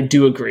 cool. I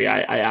do agree.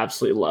 I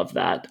absolutely love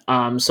that.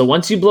 So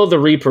once you blow the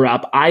Reaper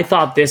up, I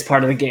thought this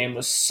part of the game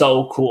was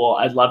so cool.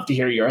 I'd love to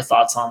hear your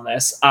thoughts on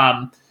this.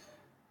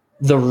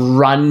 The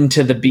run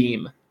to the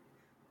beam.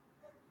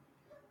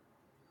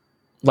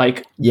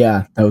 Like,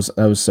 yeah, that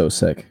was so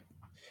sick.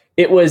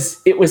 It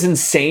was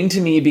insane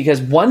to me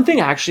because one thing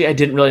actually I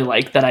didn't really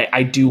like that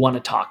I do want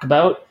to talk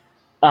about.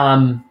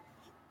 I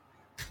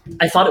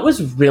thought it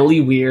was really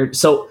weird.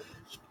 So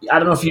I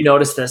don't know if you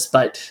noticed this,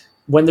 but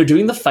when they're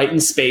doing the fight in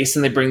space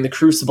and they bring the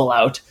Crucible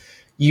out,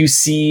 you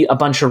see a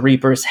bunch of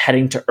Reapers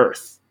heading to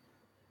Earth.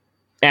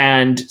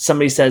 And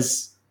somebody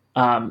says,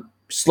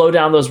 slow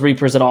down those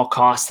Reapers at all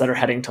costs that are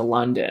heading to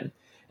London.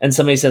 And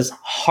somebody says,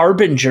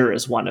 Harbinger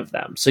is one of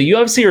them. So you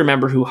obviously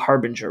remember who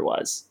Harbinger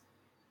was.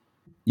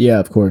 Yeah,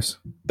 of course.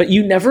 But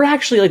you never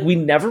actually, we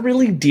never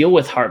really deal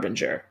with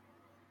Harbinger.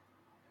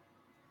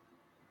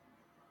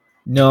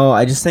 No,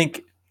 I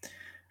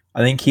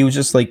think he was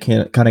just like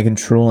kind of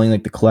controlling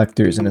like the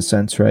Collectors in a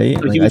sense, right?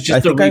 So like, he was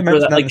just the Reaper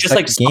that, like, just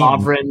like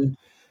Sovereign.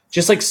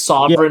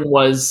 Sovereign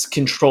was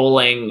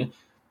controlling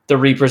the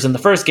Reapers in the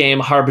first game,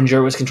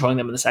 Harbinger was controlling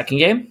them in the second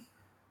game.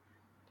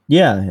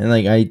 Yeah, and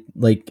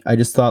I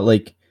just thought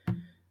like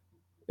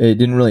it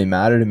didn't really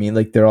matter to me.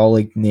 Like they're all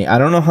like I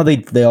don't know how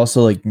they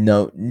also like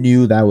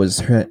knew that was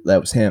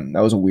him.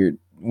 That was a weird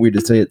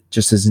to say it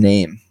just his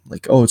name.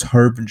 Like, oh, it's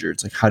Harbinger.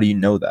 It's like, how do you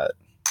know that?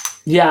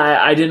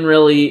 Yeah, I didn't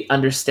really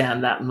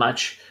understand that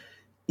much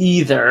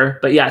either.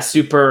 But yeah,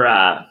 super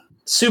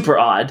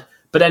odd.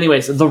 But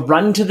anyways, the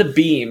run to the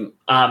beam.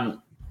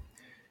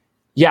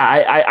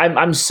 Yeah,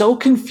 I'm so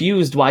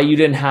confused why you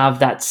didn't have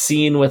that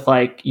scene with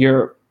like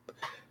your.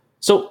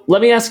 So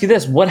let me ask you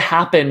this: what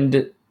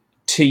happened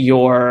to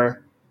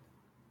your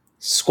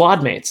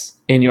squad mates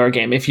in your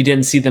game if you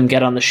didn't see them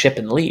get on the ship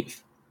and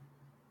leave?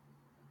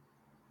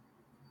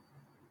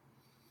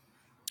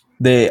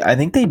 I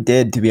think they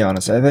did, to be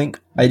honest. I think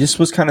I just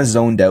was kind of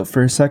zoned out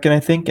for a second,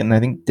 and I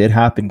think it did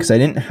happen because I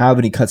didn't have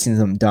any cutscenes of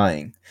them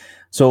dying.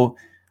 So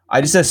I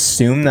just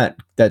assumed that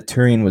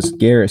Turian was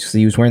Garrus because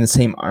he was wearing the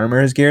same armor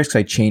as Garrus because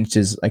I changed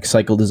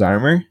cycled his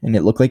armor and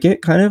it looked like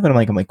it kind of. And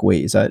I'm like,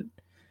 wait, is that?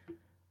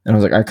 And I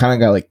was like, I kind of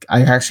got like,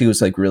 I actually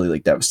was like really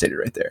like devastated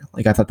right there.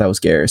 Like I thought that was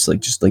Garrus,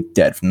 like just like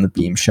dead from the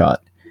beam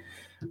shot.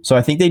 So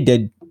I think they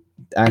did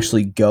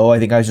actually go. I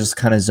think I was just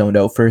kind of zoned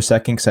out for a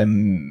second because I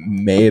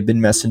may have been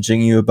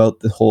messaging you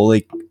about the whole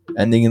like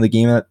ending of the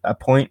game at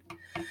that point.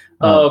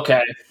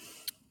 Okay.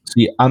 So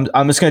yeah,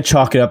 I'm just gonna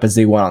chalk it up as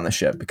they went on the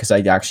ship because I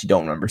actually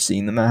don't remember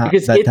seeing them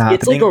happening.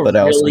 But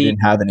I also didn't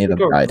have any of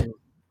them died.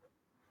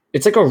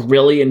 It's like a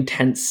really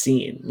intense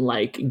scene.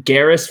 Like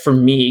Garrus, for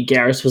me,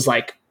 Garrus was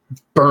like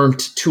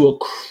burnt to a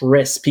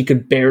crisp. He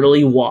could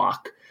barely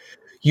walk.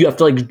 You have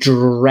to like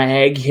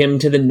drag him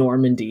to the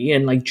Normandy,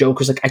 and like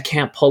Joker's like, I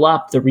can't pull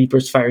up. The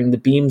Reaper's firing the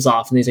beams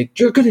off, and he's like,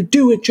 you're gonna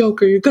do it,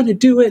 Joker. You're gonna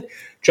do it.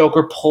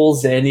 Joker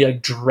pulls in. He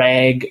like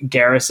drag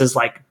Garrus's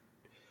like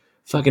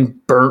fucking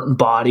burnt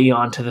body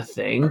onto the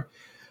thing,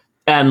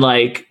 and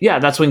like yeah,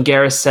 that's when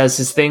Garrus says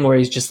his thing where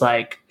he's just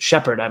like,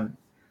 Shepard,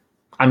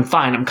 I'm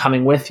fine. I'm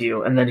coming with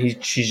you, and then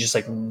she's just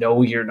like,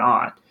 no, you're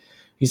not.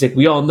 He's like,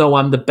 we all know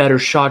I'm the better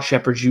shot,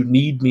 Shepard. You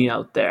need me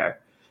out there.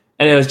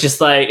 And it was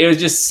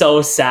just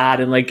so sad.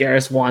 And like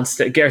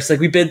Garrus, like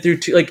we've been through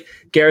like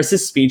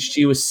Garrus's speech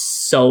to you was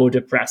so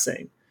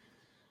depressing.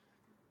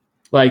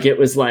 Like it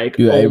was like,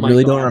 dude, I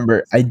really don't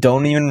remember. I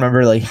don't even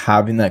remember like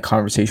having that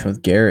conversation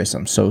with Garrus.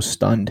 I'm so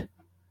stunned.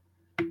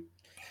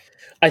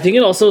 I think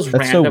it also is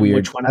random so weird.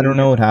 which one. I don't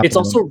know what happened. It's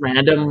also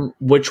random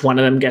which one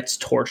of them gets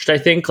torched. I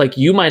think like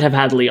you might have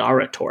had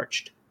Liara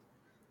torched.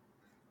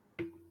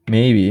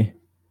 Maybe.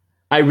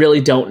 I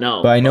really don't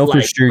know. But I know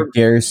for sure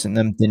Garrus and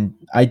them didn't.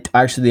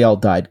 They all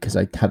died because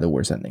I had the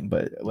worst ending.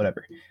 But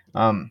whatever.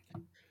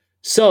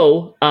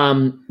 So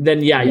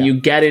then you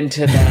get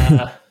into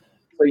the.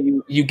 So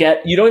you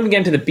don't even get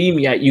into the beam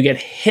yet. You get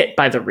hit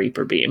by the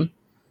Reaper beam.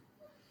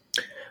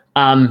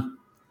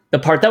 The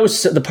part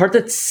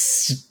that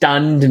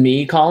stunned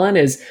me, Colin,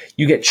 is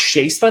you get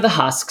chased by the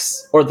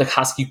husks or the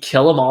husk. You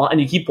kill them all,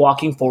 and you keep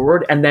walking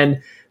forward, and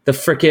then the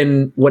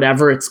frickin'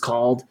 whatever it's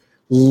called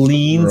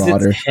leans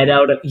Marauder. Its head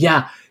out.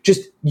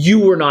 Just you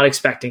were not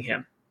expecting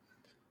him.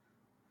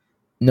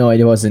 No,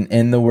 it wasn't.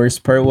 And the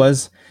worst part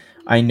was,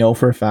 I know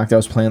for a fact I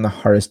was playing the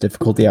hardest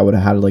difficulty. I would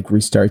have had to like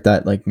restart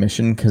that like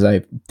mission because I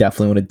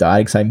definitely would have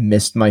died because I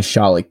missed my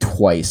shot like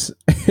twice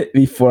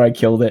before I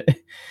killed it.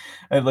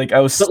 I was But,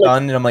 like,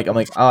 stunned and I'm like,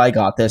 oh, I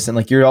got this. And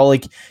like you're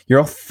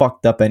all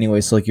fucked up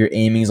anyway. So like your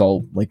aiming's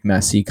all like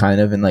messy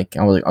kind of. And like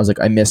I was like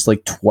I missed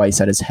like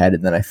twice at his head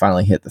and then I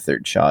finally hit the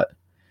third shot.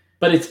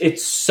 but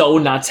it's so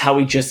nuts how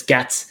he just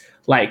gets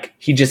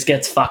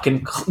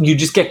fucking, you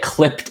just get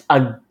clipped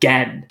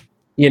again.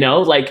 You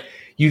know, like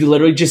you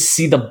literally just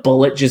see the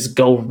bullet just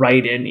go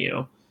right in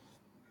you.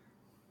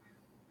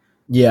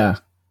 Yeah.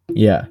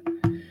 Yeah.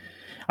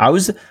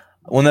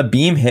 When the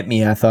beam hit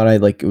me, I thought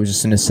it was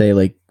just gonna say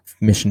like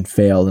mission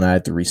failed and I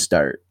had to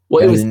restart.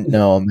 Well, I didn't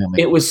know.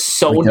 It was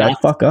so like, did I nuts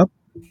fuck up?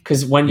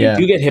 because when you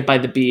do get hit by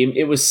the beam,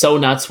 it was so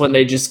nuts when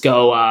they just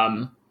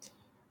go,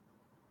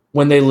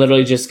 when they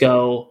literally just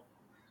go,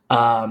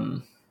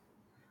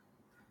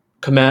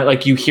 command,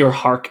 like you hear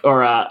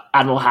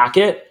Admiral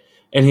Hackett,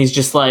 and he's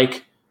just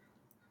like,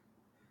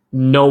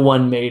 no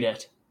one made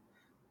it,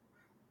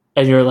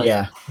 and you're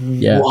like,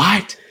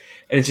 what?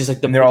 And it's just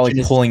like they're all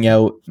like pulling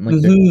out, like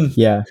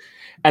mm-hmm.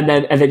 And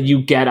then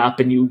you get up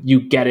and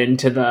you get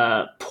into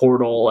the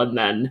portal, and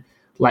then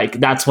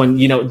like that's when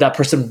that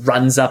person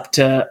runs up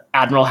to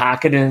Admiral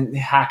Hackett, and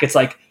Hackett's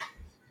like,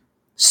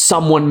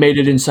 someone made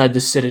it inside the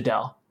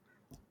Citadel.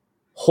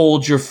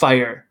 Hold your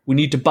fire. We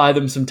need to buy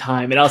them some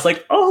time. And I was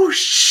like, oh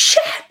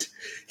shit,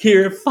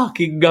 here it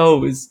fucking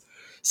goes.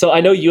 So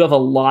I know you have a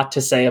lot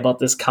to say about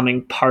this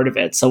coming part of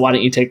it. So why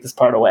don't you take this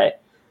part away?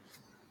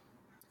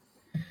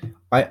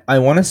 I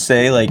want to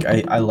say like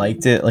I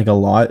liked it like a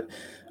lot.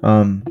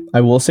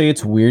 I will say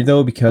it's weird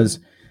though because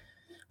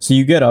so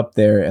you get up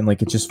there and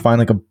like it just find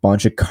like a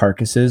bunch of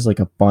carcasses, like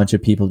a bunch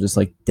of people just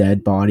like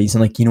dead bodies,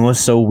 and like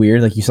what's so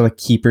weird? Like you saw the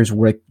keepers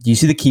were like, do you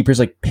see the keepers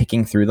like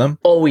picking through them?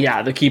 Oh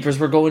yeah, the keepers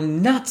were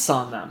going nuts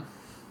on them.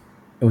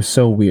 It was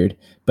so weird.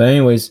 But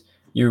anyways,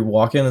 you're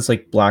walking in this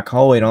like black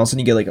hallway, and all of a sudden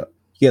you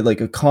get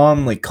a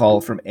comm like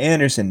call from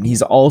Anderson.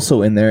 He's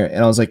also in there,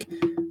 and I was like,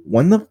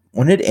 when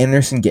did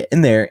Anderson get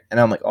in there? And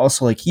I'm like,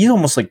 also like he's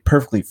almost like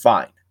perfectly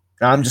fine.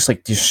 And I'm just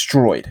like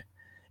destroyed.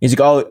 He's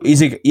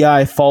like, yeah,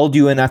 I followed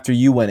you in after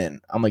you went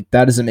in. I'm like,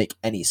 that doesn't make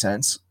any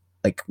sense.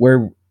 Like,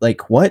 where,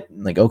 like, what?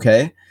 Like,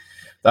 okay.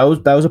 That was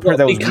a part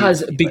that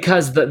was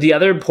because the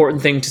other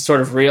important thing to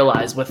sort of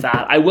realize with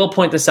that, I will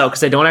point this out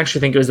because I don't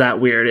actually think it was that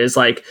weird, is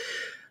like,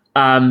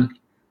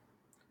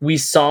 we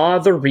saw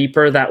the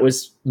Reaper that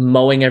was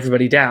mowing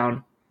everybody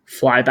down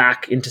fly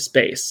back into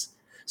space.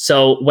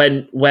 So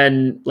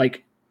when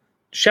like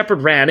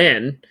Shepard ran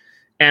in,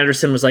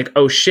 Anderson was like,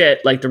 oh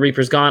shit, like the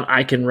Reaper's gone,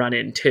 I can run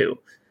in too.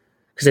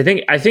 Because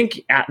I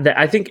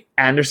think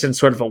Anderson's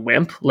sort of a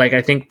wimp. Like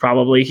I think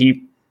probably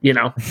he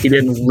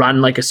didn't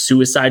run like a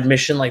suicide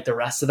mission like the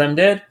rest of them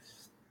did.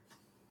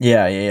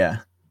 Yeah.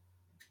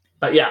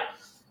 But yeah.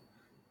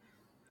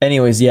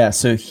 Anyways, yeah.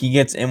 So he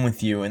gets in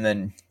with you, and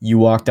then you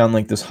walk down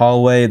like this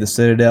hallway, the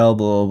Citadel,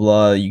 blah blah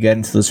blah. You get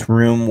into this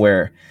room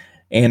where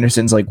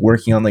Anderson's like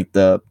working on like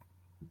the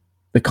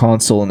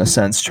console in a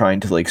sense,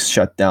 trying to like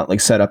shut down,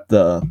 like set up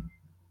the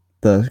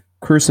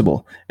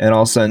Crucible, and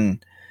all of a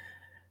sudden.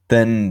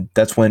 Then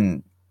that's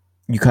when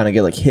you kind of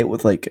get like hit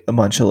with like a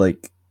bunch of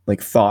like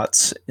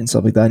thoughts and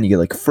stuff like that, and you get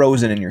like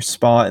frozen in your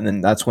spot, and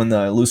then that's when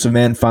the Elusive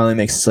Man finally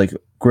makes his like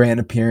grand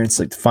appearance,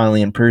 like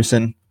finally in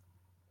person,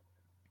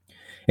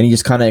 and he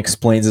just kind of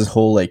explains his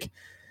whole like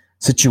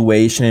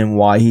situation and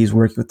why he's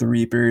working with the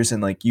Reapers,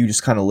 and like you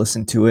just kind of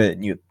listen to it,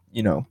 and you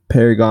know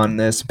Paragon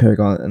this,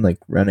 Paragon, and like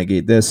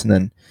Renegade this, and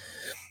then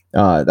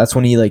that's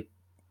when he like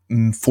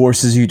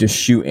forces you to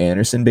shoot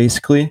Anderson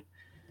basically.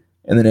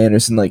 And then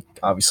Anderson, like,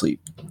 obviously,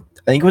 I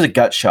think it was a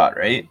gut shot,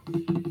 right?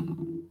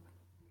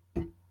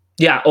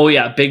 Yeah. Oh,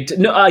 yeah.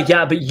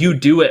 Yeah, but you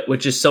do it,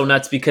 which is so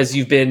nuts because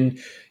you've been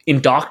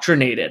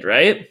indoctrinated,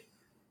 right?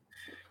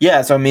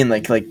 Yeah. So I mean,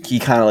 like he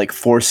kind of like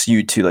forced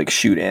you to like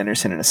shoot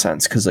Anderson in a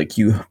sense because like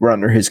you were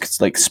under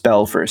his like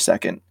spell for a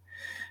second,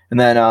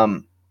 and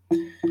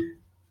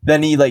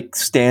then he like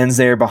stands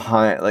there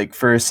behind like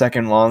for a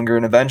second longer,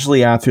 and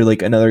eventually after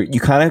like another, you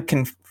kind of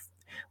can.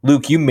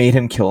 Luke, you made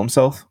him kill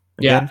himself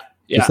again.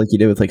 Yeah. Just like you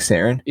did with like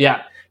Saren.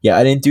 Yeah. Yeah,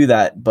 I didn't do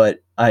that,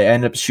 but I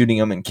ended up shooting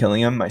him and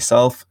killing him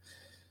myself.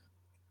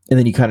 And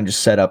then you kind of just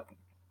set up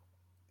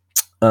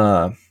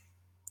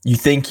you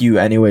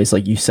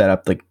set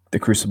up like the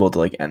Crucible to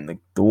like end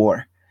the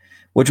war.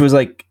 Which was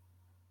like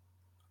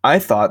I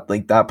thought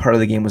like that part of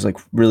the game was like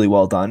really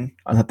well done.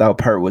 I thought that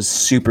part was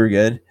super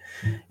good.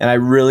 And I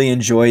really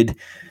enjoyed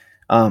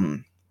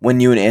when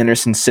you and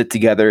Anderson sit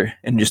together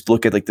and just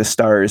look at like the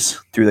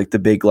stars through like the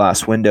big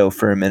glass window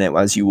for a minute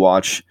as you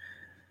watch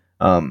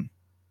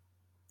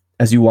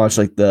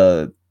like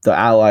the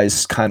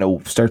Allies kind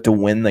of start to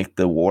win like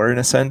the war in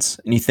a sense,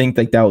 and you think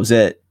like that was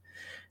it.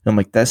 And I'm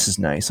like, this is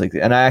nice. Like,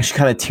 and I actually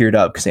kind of teared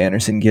up because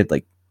Anderson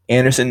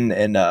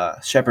and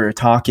Shepard are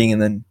talking,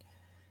 and then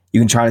you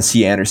can try to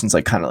see Anderson's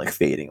like kind of like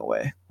fading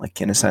away, like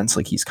in a sense,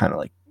 like he's kind of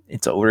like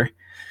it's over,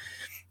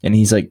 and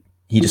he's like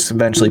he just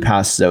eventually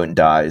passes out and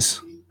dies.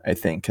 I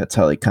think that's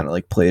how they kind of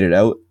like played it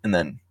out, and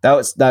then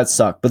that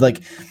sucked. But like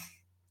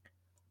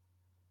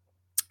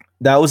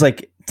that was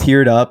like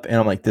teared up, and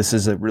I'm like, this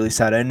is a really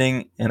sad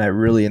ending, and I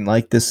really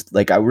like this.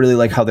 Like, I really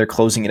like how they're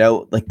closing it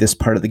out, like this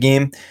part of the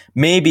game.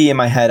 Maybe in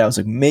my head, I was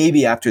like,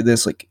 maybe after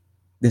this, like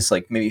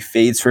maybe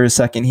fades for a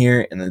second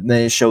here, and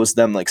then it shows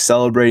them like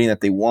celebrating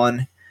that they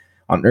won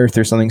on Earth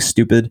or something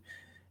stupid,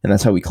 and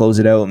that's how we close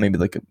it out. Maybe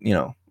like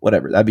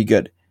whatever, that'd be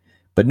good.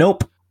 But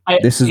nope,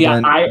 this is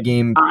when the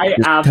game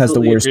just has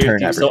the worst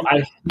turn ever. So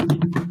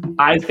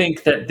I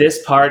think that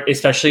this part,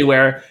 especially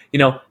where,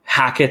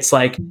 Hackett's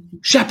like,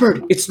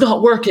 Shepard, it's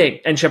not working.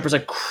 And Shepard's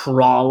like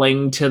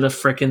crawling to the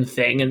freaking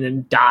thing and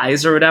then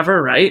dies or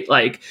whatever, right?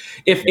 Like,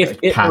 if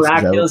it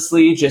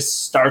miraculously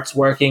just starts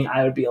working,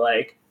 I would be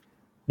like,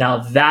 now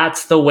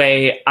that's the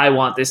way I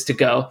want this to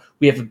go.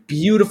 We have a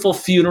beautiful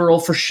funeral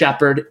for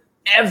Shepard.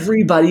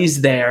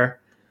 Everybody's there.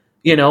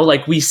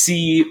 Like we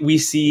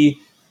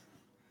see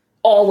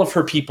all of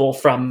her people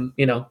from,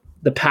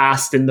 the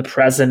past and the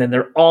present, and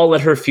they're all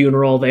at her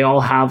funeral. They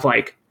all have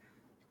like,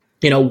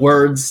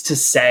 words to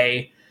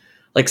say,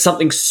 like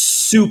something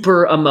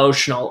super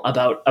emotional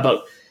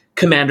about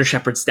Commander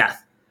Shepard's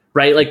death,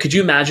 right? Like, could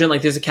you imagine,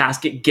 like, there's a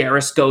casket,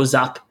 Garrus goes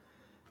up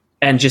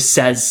and just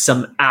says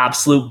some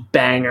absolute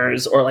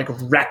bangers, or like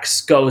Rex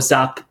goes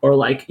up, or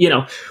like,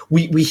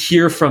 we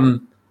hear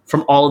from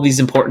all of these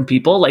important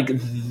people. Like,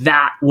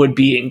 that would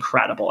be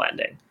incredible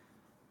ending.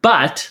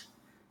 But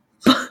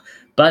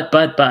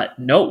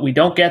no, we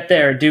don't get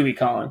there, do we,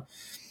 Colin?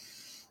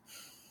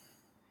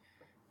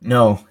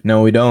 No,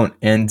 we don't.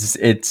 And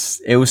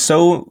it was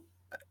so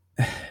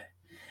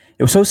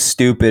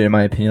stupid in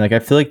my opinion. Like, I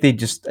feel like they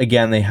just,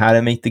 again, they had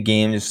to make the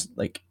game just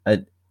like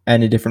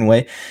end a different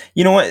way.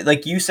 You know what?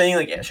 Like you saying,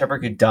 like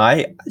Shepard could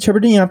die.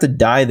 Shepard didn't have to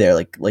die there.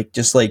 Like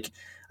just like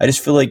I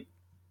just feel like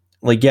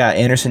yeah,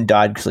 Anderson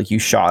died because like you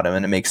shot him,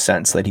 and it makes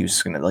sense that he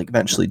was gonna like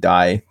eventually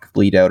die,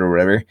 bleed out or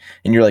whatever.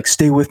 And you're like,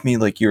 stay with me,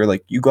 like you're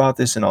like, you got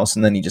this, and all of a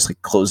sudden then he just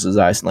like closes his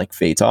eyes and like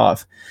fades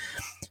off.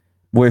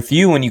 With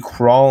you, when you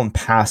crawl and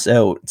pass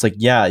out, it's like,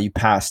 yeah, you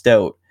passed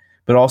out,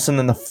 but all of a sudden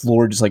then the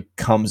floor just like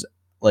comes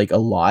like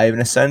alive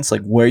in a sense.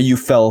 Like where you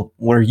fell,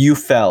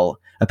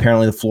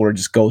 apparently the floor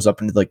just goes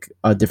up into like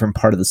a different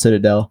part of the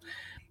Citadel,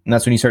 and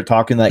that's when you start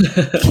talking to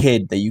that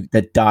kid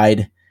that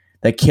died.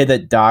 That kid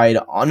that died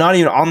not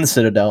even on the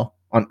Citadel,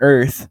 on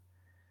Earth.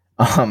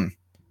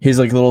 His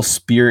like little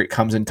spirit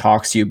comes and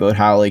talks to you about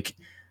how like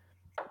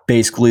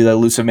basically the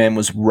Illusive Man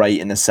was right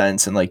in a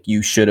sense, and like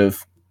you should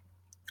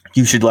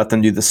let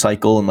them do the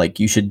cycle, and like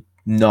you should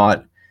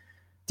not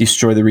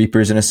destroy the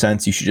Reapers in a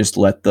sense. You should just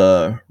let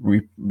the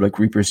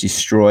Reapers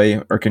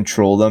destroy or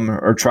control them,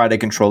 or try to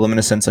control them in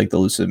a sense, like the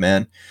Illusive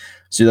Man.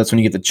 So that's when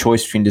you get the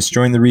choice between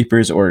destroying the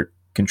Reapers or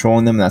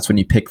controlling them. That's when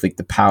you pick like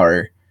the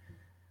power,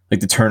 like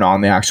to turn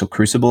on the actual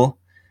Crucible.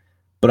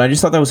 But I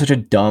just thought that was such a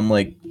dumb,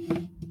 like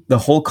the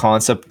whole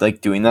concept,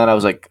 like doing that. I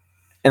was like,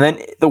 and then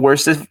the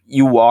worst is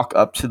you walk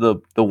up to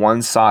the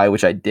one side,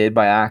 which I did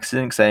by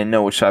accident because I didn't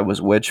know which side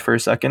was which for a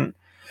second.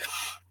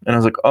 And I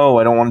was like, oh,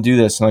 I don't want to do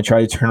this. And I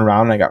tried to turn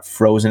around and I got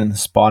frozen in the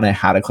spot and I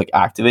had to click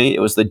activate.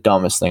 It was the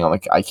dumbest thing. I'm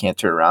like, I can't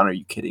turn around. Are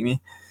you kidding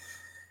me?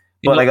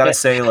 But I gotta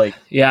say, like,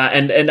 yeah,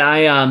 and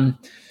I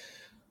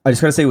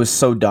just gotta say it was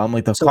so dumb.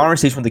 Like the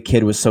conversation with the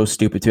kid was so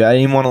stupid too. I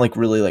didn't even want to like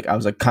really like. I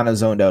was like kind of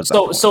zoned out.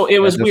 So it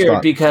was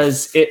weird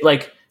because it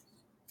like,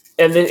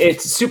 and then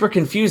it's super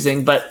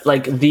confusing. But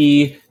like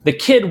the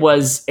kid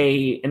was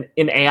an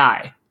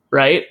AI,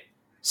 right?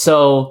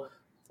 So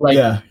like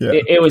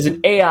it was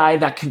an AI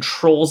that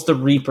controls the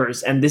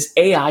Reapers, and this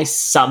AI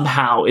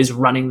somehow is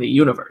running the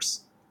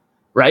universe,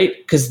 right?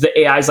 Because the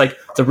AI is like,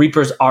 the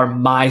Reapers are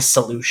my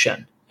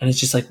solution. And it's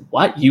just like,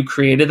 what? You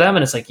created them?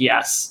 And it's like,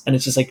 yes. And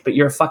it's just like, but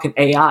you're a fucking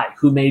AI.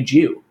 Who made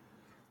you?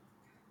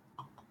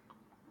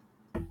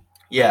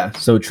 Yeah,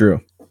 so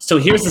true. So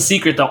here's the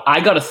secret, though. I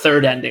got a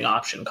third ending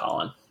option,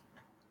 Colin.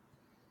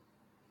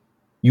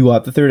 You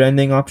got the third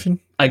ending option?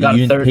 I got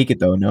you didn't take it,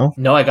 though, no?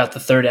 No, I got the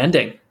third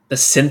ending. The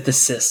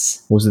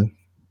synthesis. What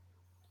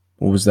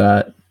was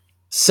that?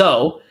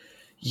 So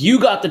you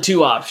got the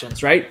two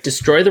options, right?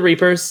 Destroy the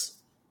Reapers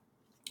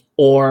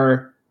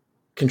or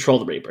control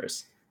the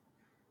Reapers.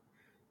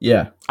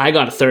 Yeah. I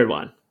got a third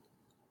one.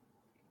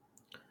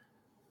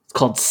 It's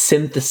called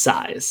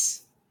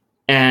synthesize.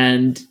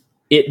 And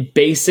it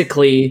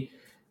basically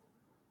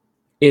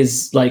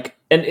is like,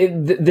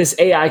 and this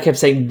AI kept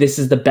saying, this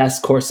is the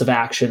best course of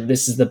action.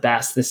 This is the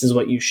best. This is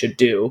what you should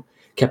do.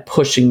 Kept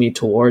pushing me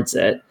towards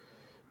it.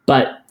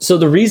 But so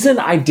the reason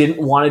I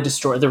didn't want to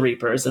destroy the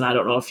Reapers, and I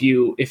don't know if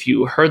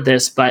you heard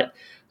this, but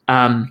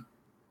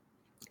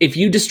if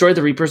you destroy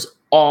the Reapers,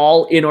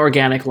 all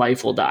inorganic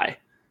life will die.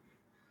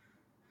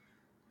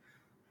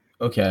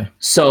 Okay.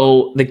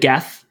 So the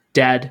Geth,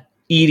 dead.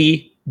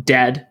 Edie,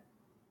 dead.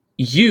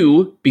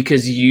 You,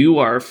 because you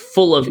are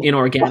full of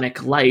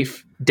inorganic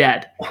life,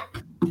 dead.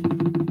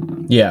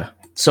 Yeah.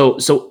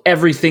 So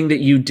everything that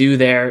you do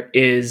there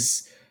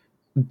is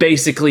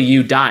basically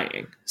you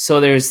dying. So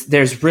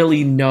there's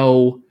really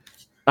no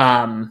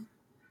and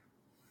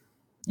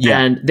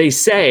they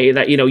say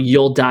that,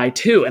 you'll die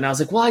too. And I was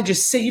like, well, I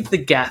just saved the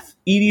Geth.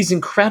 Edie's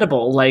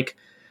incredible. Like,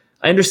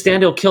 I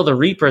understand it'll kill the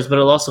Reapers, but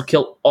it'll also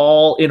kill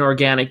all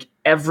inorganic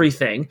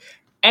everything.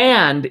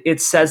 And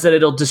it says that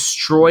it'll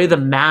destroy the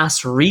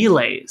mass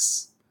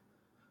relays.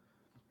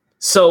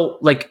 So,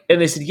 like, and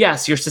they said,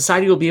 yes, your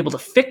society will be able to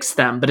fix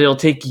them, but it'll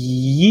take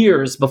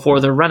years before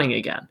they're running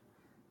again.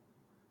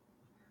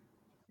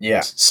 Yeah.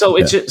 So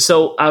it's just,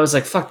 so I was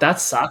like, fuck, that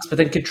sucks. But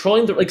then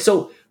controlling the, like,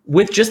 so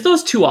with just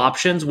those two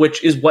options,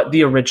 which is what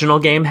the original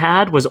game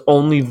had, was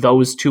only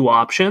those two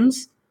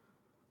options.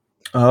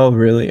 Oh,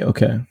 really?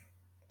 Okay.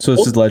 So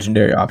this is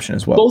legendary option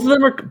as well. Both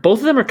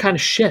of them are kind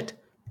of shit.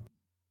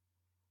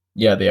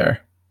 Yeah, they are.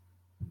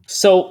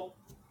 So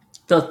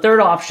the third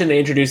option they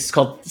introduced is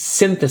called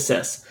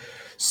synthesis.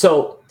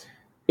 So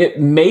it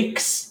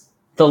makes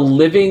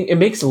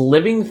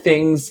living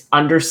things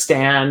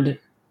understand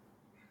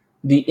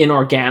the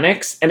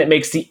inorganics, and it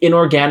makes the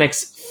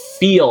inorganics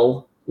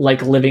feel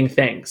like living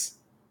things.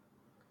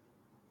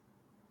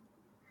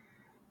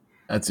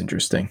 That's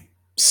interesting.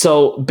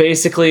 So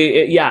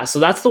basically, so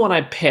that's the one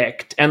I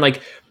picked. And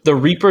like the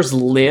Reapers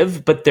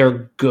live, but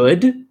they're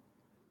good.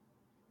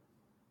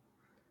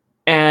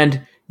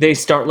 And they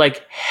start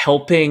like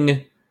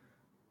helping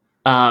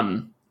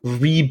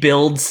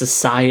rebuild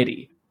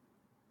society.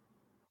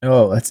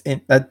 Oh, that's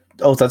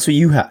what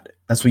you had.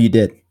 That's what you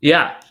did.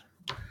 Yeah.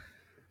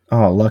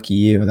 Oh, lucky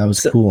you. That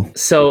was cool.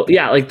 So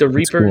yeah, like the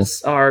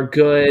Reapers are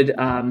good.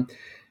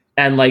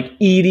 And like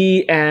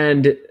Edie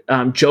and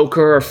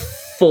Joker are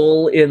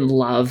full in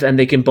love, and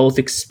they can both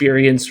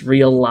experience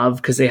real love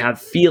because they have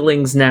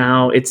feelings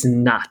now. It's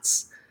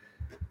nuts.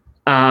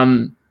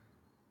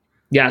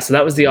 Yeah, so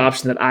that was the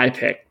option that I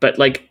picked. But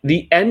like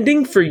the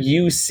ending for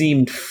you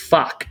seemed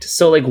fucked.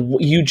 So like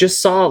you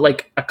just saw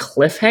like a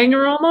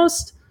cliffhanger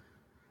almost.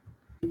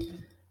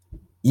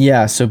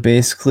 Yeah. So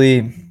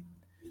basically,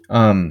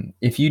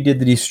 if you did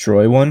the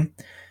destroy one,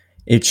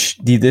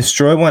 the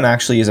destroy one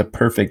actually is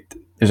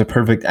there's a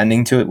perfect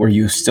ending to it where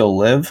you still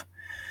live.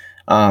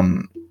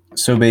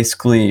 So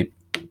basically,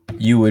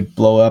 you would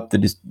blow up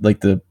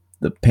the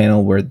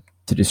panel where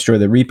to destroy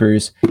the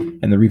Reapers,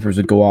 and the Reapers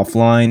would go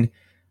offline,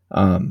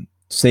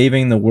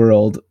 saving the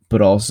world,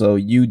 but also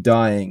you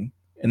dying.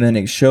 And then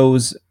it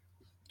shows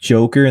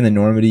Joker and the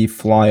Normandy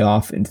fly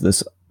off into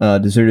this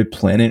deserted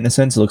planet. In a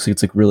sense, it looks like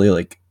it's like really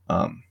like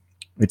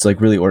it's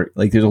like really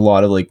like there's a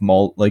lot of like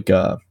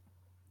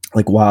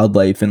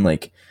wildlife and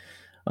like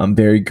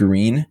very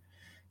green,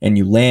 and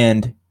you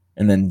land.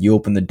 And then you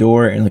open the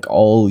door, and like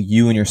all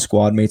you and your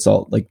squad mates,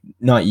 all like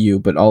not you,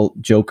 but all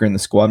Joker and the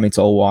squad mates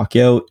all walk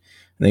out,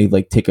 and they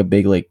like take a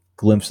big like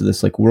glimpse of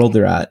this like world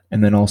they're at,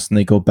 and then all of a sudden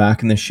they go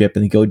back in the ship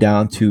and they go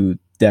down to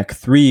deck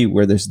 3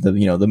 where there's the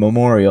the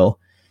memorial,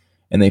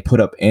 and they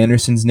put up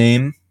Anderson's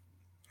name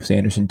because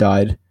Anderson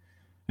died,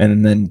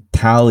 and then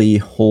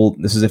Tally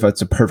this is if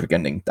it's a perfect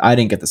ending. I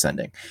didn't get this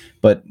ending,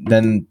 but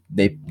then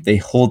they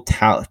hold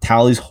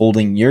Tally's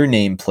holding your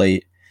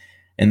nameplate.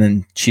 And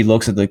then she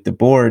looks at like the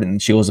board, and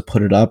she goes to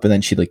put it up, and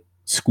then she like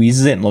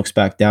squeezes it and looks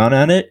back down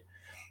at it,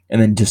 and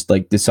then just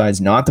like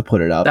decides not to put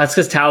it up. That's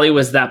because Tally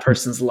was that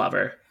person's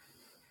lover.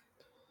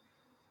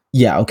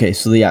 Yeah. Okay.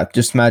 So yeah,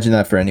 just imagine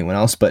that for anyone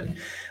else, but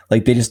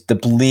like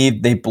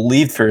they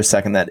believed for a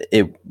second that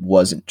it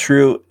wasn't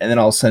true, and then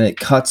all of a sudden it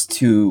cuts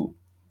to,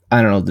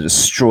 I don't know, the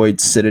destroyed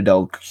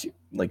Citadel,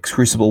 like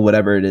Crucible,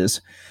 whatever it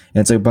is,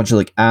 and it's like a bunch of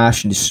like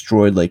ash and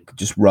destroyed like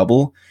just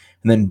rubble.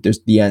 And then there's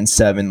the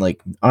N7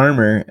 like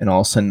armor, and all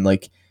of a sudden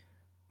like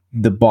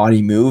the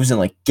body moves and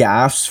like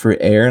gasps for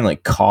air and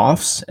like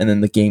coughs, and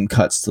then the game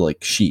cuts to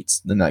like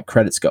sheets. Then that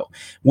credits go,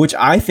 which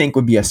I think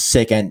would be a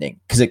sick ending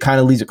because it kind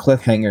of leaves a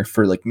cliffhanger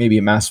for like maybe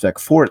a Mass Effect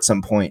 4 at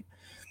some point.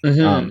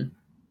 Mm-hmm.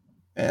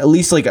 At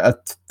least like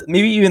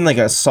maybe even like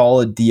a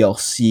solid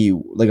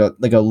DLC, like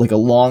a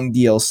long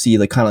DLC,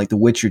 like kind of like the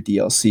Witcher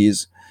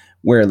DLCs,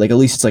 where like at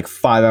least it's like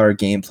 5-hour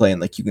gameplay and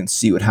like you can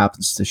see what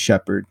happens to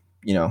Shepard,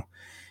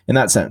 in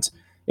that sense.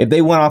 If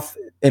they went off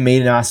and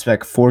made an Mass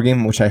Effect 4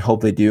 game, which I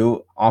hope they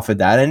do, off of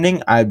that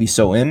ending, I'd be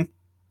so in.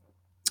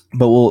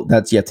 But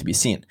that's yet to be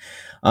seen.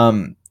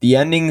 The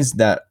endings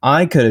that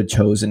I could have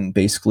chosen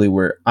basically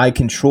were I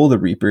control the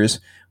Reapers,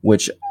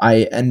 which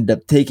I ended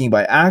up taking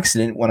by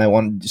accident when I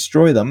wanted to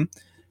destroy them.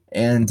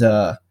 And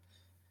I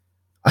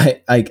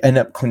end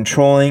up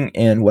controlling,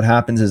 and what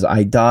happens is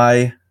I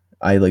die.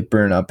 I like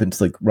burn up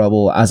into like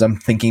rubble as I'm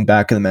thinking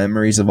back of the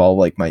memories of all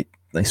like my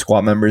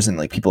squad members and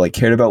like people I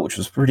cared about, which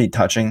was pretty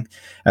touching,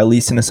 at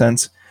least in a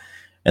sense.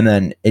 And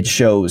then it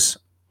shows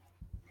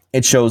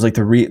like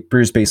the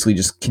Reapers basically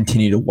just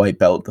continue to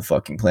wipe out the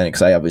fucking planet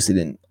because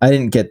I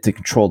didn't get to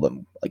control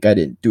them. Like I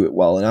didn't do it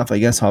well enough, I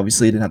guess.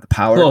 Obviously, I didn't have the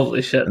power.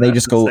 Holy shit! And they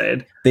just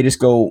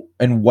go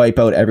and wipe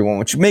out everyone,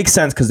 which makes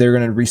sense because they're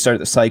going to restart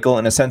the cycle.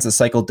 In a sense, the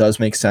cycle does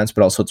make sense,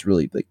 but also it's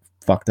really like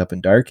fucked up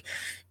and dark.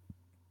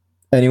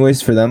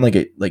 Anyways, for them,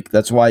 like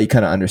that's why you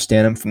kind of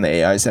understand them from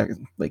the AI's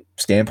like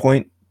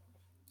standpoint.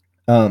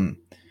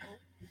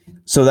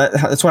 So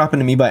that's what happened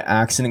to me by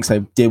accident because I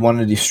did want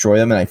to destroy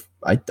them, and I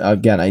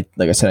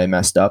like I said, I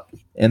messed up,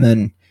 and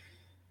then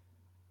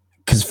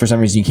because for some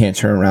reason you can't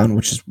turn around,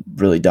 which is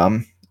really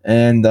dumb,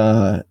 and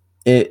then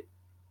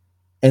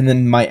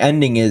my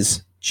ending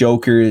is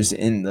Joker is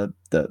in the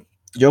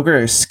Joker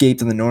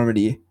escaped in the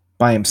Normandy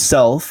by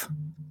himself,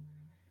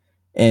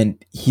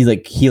 and he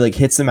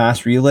hits the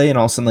mass relay, and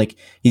all of a sudden like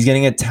he's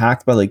getting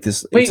attacked by like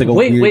this. Wait, it's like a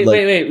weird,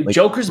 wait.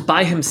 Joker's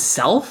by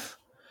himself?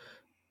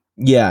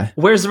 Yeah.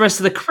 Where's the rest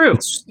of the crew?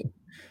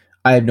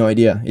 I have no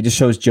idea. It just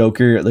shows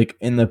Joker like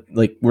in the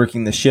like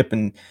working the ship,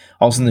 and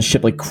all of a sudden the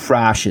ship like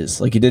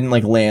crashes. Like it didn't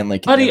like land.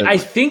 Like buddy, I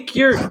think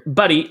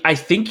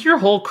your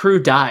whole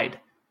crew died.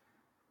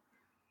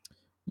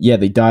 Yeah,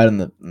 they died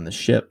on the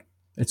ship.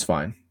 It's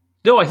fine.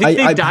 No, I think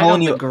they died on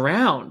the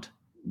ground.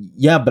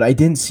 Yeah, but I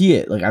didn't see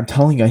it. Like I'm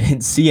telling you, I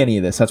didn't see any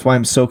of this. That's why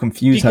I'm so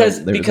confused.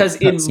 Because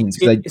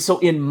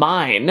in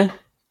mine,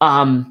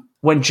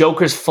 when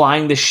Joker's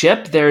flying the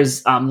ship,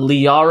 there's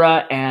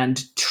Liara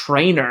and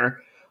Trainer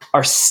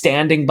are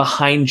standing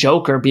behind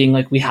Joker, being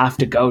like, "We have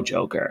to go,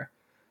 Joker."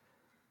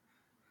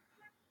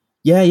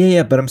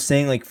 Yeah. But I'm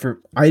saying like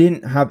I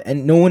didn't have,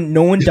 and no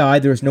one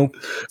died. There was no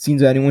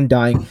scenes of anyone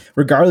dying.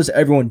 Regardless,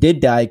 everyone did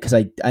die because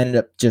I ended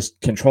up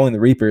just controlling the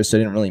Reapers, so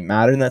it didn't really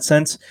matter in that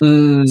sense.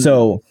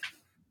 So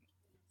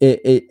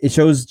it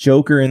shows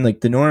Joker in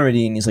like the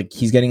Normandy, and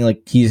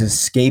he's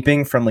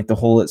escaping from like the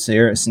whole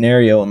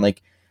scenario, and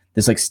like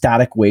this like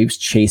static waves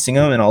chasing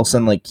him, and all of a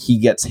sudden like he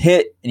gets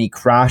hit and he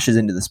crashes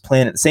into this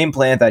planet, the same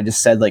planet that I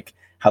just said like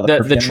how the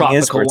tropical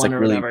is, where it's like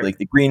really like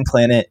the green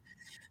planet.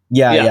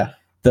 Yeah.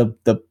 The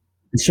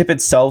ship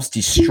itself's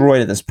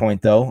destroyed at this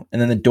point though,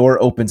 and then the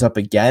door opens up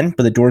again,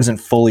 but the door isn't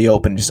fully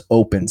open; it just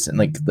opens and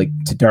like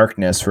to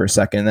darkness for a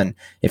second, and then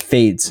it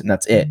fades, and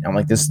that's it. I'm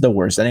like, this is the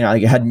worst. And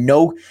like, it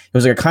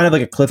was like kind of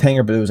like a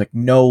cliffhanger, but it was like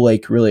no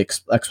like really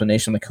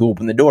explanation like who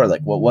opened the door,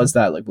 like what was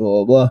that, like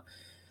blah blah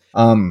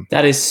blah.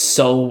 That is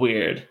so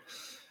weird.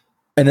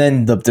 And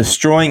then the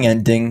destroying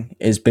ending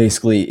is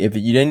basically if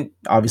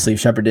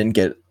Shepard didn't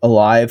get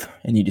alive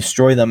and you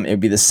destroy them, it would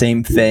be the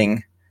same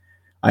thing,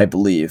 I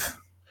believe.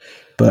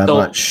 But I'm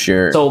not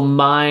sure. So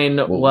mine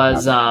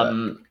was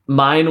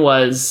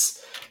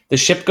the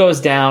ship goes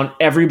down,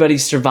 everybody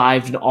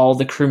survived, and all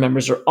the crew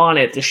members are on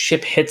it. The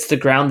ship hits the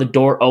ground, the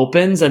door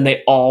opens, and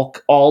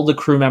all the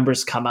crew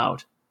members come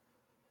out.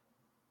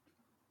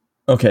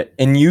 Okay,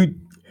 and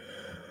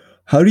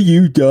how do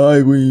you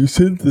die when you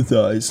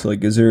synthesize?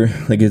 Like, is there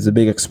a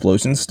big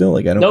explosion still?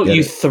 Like, I don't. No,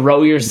 you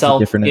throw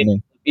yourself.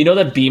 You know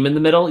that beam in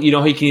the middle. You know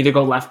how you can either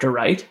go left or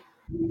right.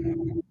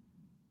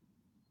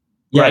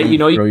 Yeah, right? You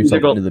throw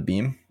yourself into the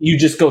beam. You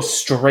just go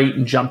straight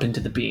and jump into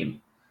the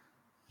beam.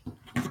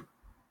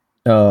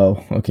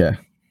 Oh, okay.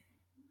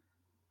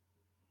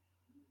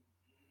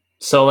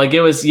 So like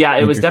it was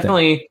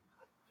definitely,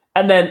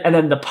 and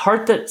then the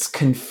part that's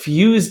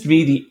confused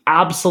me the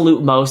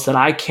absolute most that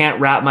I can't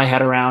wrap my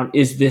head around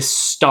is this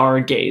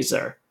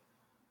stargazer.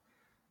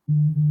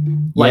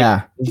 Like,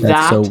 yeah,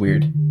 that's so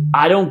weird.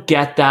 I don't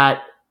get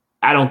that.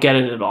 I don't get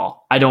it at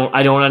all. I don't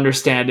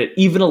understand it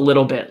even a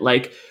little bit.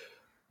 Like.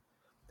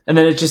 And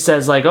then it just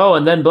says like, oh,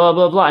 and then blah,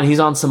 blah, blah. And he's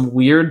on some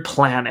weird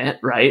planet,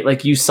 right?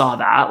 Like you saw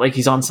that. Like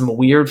he's on some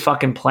weird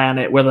fucking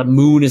planet where the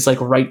moon is like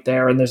right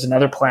there. And there's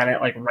another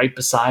planet like right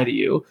beside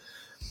you.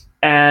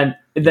 And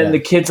then the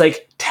kid's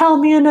like, tell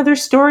me another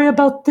story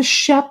about the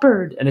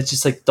Shepard. And it's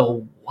just like, the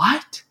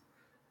what?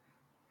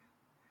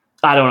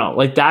 I don't know.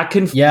 Like that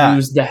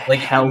confused the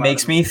hell out of me. It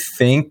makes me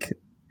think,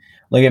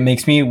 like it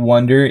makes me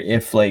wonder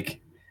if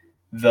like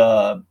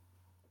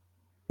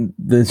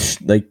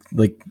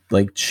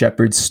like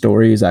Shepard's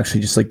story is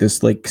actually just like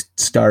this like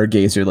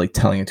stargazer like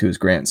telling it to his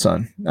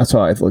grandson. That's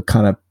how I've like,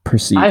 kind of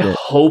perceived it. I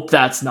hope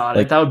that's not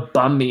it. That would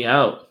bum me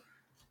out.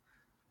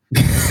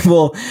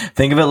 Well,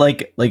 think of it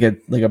like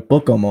a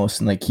book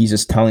almost, and like he's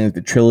just telling like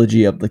the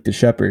trilogy of like the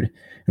Shepard,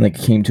 and like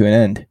it came to an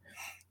end,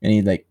 and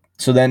he like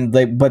so then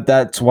like but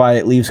that's why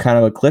it leaves kind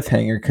of a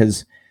cliffhanger,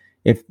 because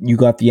if you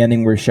got the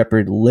ending where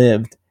Shepard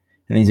lived.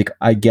 And he's like,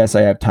 I guess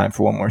I have time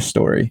for one more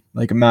story.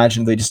 Like,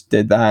 imagine they just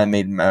did that and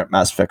made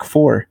Mass Effect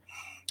 4.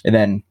 And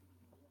then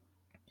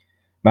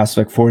Mass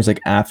Effect 4 is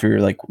like after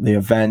like the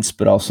events,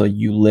 but also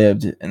you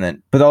lived.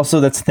 But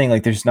also that's the thing,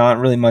 like there's not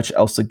really much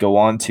else to go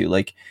on to.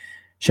 Like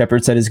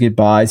Shepard said his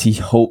goodbyes. He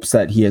hopes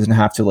that he doesn't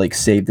have to like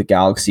save the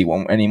galaxy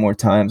any more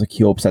times. Like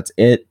he hopes that's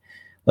it.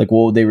 Like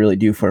what would they really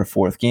do for a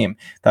fourth game?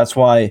 That's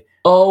why.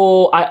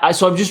 Oh,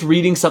 so I'm just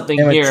reading something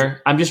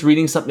here.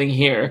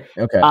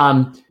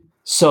 Okay.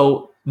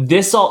 So the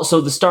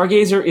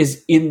Stargazer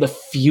is in the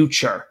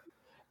future,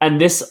 and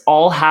this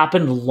all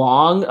happened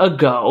long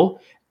ago,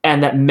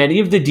 and that many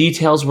of the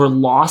details were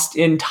lost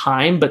in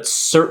time, but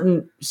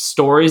certain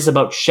stories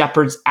about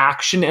Shepard's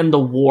action and the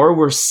war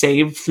were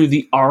saved through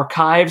the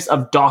archives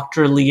of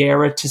Dr.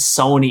 Liara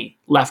Tassoni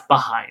left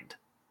behind.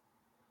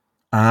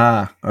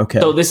 Ah,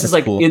 okay. So this is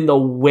like cool. In the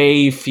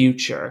way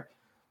future.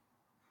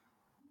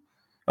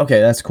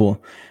 Okay, that's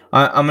cool.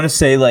 I'm going to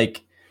say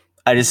like,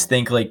 I just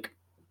think like,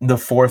 the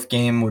fourth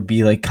game would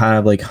be like kind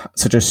of like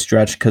such a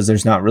stretch because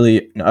there's not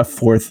really a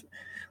fourth.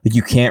 Like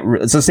you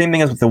can't. It's the same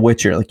thing as with The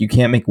Witcher. Like you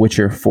can't make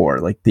Witcher 4.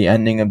 Like the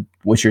ending of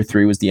Witcher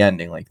 3 was the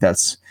ending. Like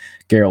that's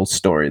Geralt's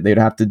story. They'd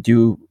have to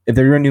do if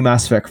they're going to do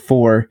Mass Effect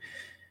 4.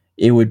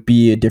 it would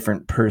be a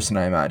different person.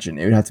 I imagine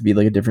it would have to be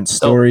like a different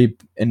story,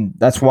 and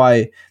that's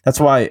why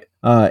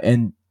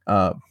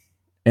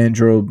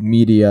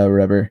Andromeda or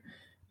whatever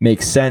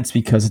makes sense,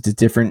 because it's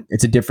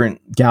a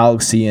different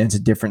galaxy and it's a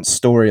different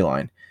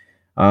storyline.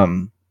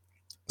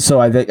 So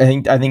I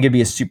think it'd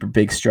be a super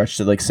big stretch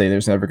to like say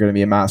there's never going to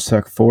be a Mass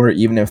Effect 4,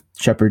 even if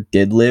Shepard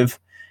did live.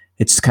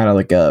 It's kind of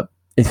like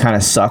it kind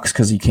of sucks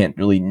because you can't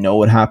really know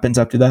what happens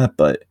after that.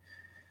 But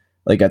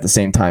like at the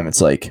same time, it's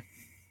like,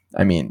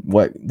 I mean,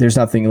 there's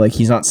nothing, like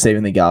he's not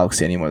saving the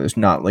galaxy anymore. There's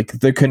not like,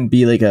 there couldn't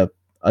be like a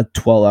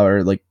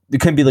 12-hour, like there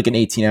couldn't be like an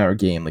 18-hour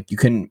game. Like you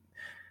couldn't,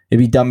 it'd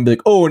be dumb to be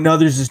like, oh, now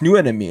there's this new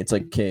enemy. It's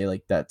like, okay,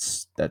 like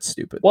that's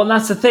stupid. Well, and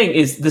that's the thing,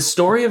 is the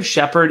story of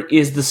Shepard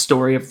is the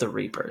story of the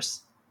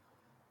Reapers.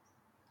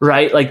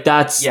 Right? Like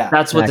that's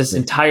what this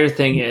entire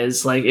thing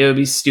is. Like it would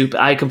be stupid.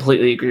 I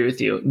completely agree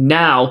with you.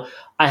 Now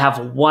I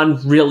have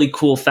one really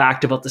cool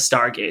fact about the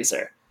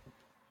Stargazer.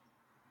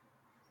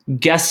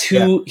 Guess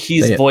who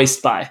he's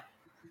voiced by?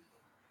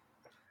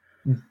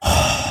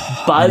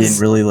 I didn't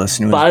really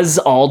listen to Buzz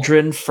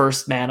Aldrin,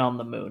 First Man on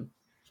the Moon.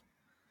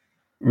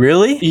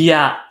 Really?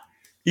 Yeah.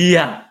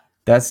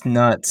 That's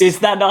nuts. Is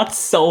that not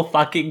so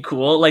fucking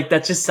cool? Like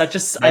that's just such a.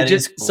 Cool.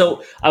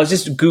 So I was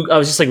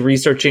just like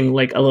researching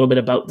like a little bit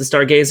about the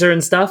Stargazer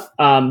and stuff.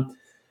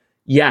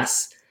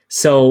 Yes.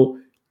 So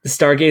the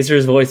Stargazer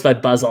is voiced by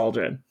Buzz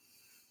Aldrin.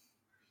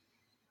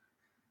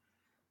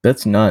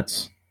 That's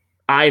nuts.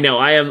 I know.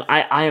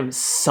 I am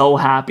so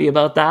happy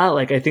about that.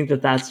 Like I think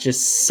that's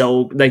just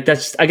so, like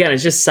that's again,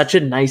 it's just such a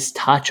nice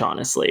touch.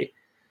 Honestly,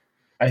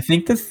 I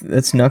think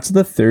that's nuts.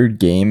 The third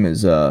game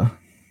is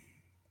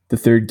the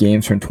third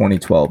game's from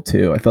 2012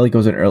 too. I felt like it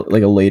was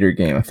like a later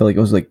game. I felt like it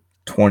was like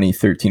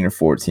 2013 or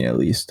 14 at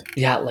least.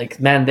 Yeah, like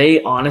man,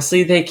 they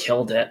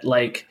killed it.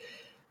 Like,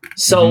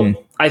 so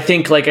I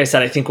think, like I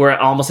said, I think we're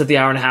almost at the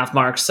hour and a half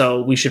mark,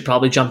 so we should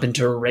probably jump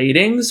into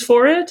ratings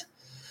for it.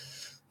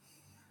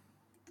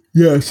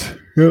 Yes.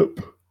 Yep.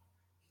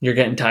 You're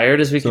getting tired,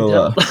 as we can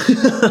tell.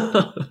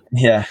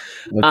 Yeah.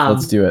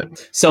 Let's do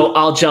it. So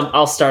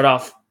I'll start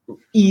off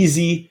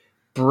easy,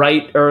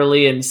 bright,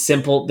 early, and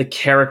simple. The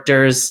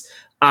characters.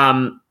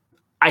 I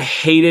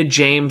hated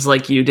James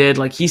like you did.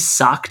 Like he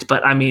sucked,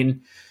 but I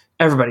mean,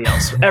 everybody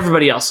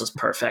else was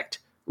perfect.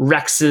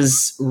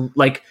 Rex's,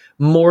 like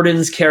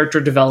Morden's character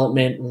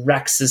development,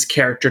 Rex's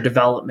character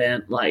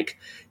development, like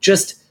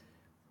just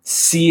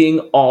seeing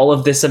all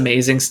of this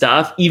amazing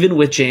stuff, even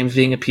with James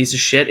being a piece of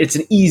shit, it's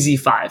an easy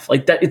 5.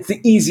 Like that, it's the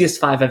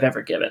easiest 5 I've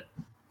ever given.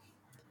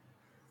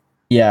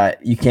 Yeah,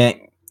 you can't,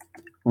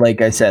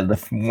 like I said, the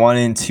 1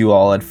 and 2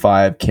 all at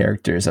 5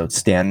 characters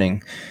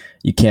outstanding.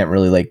 You can't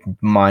really like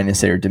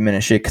minus it or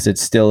diminish it because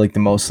it's still like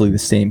mostly the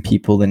same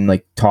people. And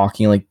like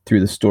talking like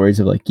through the stories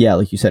of like, yeah,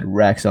 like you said,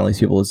 Rex and all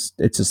these people,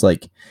 it's just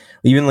like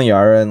even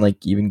Liara and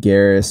like even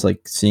Garrus,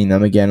 like seeing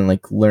them again and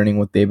like learning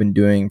what they've been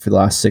doing for the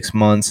last 6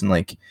 months. And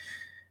like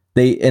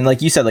and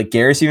like you said, like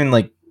Garrus even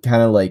like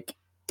kind of like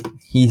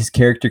his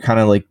character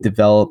kind of like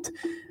developed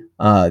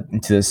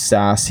into this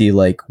sassy,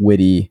 like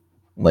witty,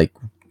 like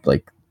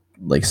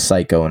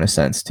psycho in a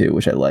sense too,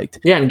 which I liked.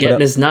 Yeah, and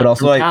getting his nut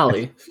from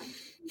Callie.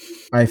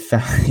 I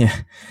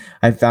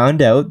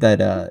found out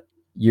that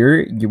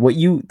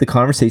the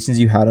conversations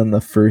you had on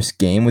the first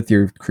game with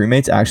your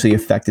crewmates actually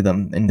affected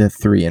them into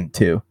 3 and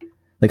 2,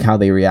 like how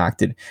they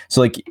reacted.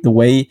 So like the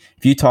way,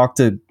 if you talk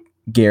to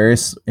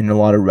Garrus in a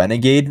lot of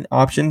renegade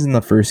options in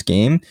the first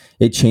game,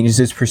 it changes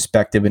his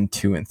perspective in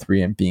 2 and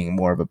 3 and being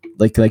more of a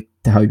like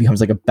how he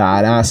becomes like a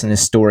badass, and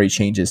his story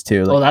changes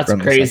too. Like, oh, that's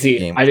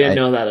crazy! I didn't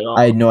know that at all.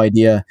 I had no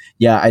idea.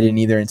 Yeah, I didn't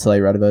either until I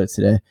read about it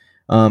today.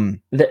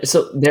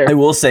 I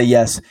will say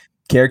yes.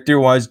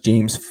 Character-wise,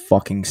 James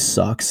fucking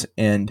sucks,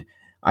 and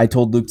I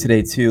told Luke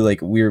today too.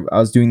 Like I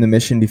was doing the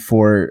mission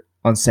before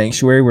on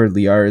Sanctuary where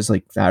Liara's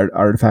like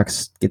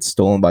artifacts get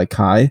stolen by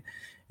Kai,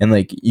 and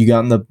like you get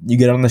on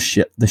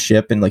the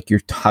ship, and like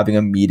you're having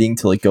a meeting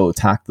to like go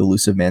attack the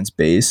Elusive Man's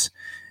base,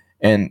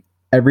 and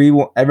all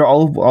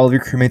of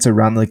your crewmates are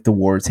around like the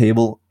war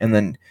table, and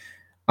then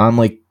I'm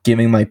like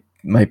giving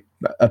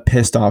a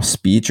pissed off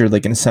speech or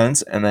like in a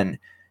sense, and then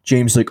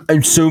James like,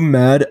 I'm so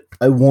mad,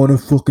 I want to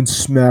fucking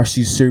smash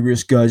these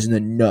Cerberus guys in the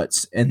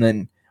nuts. And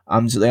then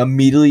I'm just like,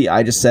 immediately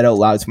I just said out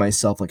loud to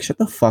myself, like, shut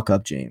the fuck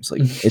up, James.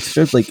 Like, it's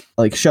just like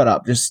shut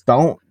up. Just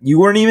don't.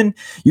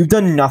 You've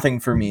done nothing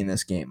for me in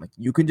this game. Like,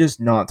 you can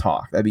just not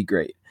talk. That'd be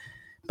great.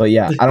 But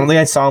yeah, I don't think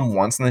I saw him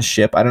once on the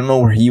ship. I don't know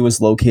where he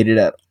was located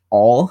at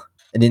all.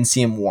 I didn't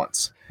see him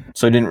once.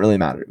 So it didn't really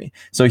matter to me.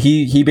 So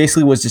he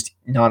basically was just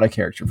not a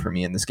character for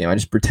me in this game. I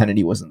just pretended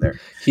he wasn't there.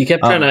 He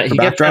kept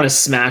trying to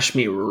smash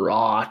me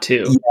raw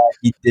too. Yeah,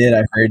 he did.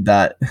 I heard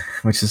that,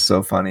 which is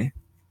so funny.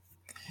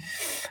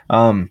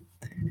 The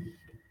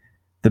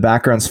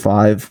background's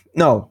 5.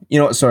 No, you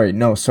know what? Sorry.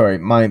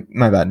 My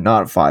bad.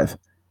 Not 5.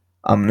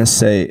 I'm gonna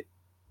say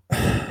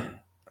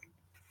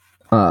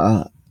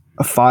a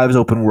 5 is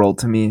open world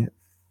to me.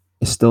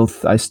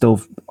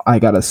 I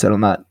gotta sit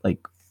on that like.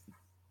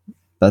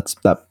 That's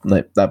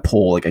that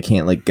pole. Like I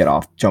can't like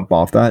jump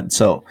off that.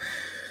 So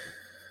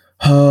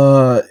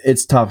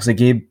It's tough because I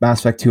gave Mass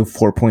Effect 2 a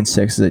 4.6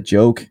 as a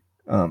joke,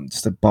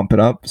 just to bump it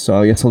up. So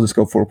I guess I'll just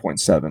go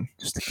 4.7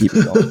 just to keep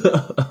it going.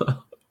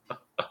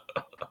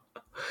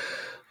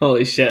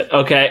 Holy shit.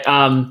 Okay.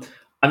 I'm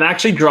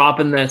actually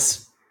dropping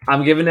this.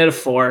 I'm giving it a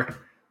 4.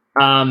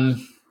 The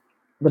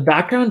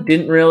background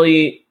didn't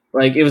really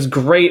like, it was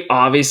great,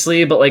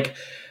 obviously, but like,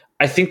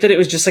 I think that it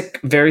was just like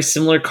very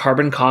similar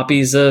carbon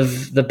copies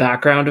of the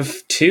background of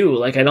 2.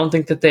 Like, I don't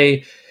think that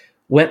they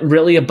went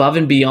really above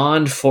and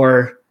beyond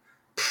for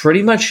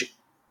pretty much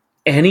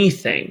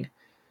anything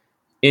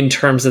in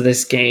terms of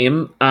this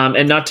game.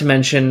 And not to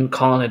mention,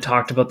 Colin had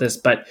talked about this,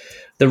 but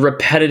the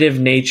repetitive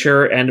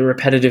nature and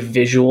repetitive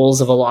visuals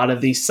of a lot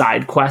of these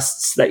side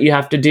quests that you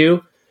have to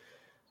do.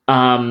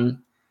 So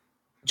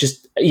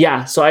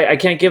I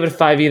can't give it a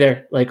 5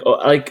 either. Like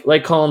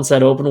Colin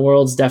said, open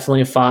world's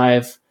definitely a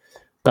 5,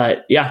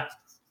 but yeah,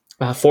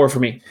 4 for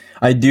me.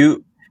 I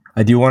do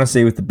want to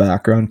say with the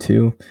background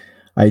too,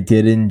 I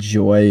did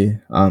enjoy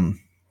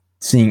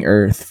seeing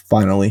Earth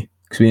finally,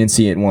 because we didn't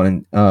see it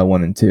 1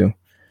 and 2.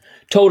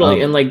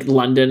 Totally, and like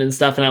London and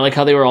stuff, and I like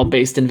how they were all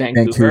based in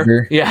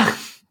Vancouver. Yeah.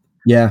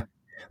 Yeah,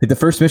 like the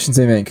first mission's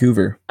in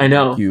Vancouver. I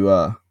know.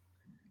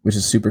 Which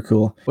is super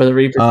cool. Where the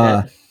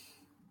Reaper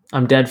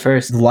I'm dead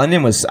first.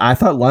 I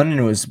thought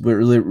London was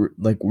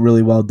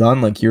really well done.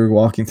 Like, you were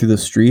walking through the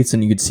streets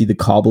and you could see the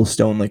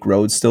cobblestone like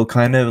roads still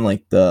kind of, and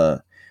like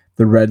the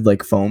red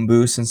like phone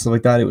booths and stuff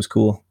like that. It was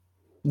cool.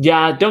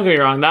 Yeah, don't get me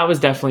wrong, that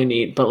was definitely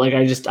neat, but like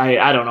I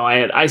don't know.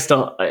 I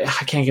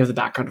can't give the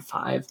background a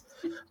 5.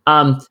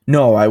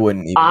 No, I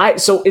wouldn't even.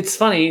 So it's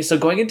funny. So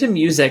going into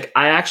music,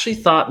 I actually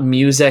thought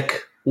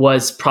music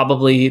was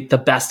probably the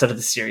best out of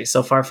the series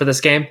so far for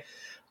this game.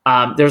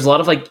 There's a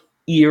lot of like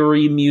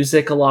eerie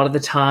music a lot of the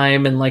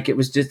time, and like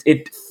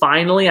it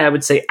finally, I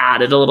would say,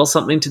 added a little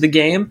something to the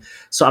game.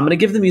 So I'm gonna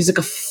give the music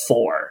a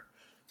 4.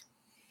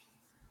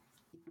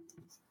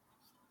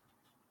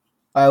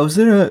 I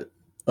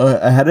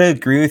had to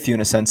agree with you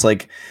in a sense.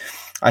 Like,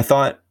 I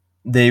thought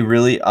they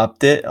really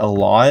upped it a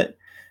lot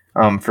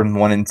from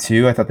 1 and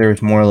 2. I thought there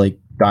was more like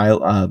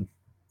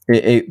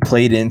it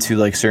played into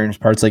like certain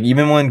parts. Like,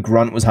 even when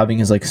Grunt was having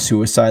his like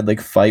suicide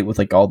like fight with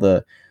like all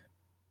the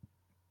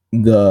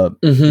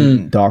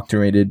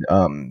indoctrinated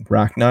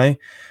Rachni,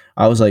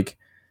 I was like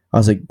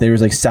there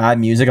was like sad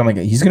music. I'm like,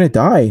 he's gonna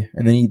die,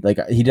 and then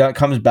he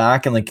comes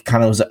back and like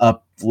kind of was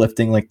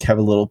uplifting, like have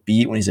a little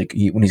beat when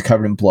when he's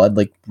covered in blood,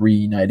 like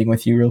reuniting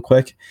with you real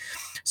quick.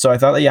 So I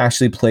thought that he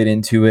actually played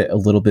into it a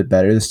little bit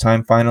better this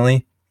time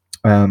finally.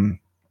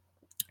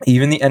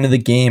 Even the end of the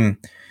game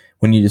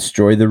when you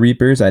destroy the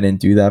Reapers, I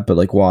didn't do that, but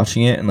like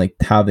watching it and like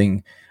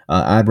having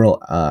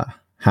Admiral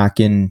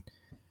Hackett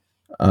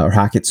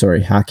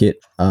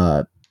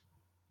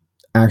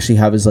actually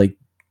have his like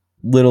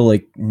little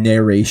like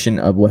narration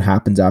of what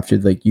happens after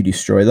like you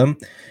destroy them,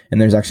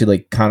 and there's actually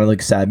like kind of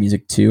like sad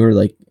music too, or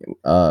like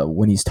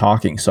when he's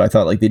talking. So I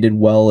thought like they did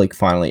well, like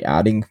finally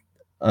adding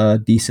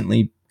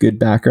decently good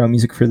background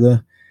music for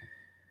the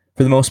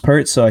most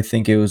part. So I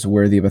think it was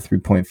worthy of a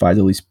 3.5 to at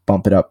least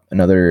bump it up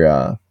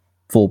another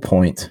full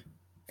point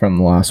from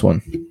the last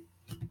one.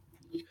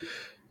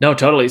 No,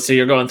 totally. So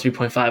you're going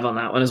 3.5 on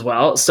that one as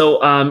well.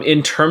 So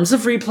in terms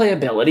of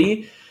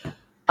replayability,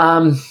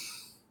 the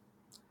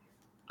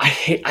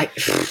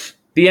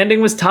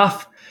ending was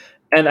tough,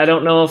 and I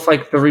don't know if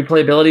like the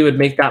replayability would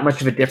make that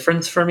much of a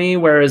difference for me.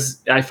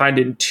 Whereas I find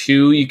in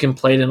 2 you can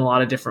play it in a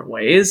lot of different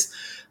ways.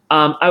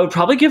 I would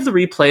probably give the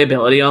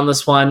replayability on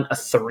this one a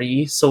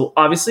 3. So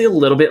obviously a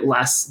little bit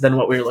less than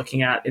what we were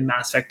looking at in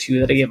Mass Effect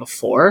 2 that I gave a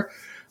 4.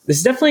 This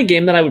is definitely a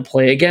game that I would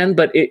play again,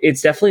 but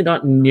it's definitely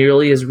not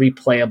nearly as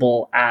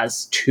replayable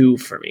as 2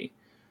 for me.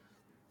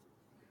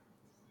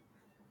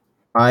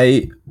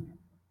 I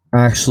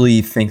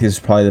actually think this is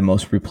probably the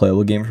most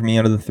replayable game for me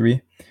out of the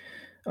 3.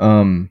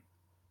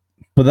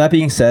 But that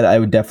being said, I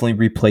would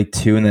definitely replay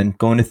 2, and then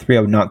go into 3.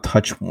 I would not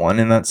touch 1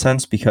 in that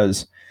sense,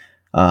 because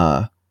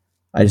I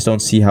just don't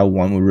see how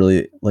 1 would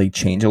really like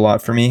change a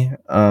lot for me.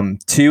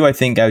 2, I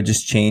think I would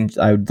just change.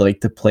 I would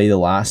like to play the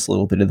last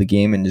little bit of the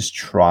game and just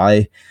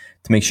try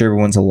to make sure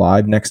everyone's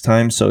alive next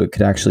time, so it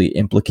could actually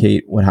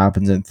implicate what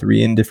happens in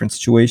 3 in different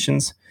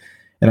situations,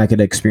 and I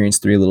could experience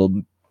 3 a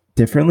little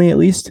differently at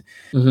least.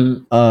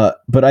 Mm-hmm.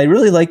 But I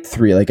really liked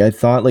 3. Like, I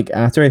thought like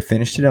after I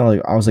finished it,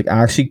 I was like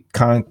actually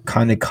kind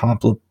of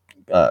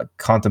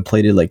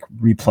contemplated like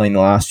replaying the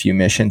last few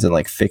missions and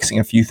like fixing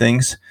a few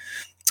things,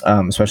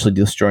 especially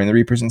destroying the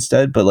Reapers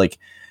instead. But like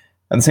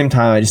at the same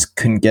time, I just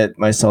couldn't get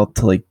myself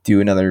to like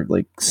do another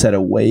like set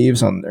of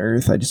waves on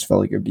Earth. I just felt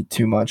like it'd be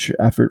too much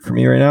effort for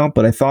me right now.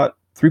 But I thought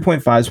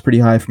 3.5 is pretty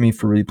high for me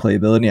for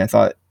replayability. I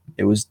thought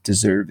it was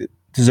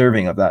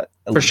deserving of that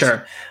for least.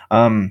 Sure.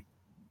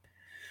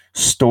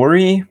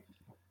 Story,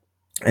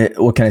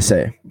 what can I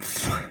say?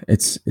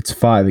 It's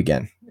 5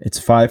 again. It's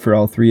 5 for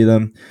all 3 of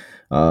them.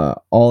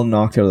 All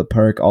knocked out of the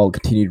park, all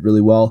continued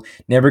really well.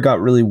 Never got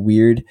really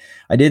weird.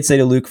 I did say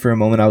to Luke for a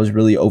moment I was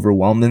really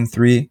overwhelmed in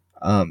 3.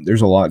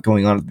 There's a lot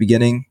going on at the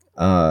beginning.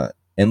 And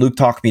Luke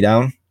talked me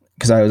down,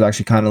 because I was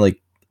actually kind of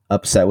like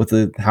upset with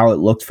how it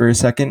looked for a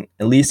second.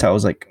 At least I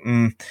was like,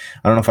 I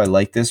don't know if I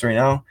like this right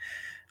now.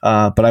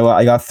 But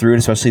I got through it.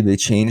 Especially they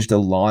changed a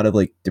lot of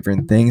like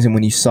different things, and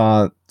when you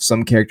saw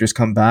some characters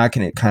come back,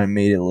 and it kind of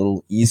made it a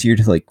little easier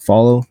to like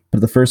follow.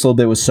 But the first little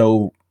bit was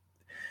so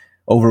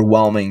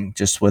overwhelming,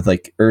 just with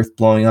like Earth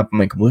blowing up. I'm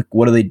like,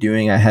 what are they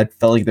doing?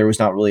 Felt like there was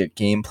not really a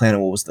game plan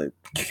of what was the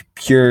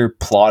pure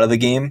plot of the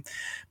game.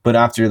 But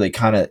after it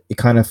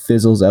kind of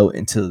fizzles out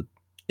into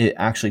it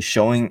actually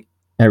showing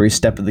every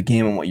step of the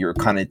game and what you were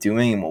kind of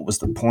doing and what was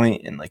the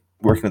point, and like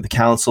working with the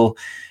council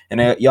and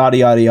yada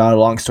yada yada.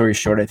 Long story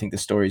short, I think the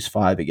story's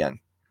 5 again.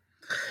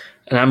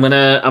 And I'm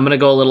gonna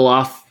go a little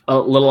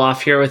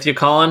off here with you,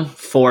 Colin.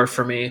 4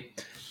 for me.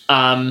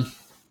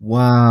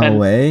 Wow,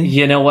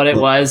 you know what it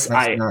was?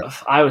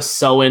 Nuts. I was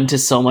so into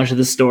so much of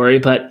the story,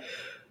 but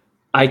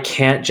I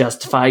can't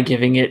justify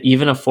giving it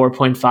even a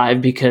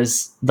 4.5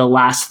 because the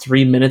last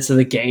 3 minutes of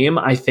the game,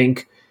 I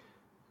think,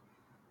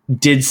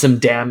 did some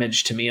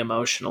damage to me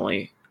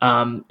emotionally.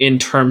 In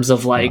terms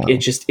of like, it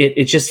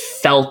just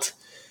felt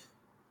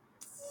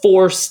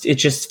forced. It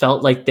just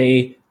felt like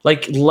they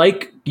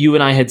like you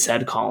and I had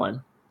said,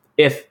 Colin,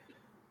 if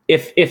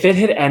it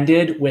had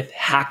ended with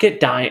Hackett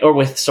dying, or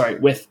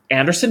with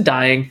Anderson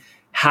dying,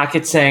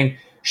 Hackett saying,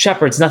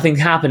 Shepard, nothing's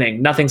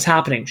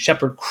happening.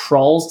 Shepard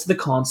crawls to the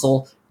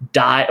console,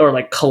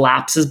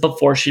 collapses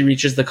before she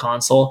reaches the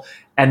console,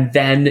 and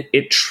then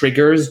it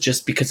triggers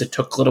just because it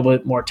took a little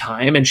bit more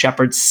time, and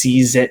Shepard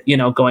sees it,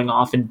 going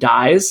off and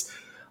dies.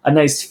 A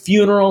nice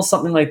funeral,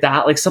 something like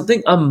that, like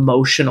something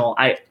emotional.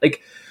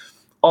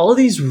 All of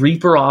these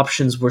Reaper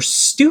options were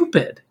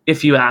stupid,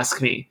 if you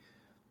ask me.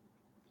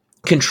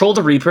 Control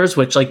the Reapers,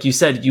 which, like you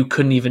said, you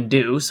couldn't even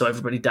do, so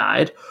everybody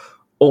died.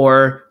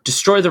 Or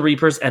destroy the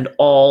Reapers and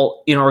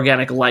all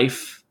inorganic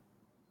life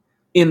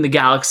in the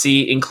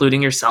galaxy,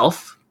 including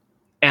yourself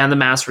and the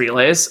mass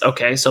relays.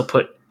 Okay, so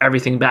put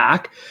everything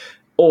back.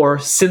 Or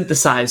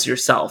synthesize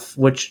yourself,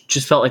 which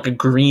just felt like a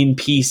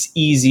Greenpeace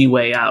easy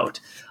way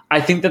out.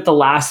 I think that the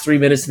last 3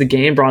 minutes of the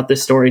game brought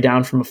this story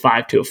down from a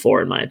 5 to a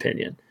 4, in my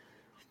opinion.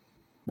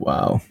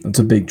 Wow, that's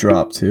a big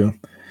drop too.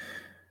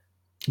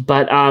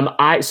 But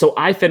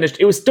I finished.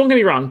 It was, don't get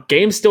me wrong,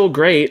 game's still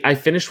great. I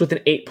finished with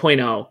an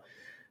 8.0.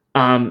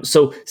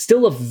 So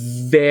still a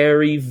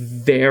very,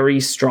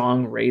 very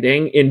strong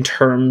rating in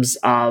terms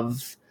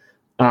of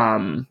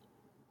in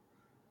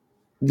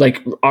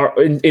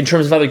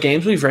terms of other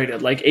games we've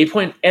rated. Like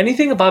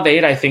anything above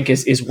 8, I think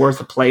is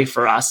worth a play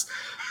for us.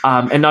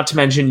 And not to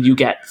mention, you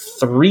get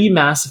 3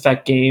 Mass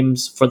Effect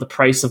games for the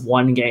price of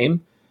 1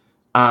 game.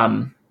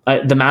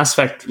 The Mass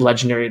Effect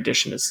Legendary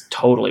Edition is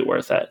totally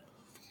worth it.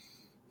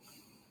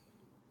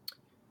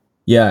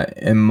 Yeah,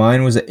 and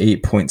mine was at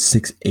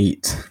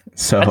 8.68.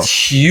 So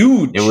that's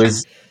huge.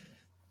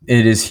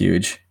 It is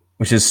huge,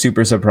 which is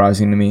super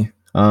surprising to me.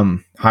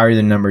 Higher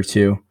than number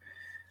 2.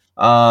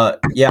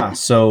 Yeah,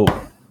 so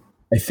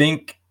I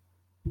think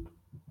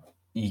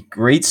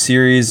great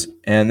series,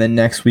 and then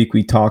next week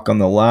we talk on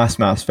the last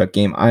Mass Effect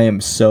game. I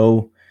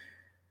can't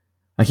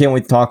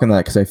wait to talk on that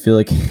because I feel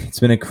like it's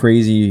been a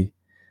crazy.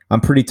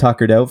 I'm pretty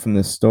tuckered out from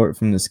this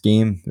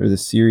game or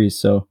this series,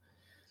 so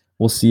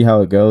we'll see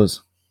how it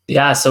goes.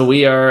 Yeah, so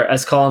we are,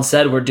 as Colin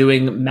said, we're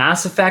doing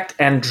Mass Effect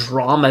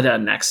Andromeda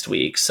next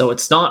week. So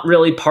it's not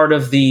really part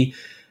of the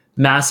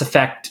Mass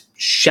Effect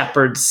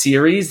Shepard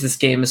series. This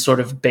game is sort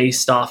of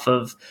based off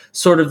of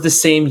sort of the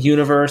same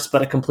universe,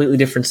 but a completely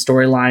different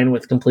storyline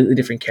with completely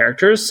different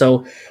characters.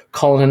 So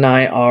Colin and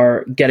I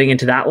are getting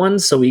into that one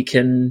so we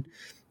can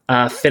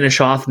finish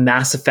off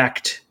Mass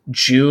Effect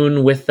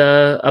June with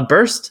a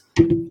burst.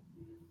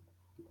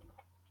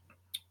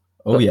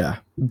 Oh, yeah.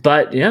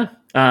 But yeah.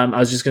 I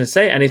was just going to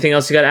say, anything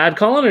else you got to add,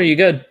 Colin, or are you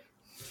good?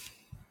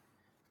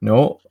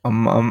 No,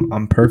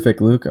 I'm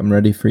perfect, Luke. I'm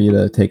ready for you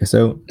to take us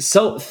out.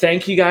 So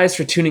thank you guys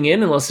for tuning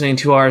in and listening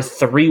to our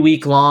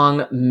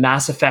 3-week-long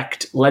Mass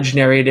Effect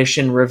Legendary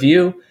Edition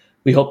review.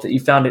 We hope that you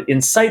found it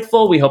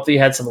insightful. We hope that you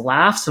had some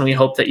laughs, and we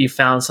hope that you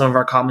found some of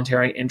our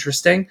commentary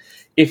interesting.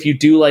 If you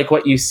do like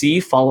what you see,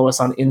 follow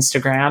us on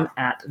Instagram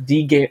at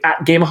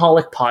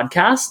Gameaholic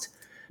Podcast,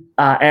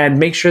 and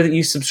make sure that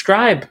you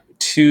subscribe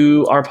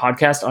to our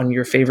podcast on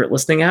your favorite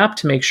listening app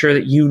to make sure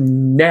that you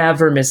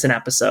never miss an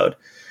episode.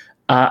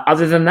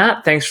 Other than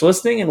that, thanks for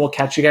listening, and we'll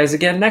catch you guys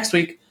again next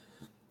week.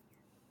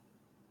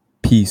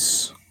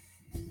 Peace.